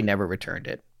 well, they never returned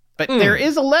it. But there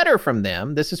is a letter from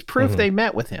them. This is proof they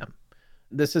met with him.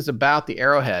 This is about the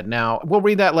arrowhead. Now, we'll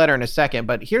read that letter in a second,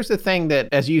 but here's the thing that,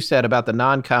 as you said about the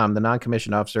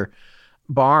non-commissioned officer,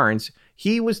 Barnes,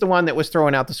 He was the one that was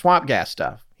throwing out the swamp gas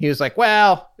stuff. He was like,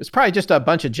 well, it's probably just a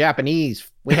bunch of Japanese.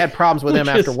 We had problems with them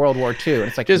after World War II. And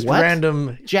it's like, just what?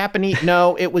 Random Japanese?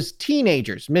 No, it was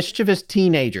teenagers, mischievous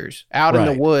teenagers out in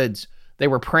the woods. They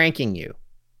were pranking you.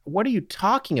 What are you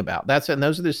talking about? And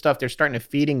those are the stuff they're starting to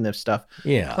feeding this stuff,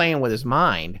 playing with his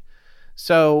mind.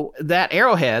 So that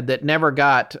arrowhead that never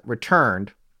got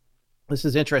returned, this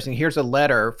is interesting. Here's a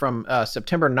letter from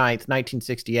September 9th,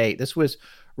 1968. This was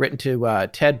written to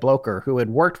Ted Blocher, who had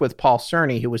worked with Paul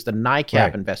Cerny, who was the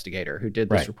NICAP investigator who did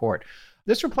this report.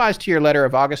 This replies to your letter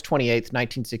of August 28th,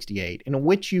 1968, in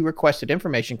which you requested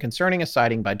information concerning a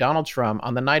sighting by Donald Shrum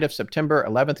on the night of September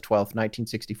 11th, 12th,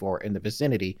 1964 in the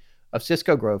vicinity of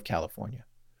Cisco Grove, California.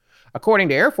 According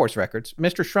to Air Force records,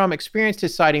 Mr. Shrum experienced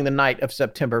his sighting the night of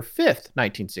September 5th,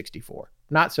 1964,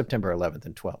 not September 11th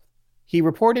and 12th. He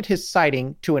reported his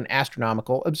sighting to an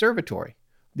astronomical observatory.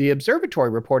 The observatory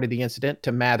reported the incident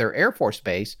to Mather Air Force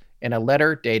Base in a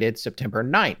letter dated September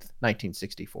 9th,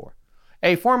 1964.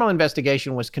 A formal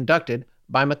investigation was conducted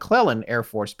by McClellan Air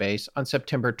Force Base on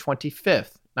September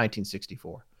 25th,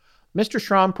 1964. Mr.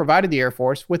 Shrum provided the Air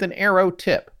Force with an arrow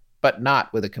tip, but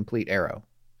not with a complete arrow.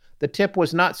 The tip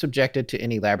was not subjected to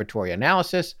any laboratory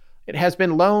analysis. It has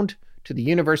been loaned to the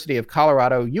University of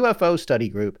Colorado UFO Study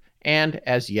Group and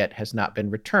as yet has not been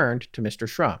returned to Mr.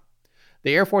 Shrum.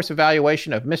 The Air Force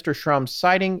evaluation of Mr. Shrum's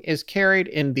sighting is carried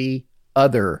in the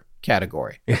other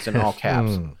category. It's in all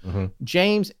caps.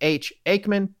 James H.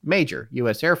 Aikman, Major,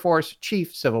 U.S. Air Force,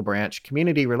 Chief, Civil Branch,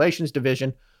 Community Relations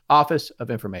Division, Office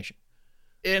of Information.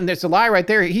 And there's a lie right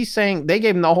there. He's saying they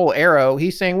gave him the whole arrow.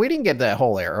 He's saying we didn't get that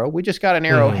whole arrow. We just got an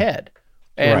arrowhead.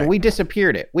 And we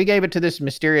disappeared it. We gave it to this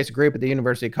mysterious group at the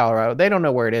University of Colorado. They don't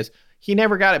know where it is. He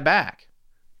never got it back.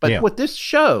 But what this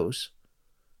shows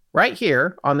right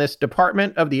here on this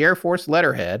Department of the Air Force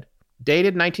letterhead,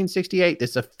 dated 1968,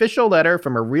 this official letter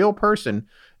from a real person,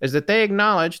 is that they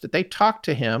acknowledge that they talked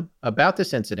to him about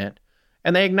this incident.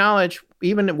 And they acknowledge,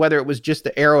 even whether it was just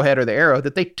the arrowhead or the arrow,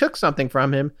 that they took something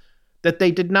from him that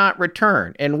they did not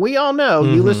return. And we all know,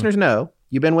 you listeners know,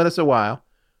 you've been with us a while,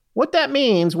 what that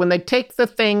means when they take the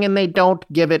thing and they don't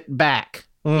give it back.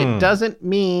 It doesn't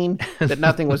mean that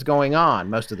nothing was going on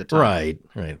most of the time.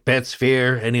 Right. Pet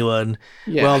sphere, anyone?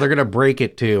 Yeah. Well, they're going to break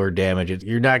it too or damage it.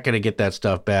 You're not going to get that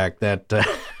stuff back. That that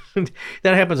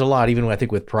happens a lot, even I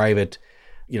think with private,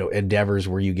 endeavors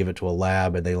where you give it to a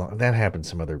lab and that happens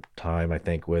some other time, I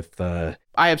think, with...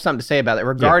 I have something to say about that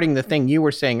regarding the thing you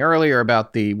were saying earlier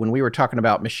about when we were talking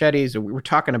about machetes, or we were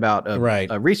talking about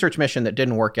a research mission that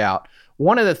didn't work out.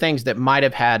 One of the things that might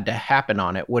have had to happen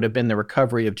on it would have been the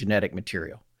recovery of genetic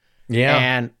material. Yeah.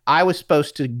 And I was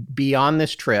supposed to be on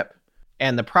this trip,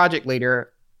 and the project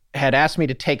leader had asked me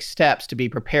to take steps to be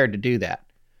prepared to do that.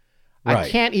 I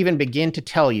can't even begin to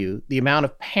tell you the amount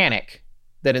of panic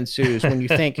that ensues when you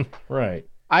think,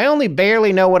 I only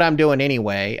barely know what I'm doing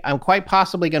anyway. I'm quite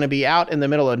possibly going to be out in the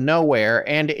middle of nowhere.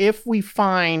 And if we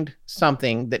find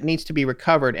something that needs to be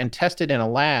recovered and tested in a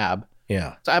lab,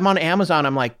 so I'm on Amazon.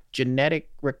 I'm like, genetic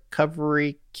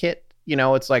recovery kit.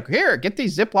 It's like, here, get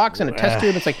these Ziplocs in a test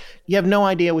tube. It's like, you have no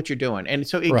idea what you're doing. And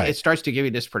so it starts to give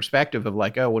you this perspective of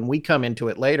like, oh, when we come into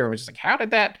it later, it's like, how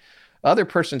did that other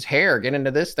person's hair get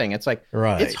into this thing? It's like,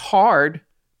 it's hard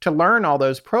to learn all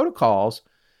those protocols.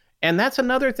 And that's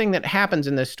another thing that happens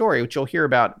in this story, which you'll hear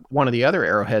about one of the other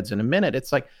arrowheads in a minute.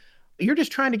 It's like, you're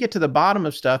just trying to get to the bottom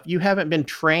of stuff. You haven't been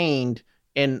trained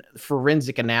in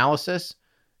forensic analysis.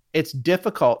 It's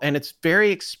difficult, and it's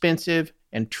very expensive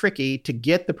and tricky to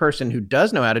get the person who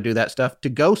does know how to do that stuff to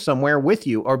go somewhere with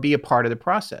you or be a part of the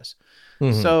process.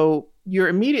 So you're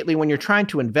immediately, when you're trying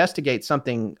to investigate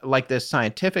something like this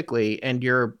scientifically, and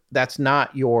that's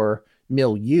not your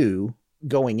milieu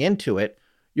going into it,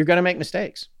 you're going to make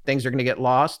mistakes. Things are going to get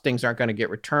lost. Things aren't going to get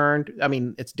returned. I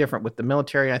mean, it's different with the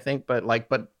military, I think, but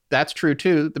that's true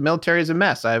too. The military is a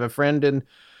mess. I have a friend in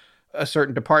a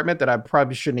certain department that I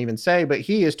probably shouldn't even say, but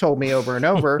he has told me over and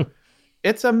over,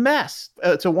 it's a mess.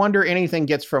 It's a wonder anything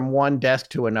gets from one desk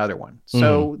to another one.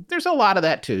 So there's a lot of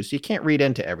that too. So you can't read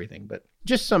into everything, but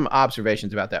just some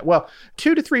observations about that. Well,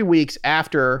 2 to 3 weeks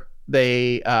after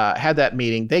they had that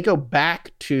meeting, they go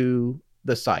back to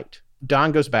the site.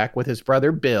 Don goes back with his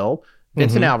brother, Bill,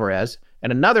 Vincent Alvarez,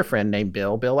 and another friend named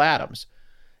Bill Adams.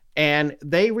 And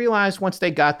they realized once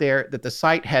they got there that the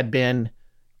site had been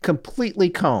completely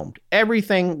combed.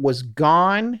 Everything was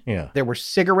gone. Yeah. There were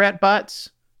cigarette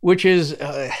butts. Which is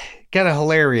kind of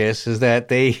hilarious, is that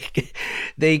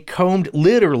they combed,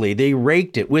 literally, they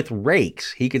raked it with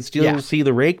rakes. He could still see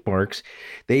the rake marks.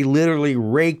 They literally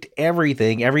raked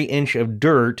everything, every inch of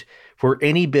dirt for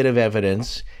any bit of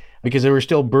evidence. because they were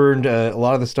still burned. A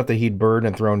lot of the stuff that he'd burned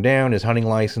and thrown down, his hunting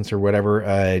license or whatever,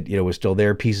 was still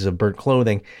there, pieces of burnt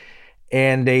clothing.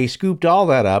 And they scooped all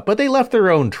that up, but they left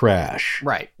their own trash.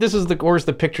 Right. This is, of course,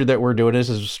 the picture that we're doing. This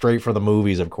is straight from the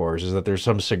movies, of course, is that there's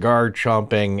some cigar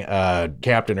chomping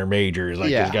captain or major. He's like,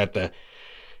 he's got the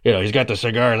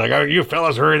cigar. He's like, oh, you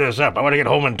fellas hurry this up. I want to get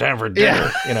home in time for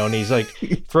dinner. And he's like,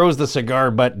 throws the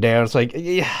cigar butt down. It's like,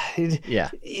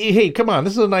 hey, come on.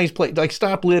 This is a nice place. Like,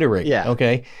 stop littering. Yeah.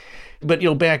 Okay. But,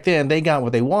 back then they got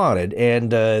what they wanted,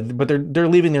 and but they're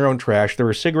leaving their own trash. There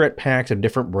were cigarette packs of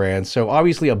different brands, so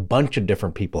obviously a bunch of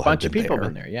different people have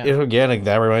been there. Yeah. Again,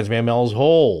 that reminds me of Mel's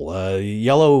Hole,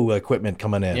 yellow equipment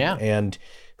coming in and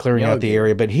clearing out the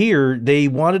area. But here, they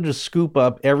wanted to scoop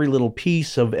up every little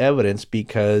piece of evidence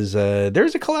because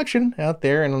there's a collection out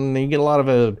there, and you get a lot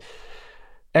of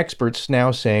experts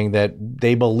now saying that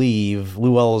they believe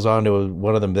Lou Elizondo,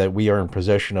 one of them, that we are in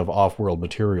possession of off-world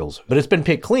materials. But it's been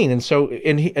picked clean. And so,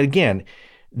 again,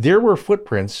 there were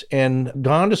footprints. And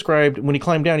Don described, when he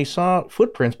climbed down, he saw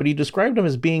footprints, but he described them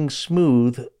as being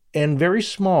smooth and very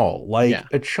small, like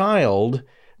a child,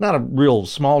 not a real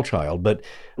small child, but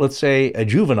let's say a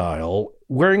juvenile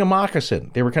wearing a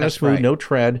moccasin. They were kind of smooth, no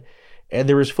tread. And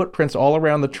there was footprints all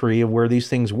around the tree of where these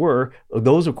things were.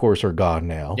 Those, of course, are gone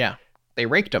now. Yeah. They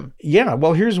raked them. Yeah,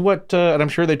 well, here's what, and I'm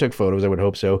sure they took photos, I would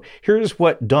hope so. Here's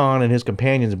what Don and his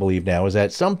companions believe now, is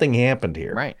that something happened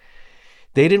here. Right.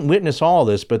 They didn't witness all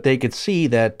this, but they could see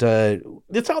that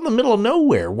it's out in the middle of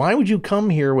nowhere. Why would you come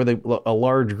here with a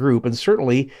large group? And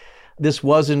certainly, this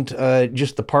wasn't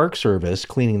just the Park Service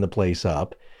cleaning the place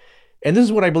up. And this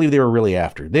is what I believe they were really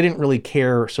after. They didn't really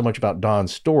care so much about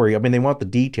Don's story. I mean, they want the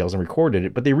details and recorded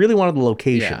it, but they really wanted the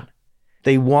location. Yeah.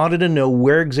 They wanted to know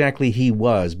where exactly he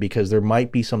was because there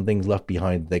might be some things left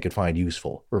behind that they could find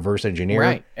useful. Reverse engineering.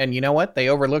 Right. And you know what? They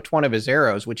overlooked one of his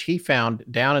arrows, which he found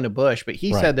down in a bush. But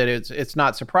he said that it's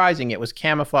not surprising. It was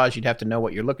camouflage. You'd have to know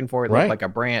what you're looking for. It looked like a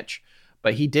branch.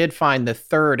 But he did find the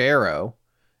third arrow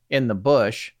in the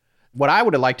bush. What I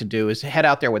would have liked to do is head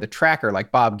out there with a tracker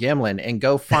like Bob Gimlin and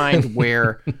go find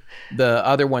where the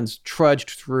other ones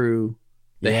trudged through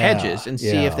the hedges and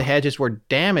see if the hedges were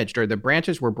damaged or the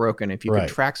branches were broken, if you could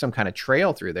track some kind of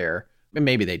trail through there.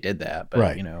 Maybe they did that, but,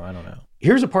 I don't know.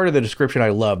 Here's a part of the description I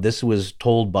love. This was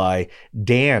told by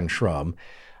Dan Schrum,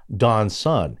 Don's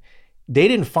son. They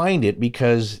didn't find it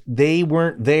because they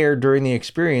weren't there during the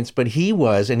experience, but he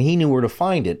was, and he knew where to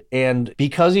find it. And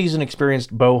because he's an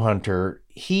experienced bow hunter,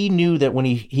 he knew that when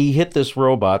he hit this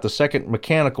robot, the second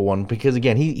mechanical one, because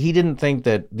again, he didn't think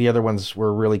that the other ones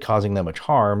were really causing that much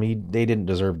harm. They didn't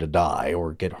deserve to die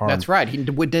or get harmed. That's right. He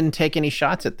didn't take any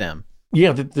shots at them.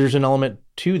 Yeah, there's an element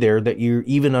too there that you're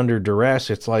even under duress.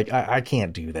 It's like, I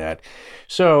can't do that.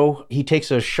 So he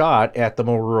takes a shot at the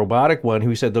more robotic one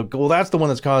who said, well, that's the one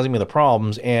that's causing me the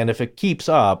problems. And if it keeps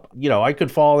up, I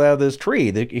could fall out of this tree.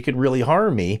 It could really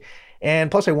harm me.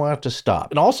 And plus I want it to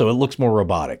stop. And also it looks more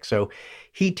robotic. So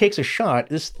he takes a shot.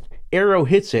 This arrow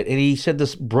hits it. And he said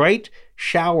this bright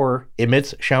shower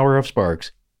emits shower of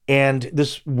sparks. And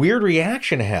this weird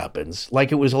reaction happens,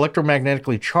 like it was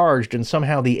electromagnetically charged, and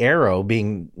somehow the arrow,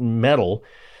 being metal,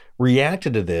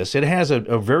 reacted to this. It has a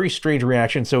very strange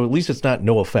reaction, so at least it's not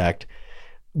no effect.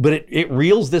 But it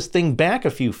reels this thing back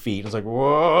a few feet. It's like,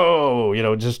 whoa,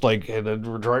 just like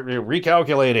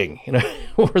recalculating,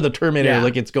 or the Terminator,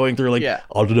 like it's going through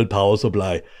alternate power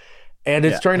supply. And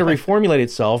it's trying to reformulate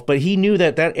itself, but he knew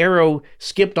that arrow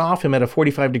skipped off him at a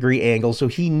 45-degree angle, so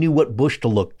he knew what bush to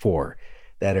look for.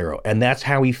 That arrow. And that's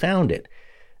how he found it,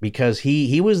 because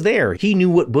he was there. He knew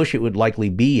what bush it would likely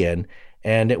be in,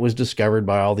 and it was discovered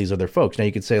by all these other folks. Now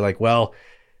you could say well,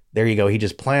 there you go. He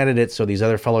just planted it so these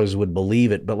other fellows would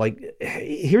believe it. But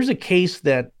here's a case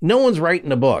that no one's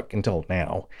writing a book until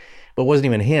now, but wasn't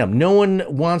even him. No one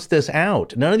wants this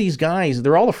out. None of these guys,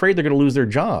 they're all afraid they're going to lose their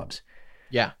jobs.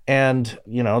 Yeah. And,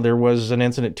 there was an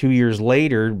incident 2 years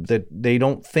later that they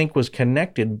don't think was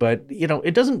connected, but,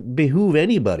 it doesn't behoove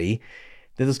anybody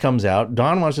that this comes out.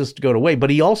 Don wants this to go away, but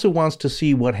he also wants to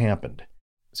see what happened.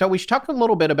 So we should talk a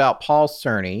little bit about Paul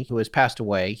Cerny, who has passed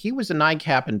away. He was a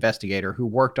NICAP investigator who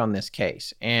worked on this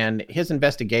case, and his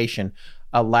investigation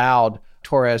allowed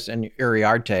Torres and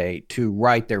Uriarte to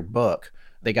write their book.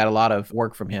 They got a lot of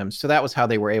work from him, so that was how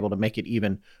they were able to make it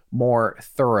even more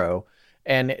thorough.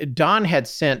 And Don had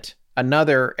sent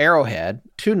another arrowhead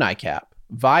to NICAP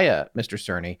via Mr.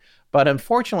 Cerny, but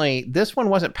unfortunately, this one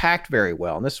wasn't packed very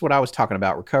well. And this is what I was talking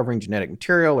about, recovering genetic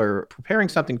material or preparing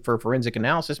something for forensic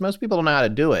analysis. Most people don't know how to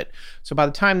do it. So by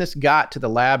the time this got to the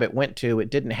lab it went to, it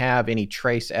didn't have any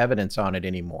trace evidence on it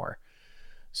anymore.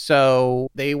 So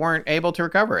they weren't able to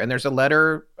recover. And there's a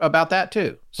letter about that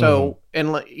too. So,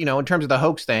 in terms of the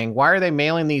hoax thing, why are they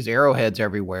mailing these arrowheads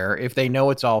everywhere if they know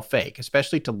it's all fake,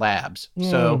 especially to labs?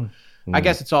 So I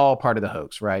guess it's all part of the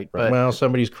hoax, right? But, well,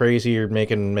 somebody's crazy or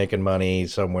making money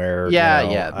somewhere.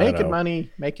 Yeah.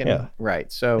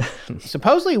 Right. So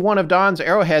supposedly one of Don's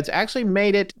arrowheads actually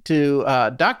made it to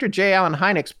Dr. J. Allen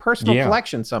Hynek's personal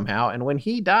collection somehow. And when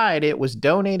he died, it was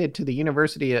donated to the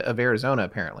University of Arizona,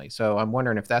 apparently. So I'm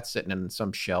wondering if that's sitting in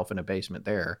some shelf in a basement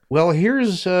there. Well,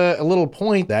 here's a little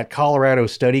point. That Colorado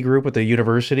study group at the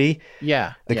university.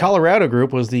 Yeah. The Colorado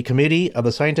group was the Committee of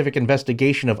the Scientific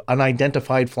Investigation of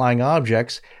Unidentified Flying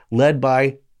Objects, led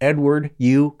by Edward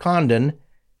U. Condon,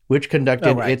 which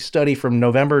conducted its study from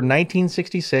November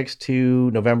 1966 to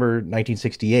November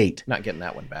 1968. Not getting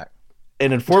that one back.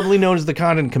 And informally known as the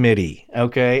Condon Committee,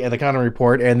 and the Condon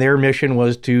Report, and their mission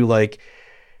was to,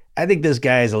 I think this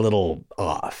guy is a little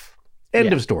off.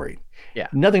 End of story. Yeah.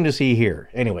 Nothing to see here.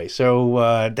 Anyway,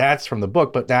 so that's from the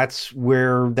book, but that's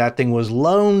where that thing was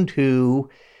loaned to,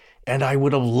 and I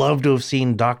would have loved to have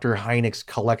seen Dr. Hynek's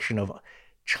collection of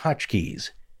tchotchkes.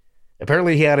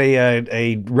 Apparently he had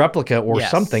a replica or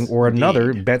something or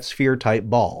another Betsphere type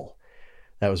ball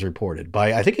that was reported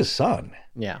by, I think, his son.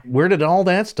 Yeah. Where did all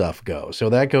that stuff go? So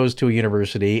that goes to a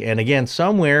university. And again,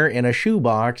 somewhere in a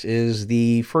shoebox is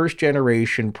the first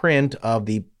generation print of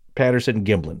the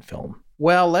Patterson-Gimlin film.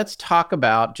 Well, let's talk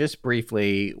about, just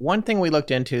briefly, one thing we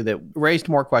looked into that raised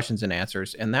more questions than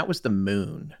answers, and that was the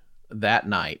moon that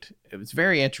night. It was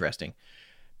very interesting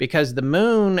because the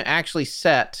moon actually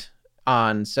set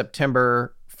on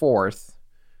September 4th,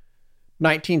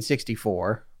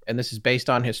 1964, and this is based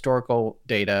on historical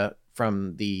data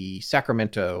from the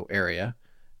Sacramento area,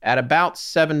 at about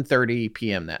 7:30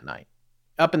 p.m. that night.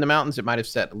 Up in the mountains, it might have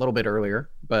set a little bit earlier,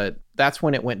 but that's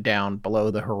when it went down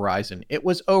below the horizon. It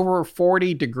was over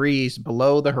 40 degrees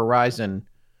below the horizon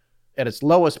at its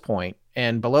lowest point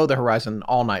and below the horizon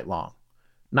all night long.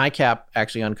 NICAP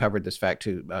actually uncovered this fact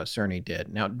too. Cerny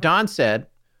did. Now, Don said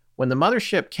when the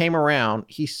mothership came around,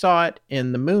 he saw it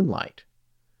in the moonlight.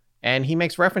 And he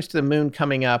makes reference to the moon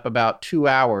coming up about 2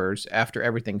 hours after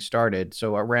everything started,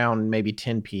 so around maybe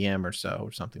 10 p.m. or so,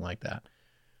 or something like that.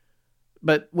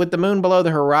 But with the moon below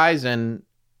the horizon,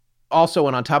 also,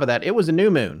 and on top of that, it was a new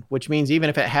moon, which means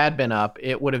even if it had been up,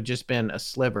 it would have just been a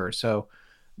sliver. So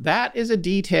that is a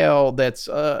detail that's,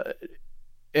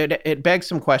 it begs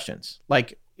some questions.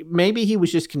 Like, maybe he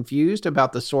was just confused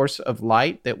about the source of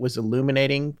light that was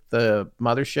illuminating the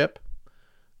mothership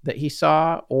that he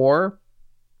saw, or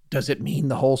does it mean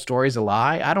the whole story is a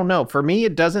lie? I don't know. For me,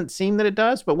 it doesn't seem that it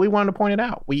does, but we wanted to point it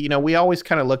out. We always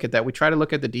kind of look at that. We try to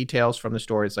look at the details from the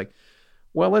story. It's like,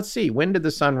 well, let's see. When did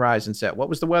the sun rise and set? What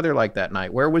was the weather like that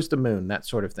night? Where was the moon? That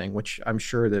sort of thing, which I'm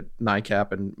sure that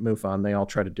NICAP and MUFON, they all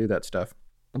try to do that stuff.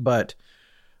 But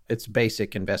it's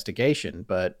basic investigation.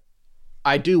 But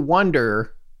I do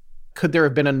wonder, could there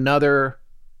have been another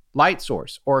light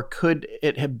source? Or could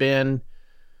it have been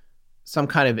some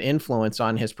kind of influence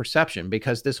on his perception?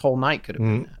 Because this whole night could have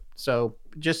been that. So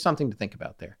just something to think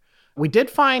about there. We did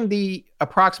find the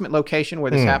approximate location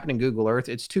where this happened in Google Earth.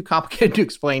 It's too complicated to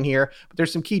explain here, but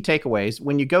there's some key takeaways.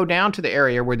 When you go down to the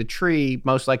area where the tree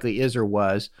most likely is or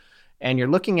was, and you're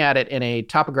looking at it in a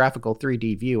topographical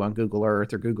 3D view on Google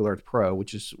Earth or Google Earth Pro,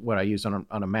 which is what I use on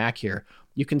a Mac here,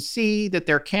 you can see that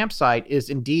their campsite is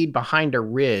indeed behind a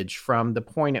ridge from the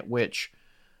point at which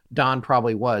Don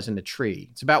probably was in the tree.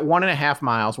 It's about 1.5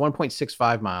 miles,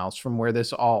 1.65 miles from where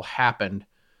this all happened.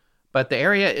 But the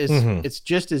area is, it's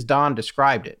just as Don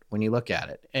described it when you look at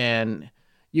it. And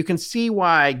you can see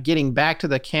why getting back to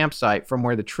the campsite from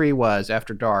where the tree was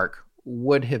after dark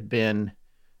would have been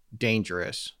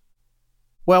dangerous.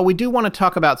 Well, we do want to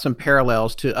talk about some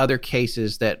parallels to other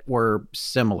cases that were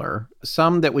similar.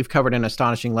 Some that we've covered in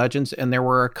Astonishing Legends, and there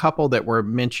were a couple that were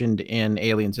mentioned in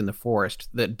Aliens in the Forest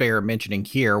that bear mentioning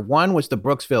here. One was the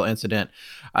Brooksville incident.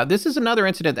 This is another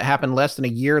incident that happened less than a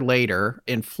year later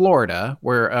in Florida,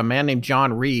 where a man named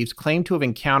John Reeves claimed to have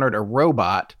encountered a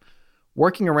robot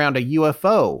working around a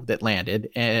UFO that landed,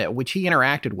 which he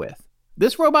interacted with.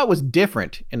 This robot was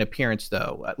different in appearance,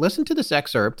 though. Listen to this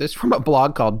excerpt. This is from a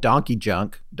blog called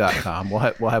donkeyjunk.com.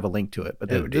 We'll have a link to it.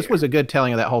 But this was a good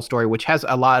telling of that whole story, which has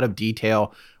a lot of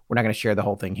detail. We're not going to share the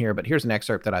whole thing here, but here's an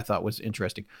excerpt that I thought was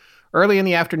interesting. Early in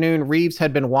the afternoon, Reeves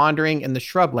had been wandering in the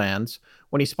shrublands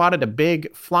when he spotted a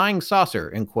big flying saucer,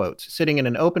 in quotes, sitting in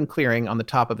an open clearing on the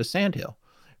top of a sandhill.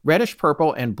 Reddish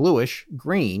purple and bluish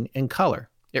green in color.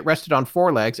 It rested on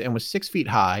 4 legs and was 6 feet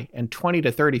high and 20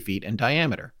 to 30 feet in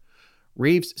diameter.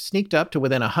 Reeves sneaked up to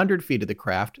within 100 feet of the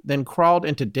craft, then crawled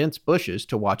into dense bushes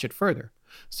to watch it further.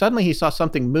 Suddenly he saw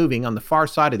something moving on the far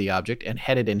side of the object and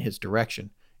headed in his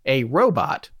direction. A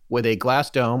robot with a glass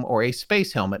dome or a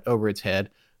space helmet over its head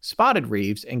spotted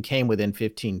Reeves and came within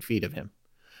 15 feet of him.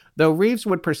 Though Reeves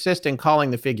would persist in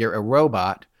calling the figure a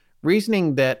robot,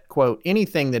 reasoning that, quote,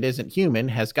 anything that isn't human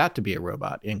has got to be a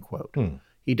robot, end quote.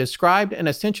 He described an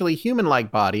essentially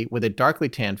human-like body with a darkly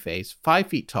tanned face, 5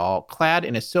 feet tall, clad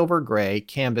in a silver-gray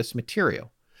canvas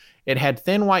material. It had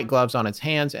thin white gloves on its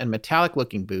hands and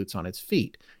metallic-looking boots on its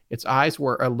feet. Its eyes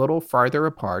were a little farther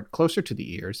apart, closer to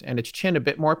the ears, and its chin a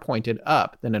bit more pointed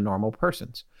up than a normal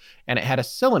person's. And it had a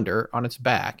cylinder on its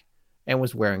back and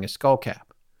was wearing a skull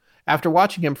cap. After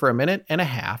watching him for a minute and a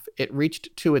half, it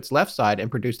reached to its left side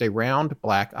and produced a round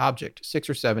black object, 6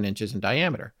 or 7 inches in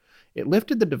diameter. It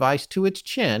lifted the device to its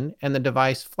chin, and the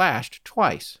device flashed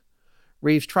twice.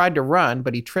 Reeves tried to run,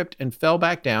 but he tripped and fell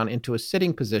back down into a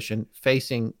sitting position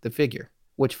facing the figure,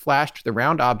 which flashed the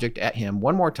round object at him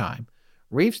one more time.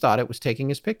 Reeves thought it was taking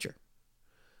his picture.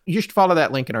 You should follow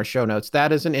that link in our show notes.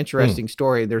 That is an interesting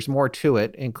story. There's more to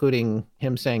it, including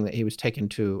him saying that he was taken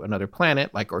to another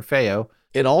planet like Orfeo.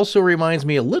 It also reminds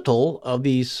me a little of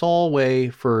the Solway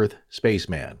Firth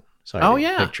spaceman sighting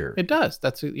picture. It does.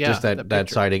 That's just that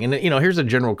sighting. And here's a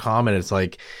general comment. It's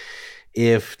like,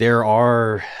 if there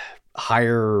are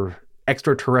higher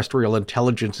extraterrestrial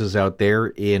intelligences out there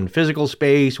in physical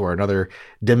space or another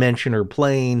dimension or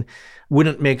plane,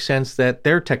 wouldn't it make sense that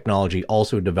their technology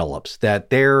also develops, that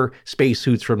their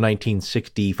spacesuits from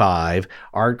 1965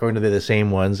 aren't going to be the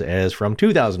same ones as from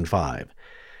 2005?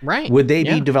 Right. Would they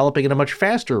be developing at a much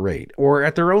faster rate or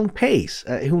at their own pace?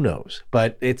 Who knows?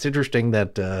 But it's interesting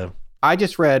that... I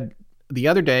just read the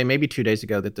other day, maybe 2 days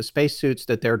ago, that the spacesuits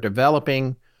that they're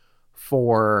developing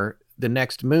for the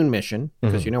next moon mission,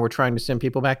 because we're trying to send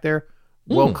people back there,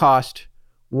 will cost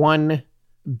 $1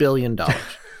 billion.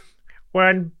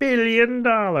 $1 billion.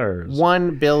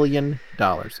 $1 billion.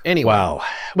 Anyway. Wow.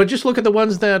 But just look at the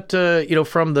ones that,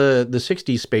 from the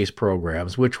 60s space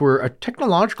programs, which were a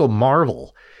technological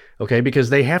marvel, okay,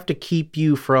 because they have to keep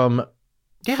you from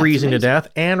freezing to death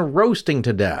and roasting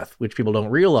to death, which people don't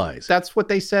realize. That's what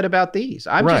they said about these.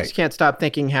 I just can't stop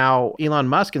thinking how Elon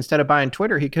Musk, instead of buying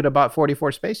Twitter, he could have bought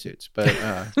 44 spacesuits. But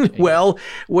well,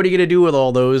 what are you going to do with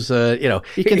all those?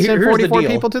 He can send 44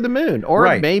 people to the moon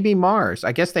or maybe Mars.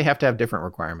 I guess they have to have different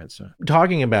requirements.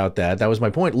 Talking about that was my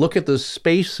point. Look at the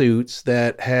spacesuits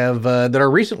that have that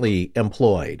are recently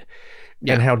employed.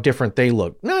 And how different they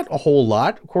look. Not a whole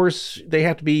lot. Of course, they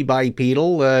have to be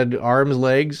bipedal, arms,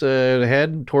 legs,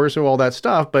 head, torso, all that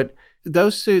stuff. But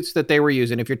those suits that they were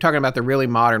using, if you're talking about the really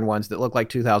modern ones that look like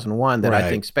 2001 that I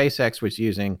think SpaceX was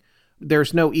using,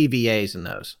 there's no EVAs in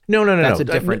those. No. That's a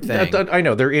different thing. I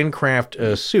know. They're in-craft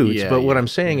suits, but what I'm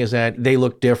saying is that they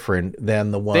look different than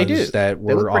the ones that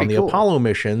were on the Apollo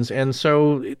missions. And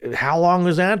so how long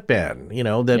has that been,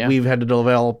 that we've had to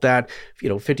develop that,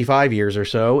 55 years or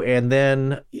so, and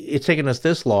then it's taken us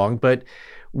this long. But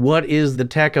what is the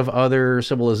tech of other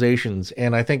civilizations?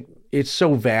 And I think it's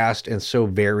so vast and so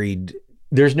varied.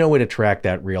 There's no way to track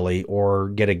that really or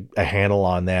get a handle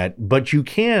on that. But you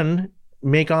can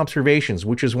make observations,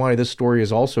 which is why this story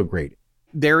is also great.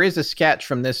 There is a sketch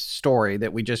from this story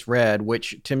that we just read,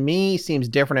 which to me seems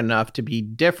different enough to be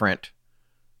different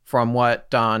from what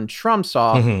Don Schrum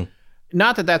saw.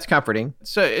 Not that that's comforting.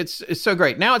 So it's so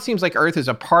great. Now it seems like Earth is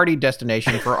a party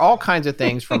destination for all kinds of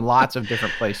things from lots of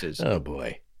different places. Oh,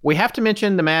 boy. We have to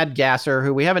mention the Mad Gasser,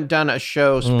 who we haven't done a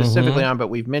show specifically on, but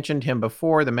we've mentioned him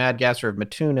before, the Mad Gasser of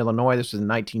Mattoon, Illinois. This was in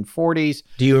the 1940s.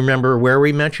 Do you remember where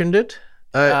we mentioned it?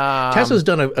 Tessa's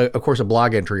done, of course, a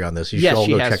blog entry on this. You should all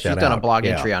go check that out. She's done a blog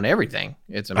entry on everything.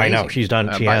 It's amazing. I know. She's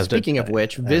done. Speaking of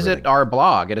which, visit our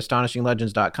blog at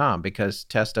astonishinglegends.com because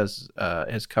Tess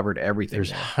has covered everything.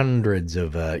 There's hundreds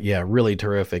of, really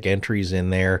terrific entries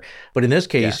in there. But in this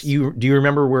case, do you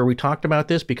remember where we talked about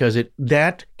this? Because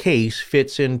that case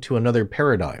fits into another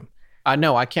paradigm.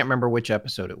 No, I can't remember which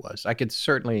episode it was. I could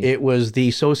certainly... It was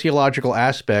the sociological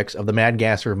aspects of the Mad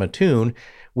Gasser of Mattoon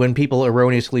when people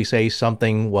erroneously say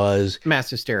something was... Mass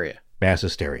hysteria. Mass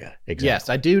hysteria, exactly. Yes,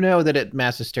 I do know that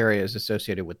mass hysteria is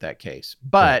associated with that case.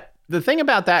 But the thing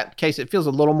about that case, it feels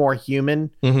a little more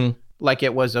human, like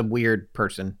it was a weird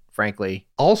person, frankly.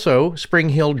 Also, Spring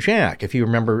Hill Jack, if you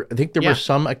remember, I think there were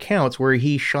some accounts where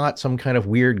he shot some kind of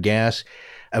weird gas.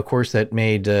 Of course, that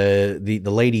made the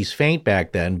ladies faint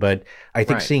back then, but I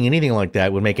think seeing anything like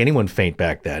that would make anyone faint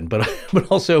back then. But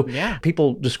also,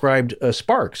 people described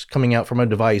sparks coming out from a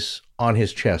device on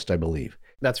his chest, I believe.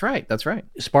 That's right.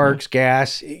 Sparks,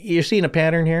 gas. You're seeing a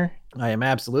pattern here? I am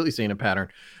absolutely seeing a pattern.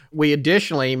 We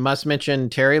additionally must mention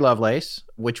Terry Lovelace,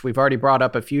 which we've already brought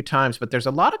up a few times, but there's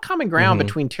a lot of common ground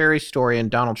between Terry's story and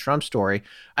Donald Trump's story.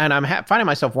 And I'm finding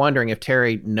myself wondering if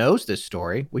Terry knows this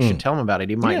story. We should tell him about it.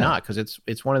 He might not, because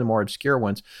it's one of the more obscure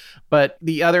ones. But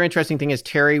the other interesting thing is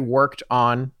Terry worked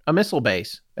on a missile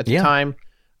base at the time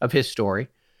of his story.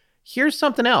 Here's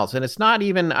something else, and it's not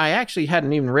even, I actually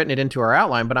hadn't even written it into our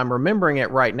outline, but I'm remembering it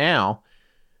right now.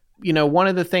 You know, one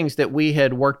of the things that we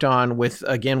had worked on with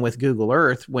Google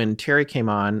Earth when Terry came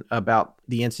on about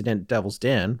the incident at Devil's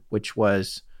Den, which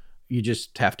was, you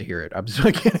just have to hear it.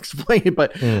 I can't explain it,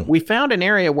 but we found an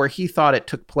area where he thought it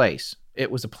took place.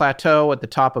 It was a plateau at the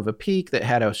top of a peak that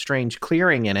had a strange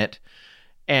clearing in it.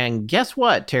 And guess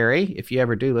what, Terry, if you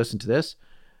ever do listen to this,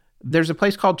 there's a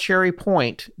place called Cherry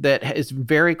Point that is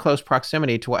very close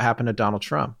proximity to what happened to Donald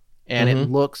Trump. And it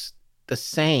looks the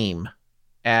same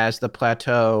as the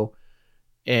plateau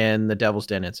in the Devil's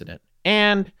Den incident.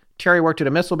 And Terry worked at a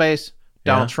missile base.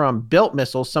 Donald Trump built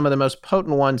missiles, some of the most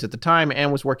potent ones at the time,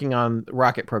 and was working on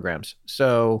rocket programs.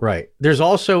 So right. There's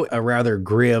also a rather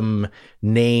grim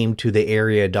name to the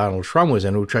area Donald Trump was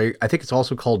in, which I think it's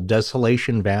also called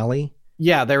Desolation Valley.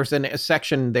 Yeah, there's a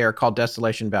section there called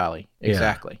Desolation Valley.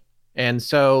 Exactly. And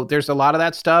so there's a lot of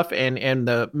that stuff. And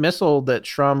the missile that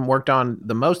Shrum worked on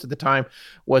the most at the time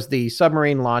was the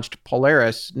submarine-launched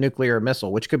Polaris nuclear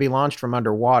missile, which could be launched from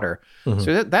underwater.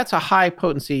 So that's a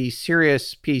high-potency,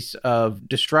 serious piece of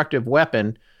destructive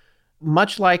weapon,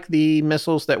 much like the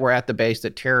missiles that were at the base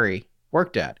that Terry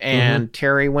worked at. And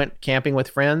Terry went camping with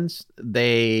friends.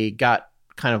 They got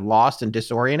kind of lost and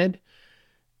disoriented.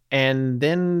 And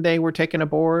then they were taken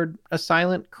aboard a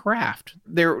silent craft.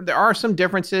 There are some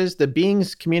differences. The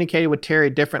beings communicated with Terry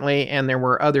differently, and there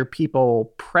were other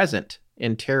people present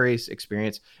in Terry's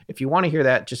experience. If you want to hear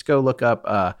that, just go look up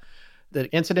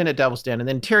the incident at Devil's Den. And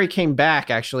then Terry came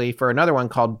back, actually, for another one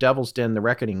called Devil's Den, The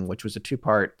Reckoning, which was a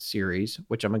 2-part series,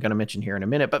 which I'm going to mention here in a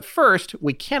minute. But first,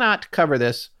 we cannot cover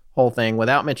this whole thing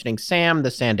without mentioning Sam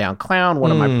the Sandown Clown,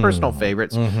 one of my personal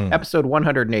favorites, episode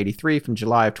 183 from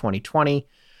July of 2020.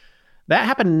 That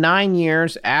happened 9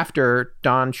 years after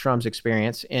Don Shrum's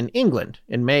experience in England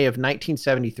in May of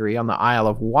 1973 on the Isle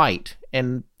of Wight.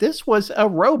 And this was a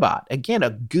robot. Again, a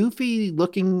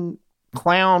goofy-looking,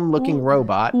 clown-looking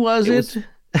robot.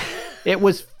 It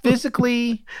was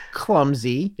physically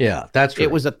clumsy. Yeah, that's true.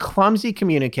 It was a clumsy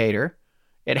communicator.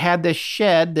 It had this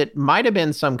shed that might have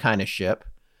been some kind of ship.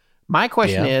 My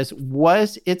question is,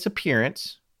 was its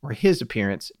appearance, or his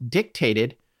appearance,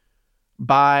 dictated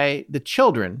by the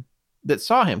children that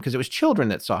saw him? Because it was children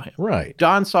that saw him. Right.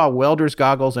 Don saw welder's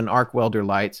goggles and arc welder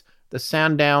lights. The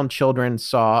Sandown children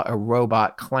saw a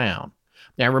robot clown.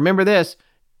 Now, remember this.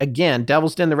 Again,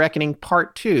 Devil's Den, The Reckoning,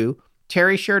 Part 2.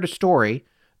 Terry shared a story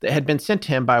that had been sent to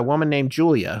him by a woman named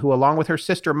Julia, who, along with her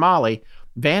sister Molly,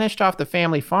 vanished off the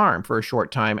family farm for a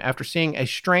short time after seeing a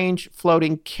strange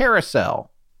floating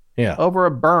carousel over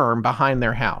a berm behind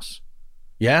their house.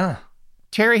 Yeah.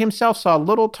 Terry himself saw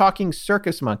little talking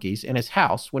circus monkeys in his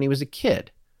house when he was a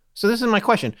kid. So this is my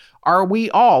question. Are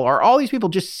all these people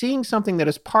just seeing something that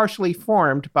is partially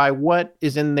formed by what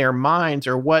is in their minds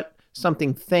or what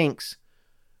something thinks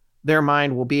their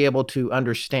mind will be able to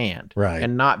understand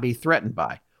and not be threatened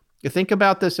by? You think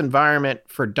about this environment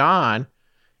for Don.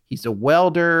 He's a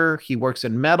welder. He works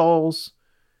in metals.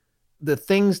 The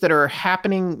things that are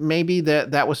happening, maybe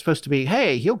that was supposed to be,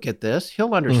 hey, he'll get this.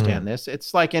 He'll understand this.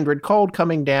 It's like Indrid Cold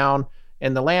coming down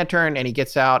in the lantern and he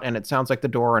gets out and it sounds like the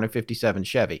door on a 57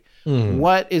 Chevy.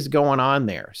 What is going on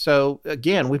there? So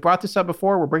again, we brought this up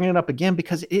before. We're bringing it up again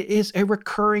because it is a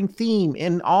recurring theme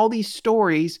in all these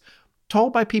stories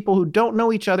told by people who don't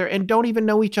know each other and don't even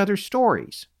know each other's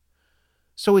stories.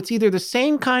 So it's either the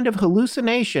same kind of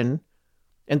hallucination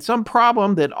and some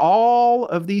problem that all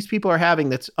of these people are having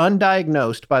that's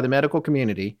undiagnosed by the medical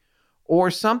community, or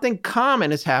something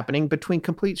common is happening between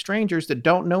complete strangers that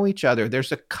don't know each other.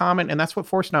 There's a common, and that's what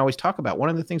Forrest and I always talk about. One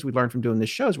of the things we learned from doing this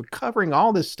show is we're covering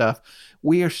all this stuff.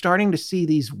 We are starting to see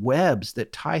these webs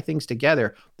that tie things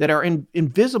together that are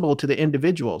invisible to the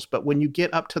individuals. But when you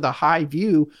get up to the high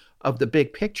view of the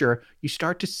big picture, you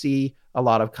start to see a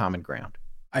lot of common ground.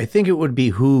 I think it would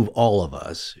behoove all of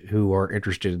us who are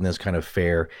interested in this kind of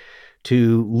fare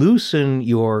to loosen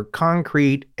your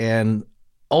concrete and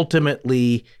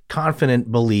ultimately confident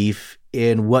belief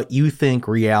in what you think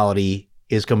reality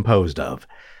is composed of.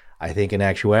 I think in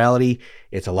actuality,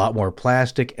 it's a lot more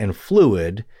plastic and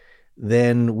fluid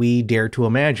than we dare to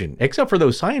imagine, except for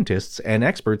those scientists and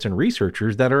experts and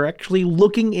researchers that are actually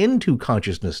looking into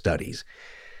consciousness studies.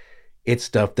 It's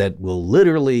stuff that will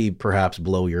literally perhaps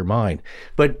blow your mind.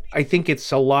 But I think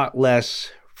it's a lot less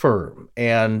firm,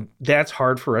 and that's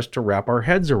hard for us to wrap our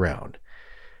heads around.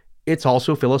 it's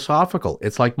also philosophical.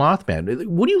 It's like Mothman.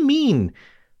 What do you mean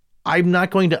I'm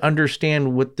not going to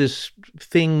understand what this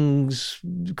thing's,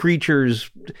 creature's,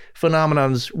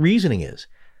 phenomenon's reasoning is?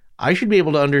 I should be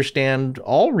able to understand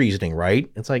all reasoning, right?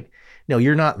 It's like, no,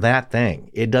 you're not that thing.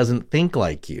 It doesn't think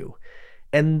like you.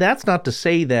 And that's not to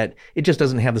say that it just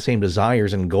doesn't have the same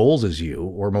desires and goals as you,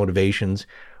 or motivations,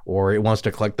 or it wants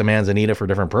to collect the manzanita for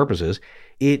different purposes.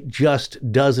 It just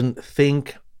doesn't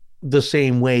think the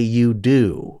same way you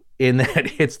do, in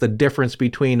that it's the difference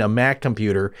between a Mac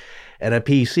computer and a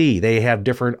PC. They have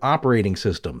different operating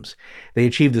systems. They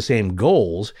achieve the same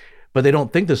goals, but they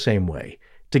don't think the same way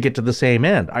to get to the same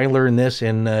end. I learned this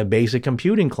in basic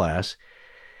computing class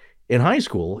in high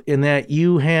school, in that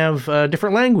you have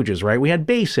different languages, right? We had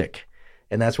BASIC,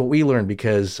 and that's what we learned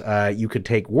because you could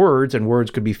take words and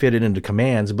words could be fitted into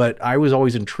commands. But I was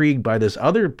always intrigued by this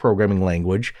other programming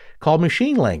language called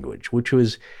machine language, which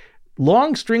was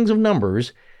long strings of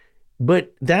numbers,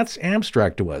 but that's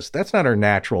abstract to us. That's not our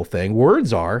natural thing.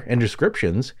 Words are, and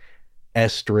descriptions,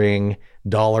 S string,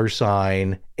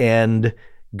 $, end,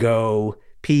 go,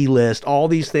 plist, all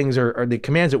these things are the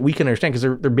commands that we can understand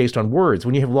because they're based on words.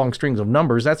 When you have long strings of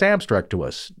numbers, that's abstract to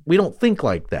us. We don't think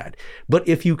like that. But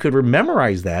if you could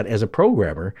memorize that as a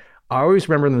programmer, I always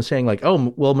remember them saying like,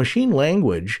 oh, well, machine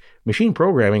language, machine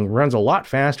programming runs a lot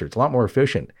faster. It's a lot more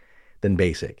efficient than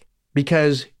BASIC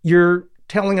because you're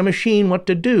telling a machine what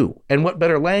to do. And what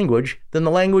better language than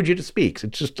the language it speaks?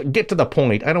 It's just get to the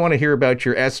point. I don't want to hear about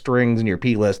your S strings and your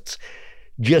P lists.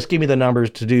 Just give me the numbers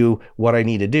to do what I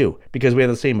need to do, because we have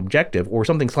the same objective or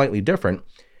something slightly different.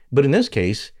 But in this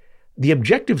case, the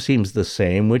objective seems the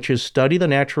same, which is study the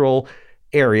natural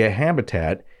area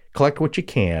habitat, collect what you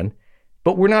can,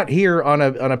 but we're not here on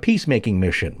a peacemaking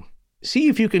mission. See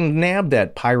if you can nab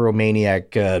that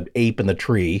pyromaniac ape in the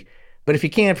tree, but if you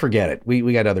can't, forget it.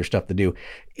 We got other stuff to do.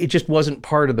 It just wasn't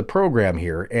part of the program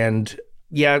here, and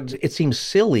yeah, it seems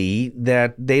silly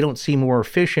that they don't seem more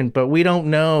efficient, but we don't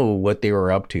know what they were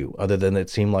up to, other than it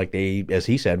seemed like they, as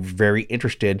he said, very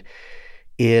interested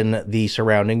in the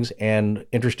surroundings and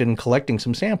interested in collecting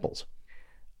some samples.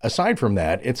 Aside from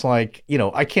that, it's like,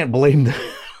 I can't blame them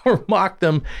or mock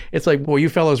them. It's like, well, you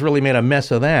fellows really made a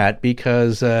mess of that,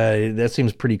 because that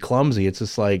seems pretty clumsy. It's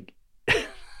just like,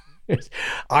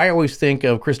 I always think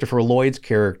of Christopher Lloyd's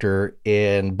character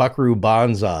in Buckaroo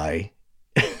Banzai.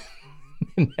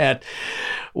 That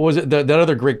was it. That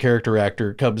other great character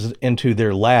actor comes into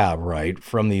their lab, right,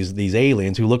 from these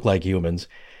aliens who look like humans,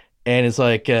 and it's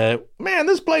like, man,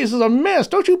 this place is a mess.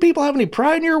 Don't you people have any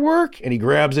pride in your work? And he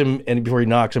grabs him, and before he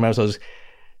knocks him out, says,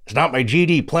 "It's not my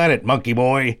GD planet, monkey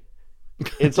boy."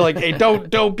 It's like, hey,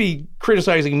 don't be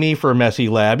criticizing me for a messy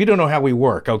lab. You don't know how we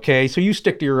work, okay? So you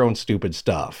stick to your own stupid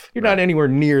stuff. You're not anywhere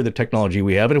near the technology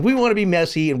we have, and if we want to be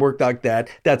messy and work like that,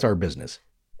 that's our business.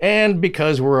 And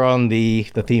because we're on the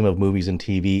theme of movies and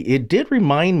TV, it did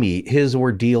remind me his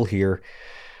ordeal here,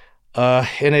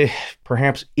 in a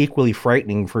perhaps equally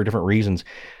frightening for different reasons.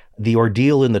 The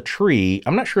ordeal in the tree.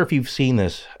 I'm not sure if you've seen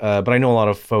this, but I know a lot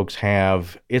of folks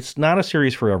have. It's not a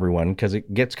series for everyone because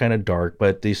it gets kind of dark,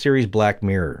 but the series Black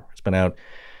Mirror, it's been out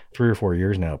 3 or 4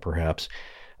 years now, perhaps.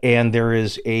 And there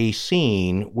is a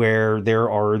scene where there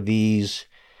are these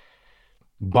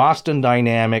Boston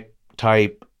Dynamic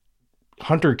type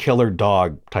hunter-killer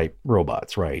dog type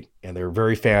robots, right? And they're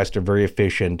very fast and very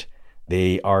efficient.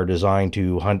 They are designed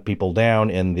to hunt people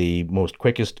down in the most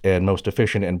quickest and most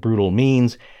efficient and brutal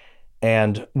means.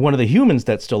 And one of the humans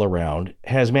that's still around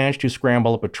has managed to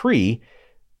scramble up a tree,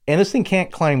 and this thing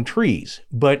can't climb trees,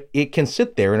 but it can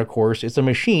sit there. And of course, it's a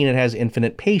machine. It has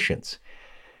infinite patience.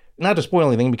 Not to spoil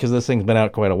anything because this thing's been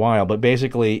out quite a while, but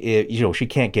basically, she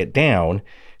can't get down.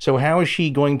 So how is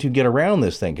she going to get around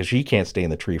this thing? Because she can't stay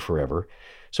in the tree forever.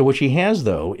 So what she has,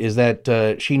 though, is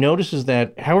that she notices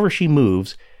that however she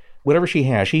moves, whatever she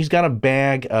has, she's got a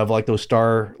bag of like those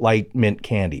Starlight mint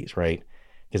candies, right?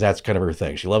 Because that's kind of her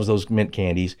thing. She loves those mint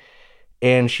candies.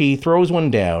 And she throws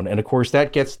one down. And of course,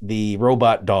 that gets the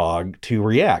robot dog to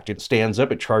react. It stands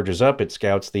up, it charges up, it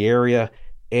scouts the area.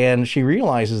 And she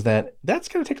realizes that that's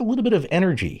going to take a little bit of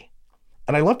energy.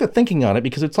 And I left it thinking on it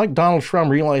because it's like Donald Trump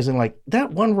realizing like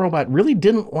that one robot really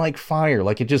didn't like fire.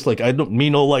 Like it just like, I don't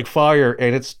mean no like fire.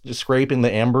 And it's just scraping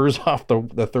the embers off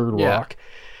the third rock.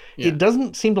 Yeah. It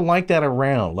doesn't seem to like that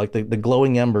around, like the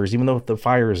glowing embers, even though the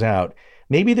fire is out.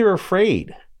 Maybe they're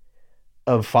afraid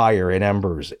of fire and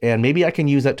embers. And maybe I can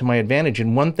use that to my advantage.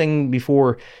 And one thing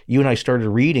before you and I started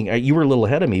reading, you were a little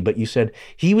ahead of me, but you said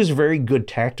he was very good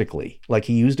tactically. Like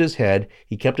he used his head.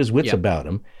 He kept his wits about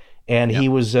him. And he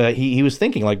was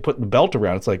thinking, like, putting the belt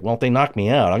around. It's like, well, if they knock me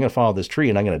out, I'm going to follow this tree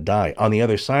and I'm going to die. On the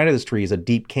other side of this tree is a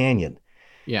deep canyon.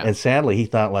 Yeah. And sadly, he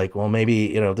thought like, well,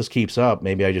 maybe, if this keeps up,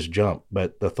 maybe I just jump.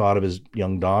 But the thought of his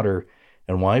young daughter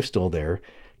and wife still there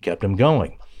kept him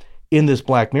going. In this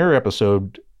Black Mirror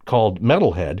episode called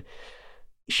Metalhead,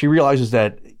 she realizes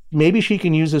that maybe she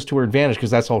can use this to her advantage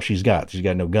because that's all she's got. She's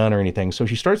got no gun or anything. So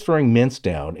she starts throwing mints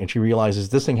down, and she realizes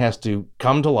this thing has to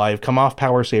come to life, come off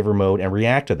power saver mode, and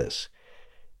react to this.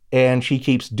 And she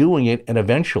keeps doing it, and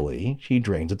eventually she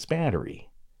drains its battery.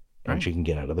 And she can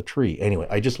get out of the tree. Anyway,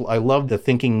 I love the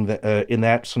thinking that, in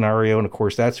that scenario. And of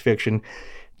course, that's fiction.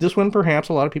 This one, perhaps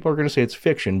a lot of people are going to say it's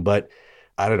fiction, but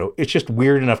I don't know. It's just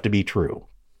weird enough to be true.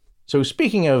 So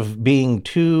speaking of being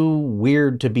too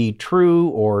weird to be true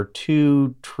or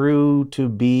too true to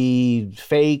be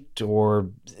faked, or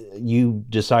you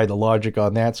decide the logic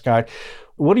on that, Scott,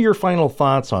 what are your final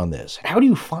thoughts on this? How do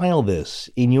you file this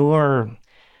in your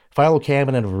file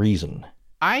cabinet of reason?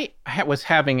 I was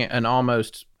having an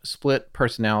almost split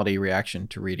personality reaction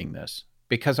to reading this,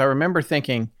 because I remember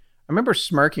smirking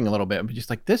a little bit, but just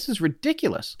like, this is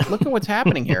ridiculous. Look at what's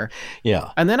happening here.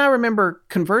 Yeah. And then I remember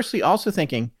conversely also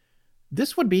thinking,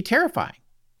 this would be terrifying.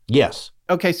 Yes.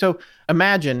 Okay, so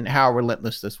imagine how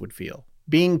relentless this would feel.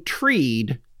 Being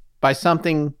treed by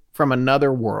something from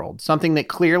another world, something that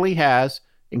clearly has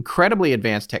incredibly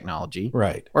advanced technology.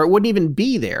 Right. Or it wouldn't even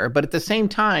be there, but at the same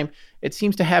time, it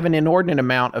seems to have an inordinate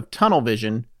amount of tunnel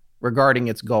vision regarding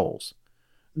its goals.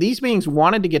 These beings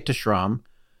wanted to get to Shrum,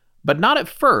 but not at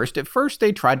first. At first,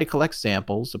 they tried to collect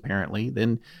samples, apparently.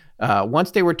 Then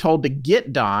once they were told to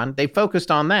get Don, they focused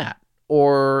on that.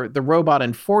 Or the robot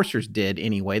enforcers did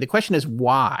anyway. The question is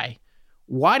why?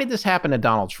 Why did this happen to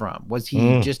Donald Trump? Was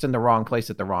he just in the wrong place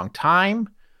at the wrong time?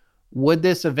 Would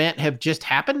this event have just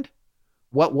happened?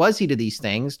 What was he to these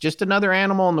things? Just another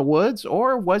animal in the woods?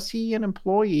 Or was he an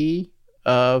employee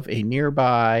of a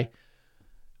nearby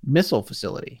missile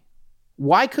facility?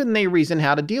 Why couldn't they reason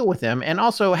how to deal with him? And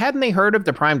also, hadn't they heard of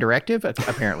the Prime Directive?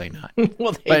 Apparently not.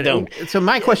 Well, they don't. So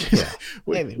my question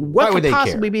is, what could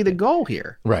possibly be the goal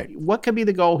here? Right. What could be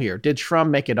the goal here? Did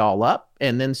Shrum make it all up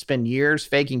and then spend years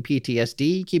faking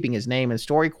PTSD, keeping his name and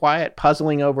story quiet,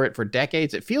 puzzling over it for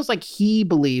decades? It feels like he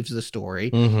believes the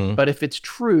story, but if it's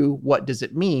true, what does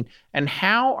it mean? And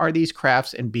how are these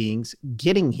crafts and beings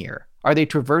getting here? Are they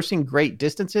traversing great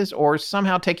distances or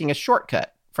somehow taking a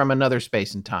shortcut from another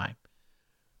space and time?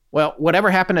 Well, whatever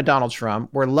happened to Donald Trump,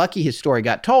 we're lucky his story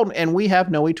got told, and we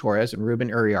have Noe Torres and Ruben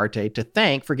Uriarte to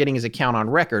thank for getting his account on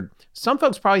record. Some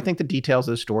folks probably think the details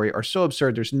of the story are so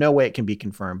absurd there's no way it can be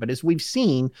confirmed, but as we've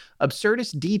seen,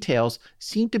 absurdist details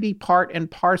seem to be part and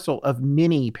parcel of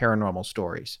many paranormal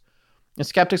stories. And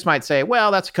skeptics might say, well,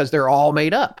 that's because they're all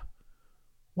made up.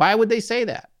 Why would they say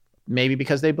that? Maybe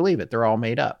because they believe it. They're all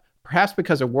made up. Perhaps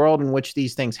because a world in which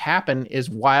these things happen is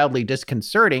wildly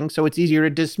disconcerting, so it's easier to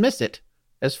dismiss it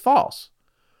as false.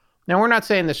 Now, we're not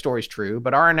saying the story's true,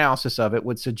 but our analysis of it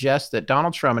would suggest that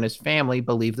Donald Trump and his family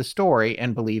believe the story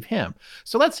and believe him.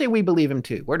 So let's say we believe him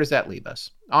too. Where does that leave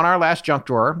us? On our last Junk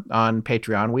Drawer on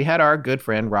Patreon, we had our good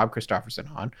friend Rob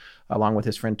Christofferson on, along with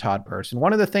his friend Todd Purse. And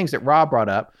one of the things that Rob brought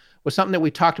up was something that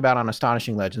we talked about on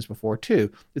Astonishing Legends before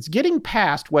too. It's getting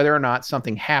past whether or not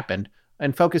something happened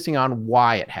and focusing on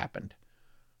why it happened.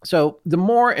 So the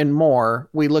more and more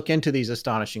we look into these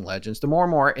astonishing legends, the more and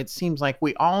more it seems like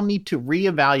we all need to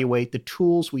reevaluate the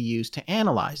tools we use to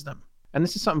analyze them. And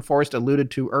this is something Forrest alluded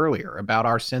to earlier about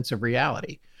our sense of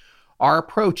reality. Our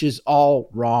approach is all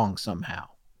wrong somehow.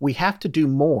 We have to do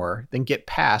more than get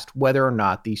past whether or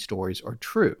not these stories are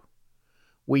true.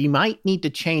 We might need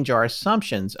to change our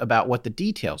assumptions about what the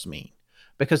details mean.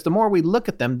 Because the more we look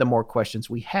at them, the more questions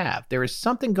we have. There is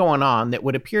something going on that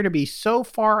would appear to be so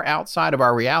far outside of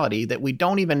our reality that we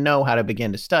don't even know how to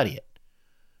begin to study it.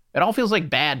 It all feels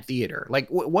like bad theater. Like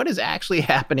what is actually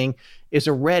happening is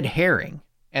a red herring,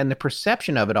 and the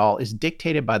perception of it all is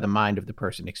dictated by the mind of the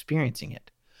person experiencing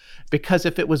it. Because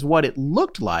if it was what it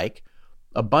looked like,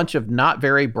 a bunch of not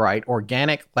very bright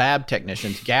organic lab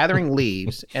technicians gathering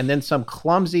leaves, and then some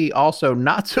clumsy, also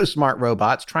not so smart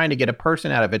robots trying to get a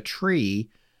person out of a tree,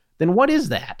 then what is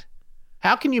that?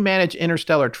 How can you manage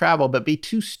interstellar travel but be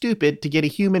too stupid to get a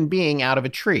human being out of a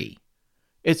tree?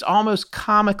 It's almost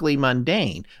comically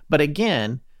mundane, but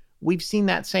again, we've seen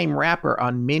that same wrapper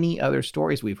on many other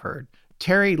stories we've heard.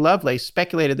 Terry Lovelace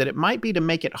speculated that it might be to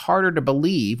make it harder to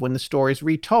believe when the story's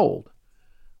retold.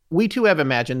 We too have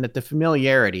imagined that the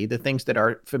familiarity, the things that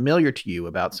are familiar to you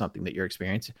about something that you're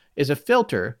experiencing, is a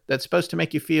filter that's supposed to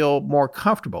make you feel more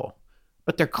comfortable,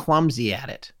 but they're clumsy at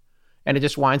it. And it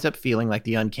just winds up feeling like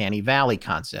the uncanny valley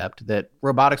concept that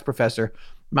robotics professor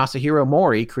Masahiro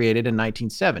Mori created in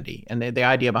 1970. And the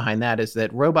idea behind that is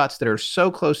that robots that are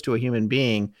so close to a human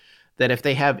being that if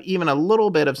they have even a little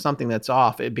bit of something that's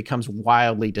off, it becomes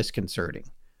wildly disconcerting.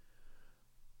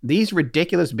 These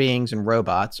ridiculous beings and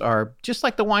robots are just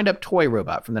like the wind-up toy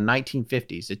robot from the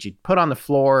 1950s that you'd put on the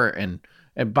floor and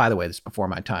by the way, this is before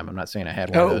my time. I'm not saying I had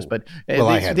one of those, but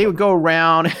they would go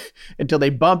around until they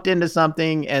bumped into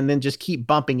something and then just keep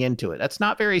bumping into it. That's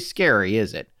not very scary,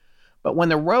 is it? But when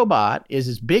the robot is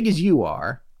as big as you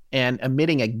are and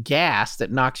emitting a gas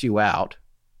that knocks you out,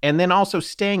 and then also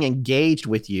staying engaged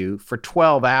with you for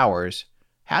 12 hours,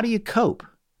 how do you cope?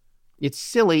 It's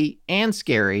silly and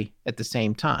scary at the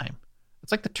same time.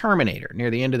 It's like the Terminator near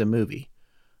the end of the movie.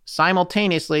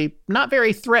 Simultaneously, not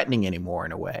very threatening anymore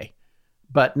in a way,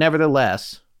 but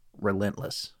nevertheless,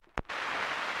 relentless.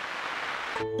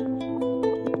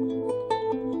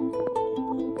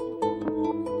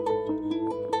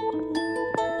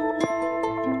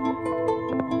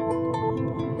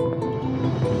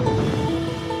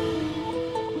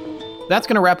 That's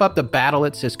going to wrap up the battle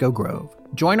at Cisco Grove.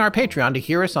 Join our Patreon to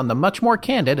hear us on the much more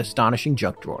candid Astonishing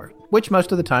Junk Drawer, which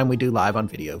most of the time we do live on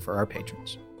video for our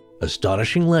patrons.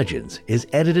 Astonishing Legends is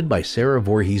edited by Sarah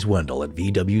Voorhees-Wendell at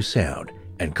VW Sound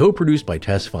and co-produced by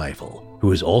Tess Feifel,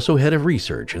 who is also head of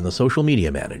research and the social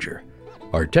media manager.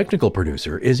 Our technical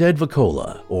producer is Ed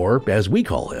Vicola, or as we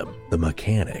call him, the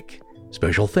Mechanic.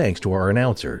 Special thanks to our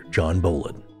announcer, John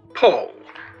Boland. Paul.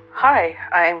 Hi,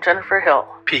 I'm Jennifer Hill.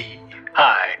 P.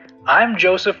 Hi, I'm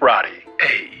Joseph Roddy.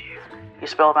 A. You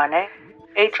spell my name?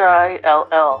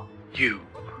 Hill. U.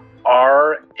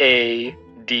 Radi.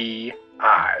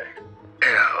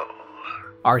 L.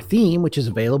 Our theme, which is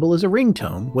available as a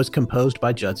ringtone, was composed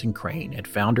by Judson Crane at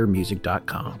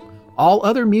foundermusic.com. All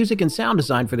other music and sound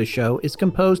design for the show is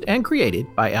composed and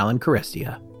created by Alan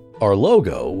Carestia. Our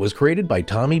logo was created by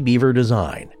Tommy Beaver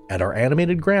Design, and our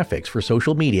animated graphics for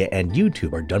social media and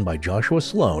YouTube are done by Joshua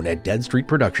Sloan at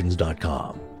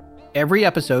deadstreetproductions.com. Every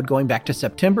episode going back to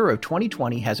September of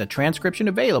 2020 has a transcription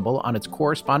available on its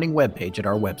corresponding webpage at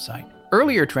our website.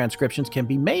 Earlier transcriptions can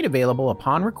be made available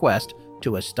upon request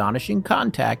to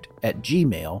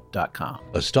astonishingcontact@gmail.com.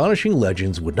 Astonishing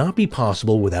Legends would not be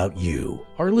possible without you,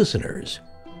 our listeners.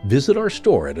 Visit our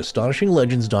store at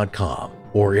astonishinglegends.com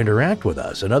or interact with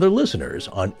us and other listeners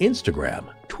on Instagram,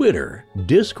 Twitter,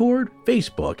 Discord,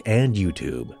 Facebook, and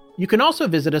YouTube. You can also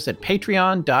visit us at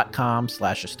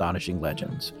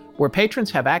patreon.com/astonishinglegends, where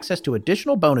patrons have access to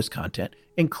additional bonus content,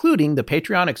 including the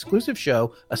Patreon exclusive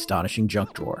show, Astonishing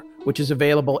Junk Drawer, which is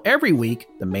available every week.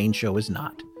 The main show is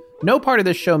not. No part of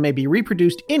this show may be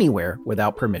reproduced anywhere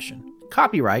without permission.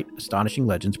 Copyright Astonishing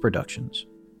Legends Productions.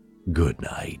 Good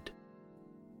night.